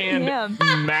understand Yeah.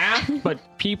 math, but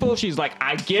people, she's like,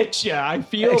 I get you. I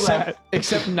feel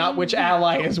Except not which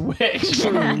ally is which.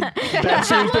 that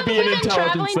seems to be an We've been intelligence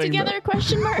traveling thing. together?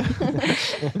 Question mark.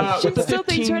 With She the still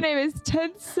thinks 15 her name is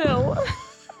Ted Sill.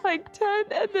 Like 10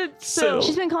 and then Sill.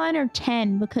 She's been calling her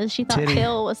 10 because she thought Titty.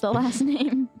 Hill was the last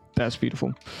name. That's beautiful.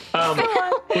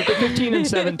 With the 15 and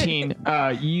 17,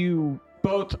 you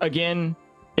both, again,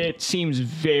 it seems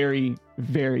very,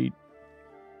 very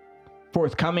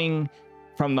forthcoming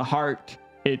from the heart.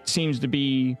 It seems to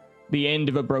be the end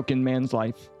of a broken man's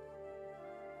life.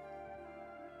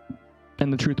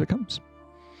 And the truth that comes.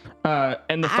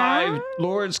 And the 5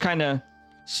 lords kind of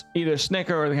either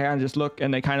snicker or they kind of just look,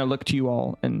 and they kind of look to you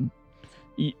all, and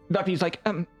Duffy's like,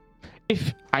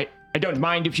 if I don't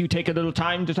mind if you take a little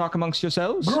time to talk amongst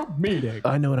yourselves. Group meeting.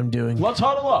 I know what I'm doing. Let's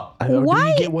huddle up. I know, do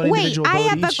Why? you get one Wait, individual I vote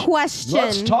have each? a question.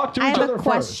 Let's talk to I each have other a first.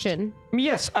 question.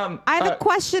 Yes. I have a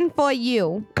question for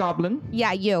you. Goblin.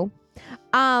 Yeah, you.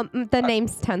 The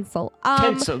name's Tencel.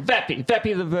 Tencel.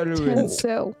 Veppy the veteran.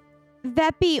 So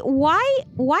Veppy,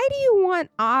 why do you want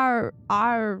our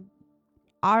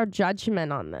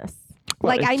judgment on this?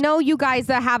 Well, Like, I know you guys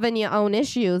are having your own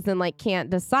issues and like can't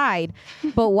decide,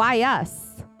 but why us?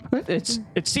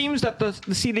 It seems that the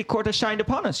Sealy court has shined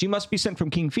upon us. You must be sent from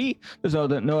King Fee. There's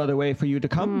no other way for you to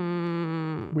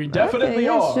come. We definitely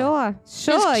Yeah, are. sure.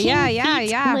 Does King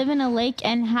Yeah. Feet live in a lake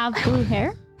and have blue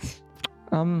hair?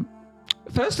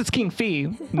 First it's King Fee.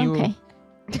 You Okay.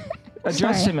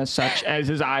 address Sorry. him as such, as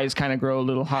his eyes kind of grow a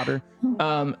little hotter.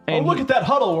 And Oh, look at that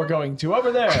huddle we're going to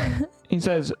over there. he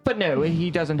says, but no,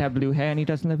 he doesn't have blue hair and he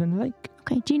doesn't live in a lake.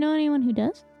 Okay. Do you know anyone who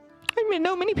does? I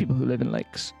know many people who live in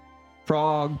lakes.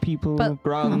 Frog people, But-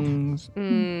 grungs.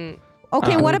 Okay, what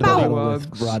Go to the about? huddle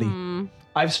with Roddy.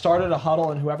 I've started a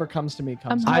huddle, and whoever comes to me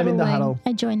comes. I'm I'm in the huddling. huddle.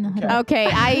 I joined the huddle.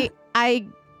 Okay,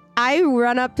 I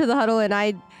run up to the huddle and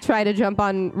I try to jump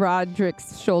on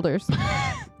Roderick's shoulders.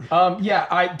 Yeah,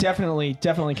 I definitely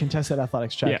contest that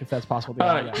athletics check Yeah. if that's possible.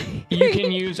 Yeah. You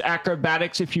can use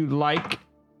acrobatics if you'd like,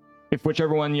 if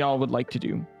whichever one y'all would like to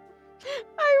do.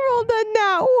 I rolled a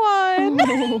nat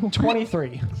 1.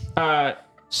 23.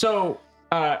 So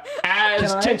as Can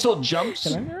I- Tinsel jumps,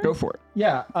 can I do it? go for it.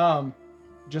 Yeah,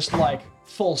 just like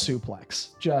full suplex.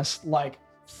 Just like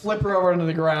flip her over into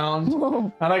the ground.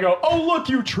 Whoa. And I go, oh, look,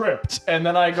 you tripped. And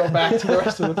then I go back to the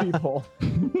rest of the people.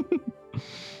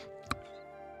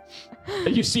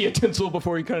 You see a Tinsel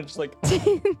before he kind of just like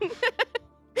starstruck.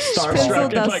 Pencil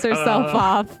and dusts like, herself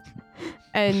off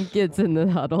and gets in the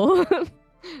huddle.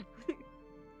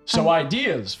 So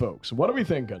ideas, folks. What are we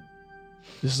thinking?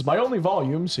 This is my only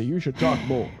volume, so you should talk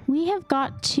more. We have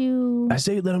got to. I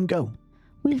say let him go.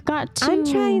 We've got to. I'm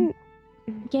trying.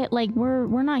 Get like we're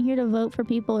not here to vote for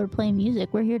people or play music.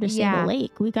 We're here to save Yeah. a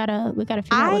lake. We gotta figure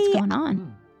out what's going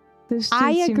on. this dude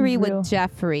I seems agree real. with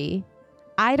Jeffrey.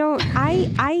 I don't.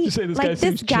 I You say this guy like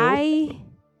seems this guy.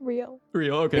 real.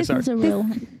 Real. Okay, This sorry. It's a real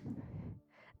one.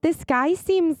 This guy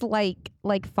seems like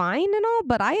fine and all,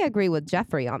 but I agree with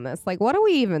Jeffrey on this. Like, what are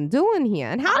we even doing here?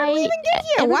 And how did we even get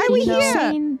here? Why are we everybody keeps here?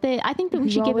 saying that I think that we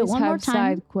You should give it always one more have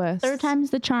time. Side quests. Third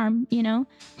time's the charm, you know.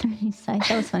 That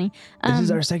was funny. This is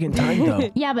our second time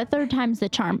though. Yeah, but third time's the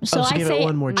charm. So so I give it say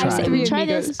one more I say try. we try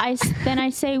Amigos. this. Then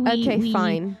I say we. Okay, we-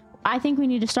 fine. I think we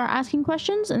need to start asking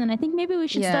questions, and then I think maybe we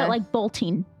should Yeah. start like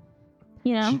bolting.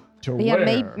 You know. To Yeah, where?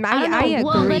 maybe. I don't know. I agree.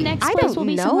 Well, the next I place don't will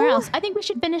be know. somewhere else. I think we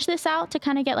should finish this out to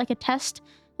kind of get like a test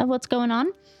of what's going on.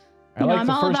 I You know, like I'm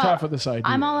the all first about- half of this idea.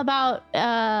 I'm all about.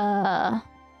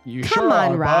 You Come sure on, are,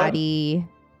 bud? Roddy.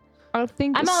 I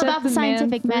think I'm all set about the man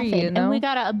scientific free, method, you know? and we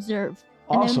gotta observe.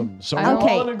 And then- Awesome. So I we're don't-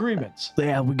 all in agreement.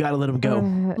 Yeah, we gotta let him go.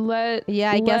 Let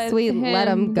Yeah, I guess we let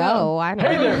him go. I don't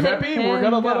Hey know. there, Veppy. We're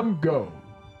gonna let him go.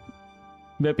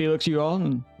 Veppy looks at you all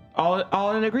and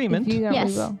all in agreement. If you don't, we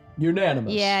Yes. will.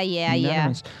 Unanimous. Yeah.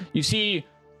 Unanimous. You see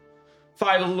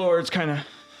 5 of the lords kind of,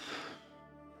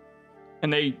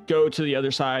 and they go to the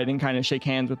other side and kind of shake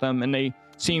hands with them, and they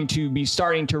seem to be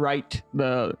starting to write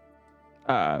the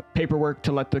paperwork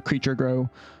to let the creature grow.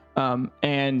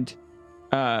 And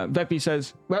Veppy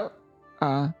says, well,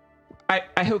 I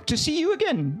hope to see you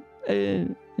again.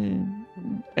 And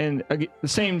at the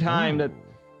same time that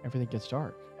Everything gets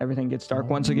dark. everything gets dark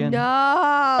once again.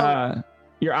 No.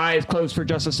 Your eyes close for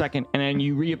just a second, and then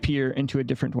you reappear into a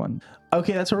different one.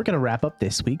 Okay, that's where we're gonna wrap up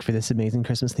this week for this amazing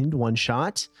Christmas themed one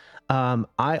shot.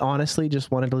 I honestly just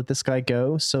wanted to let this guy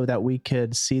go so that we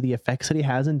could see the effects that he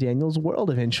has in Daniel's world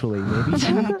eventually. Maybe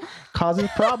he causes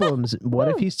problems. What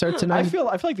if he starts to I feel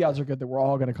like the odds are good that we're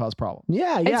all gonna cause problems.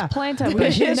 Yeah. It's plant time. But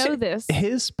We should know this.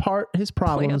 His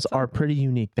problems are pretty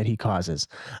unique that he causes.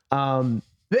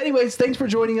 But anyways, thanks for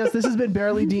joining us. This has been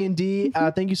Barely D&D.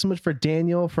 Thank you so much for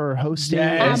Daniel for hosting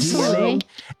and Absolutely. DMing.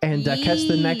 And catch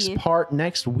the next part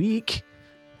next week.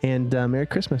 And Merry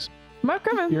Christmas. Mark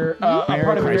Grimmon. You're a Merry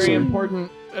part of a very Chrysler.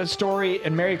 important story,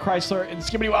 and Mary Chrysler and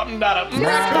Skibbity Wop and Dada.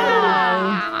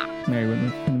 Mary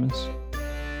Whitman.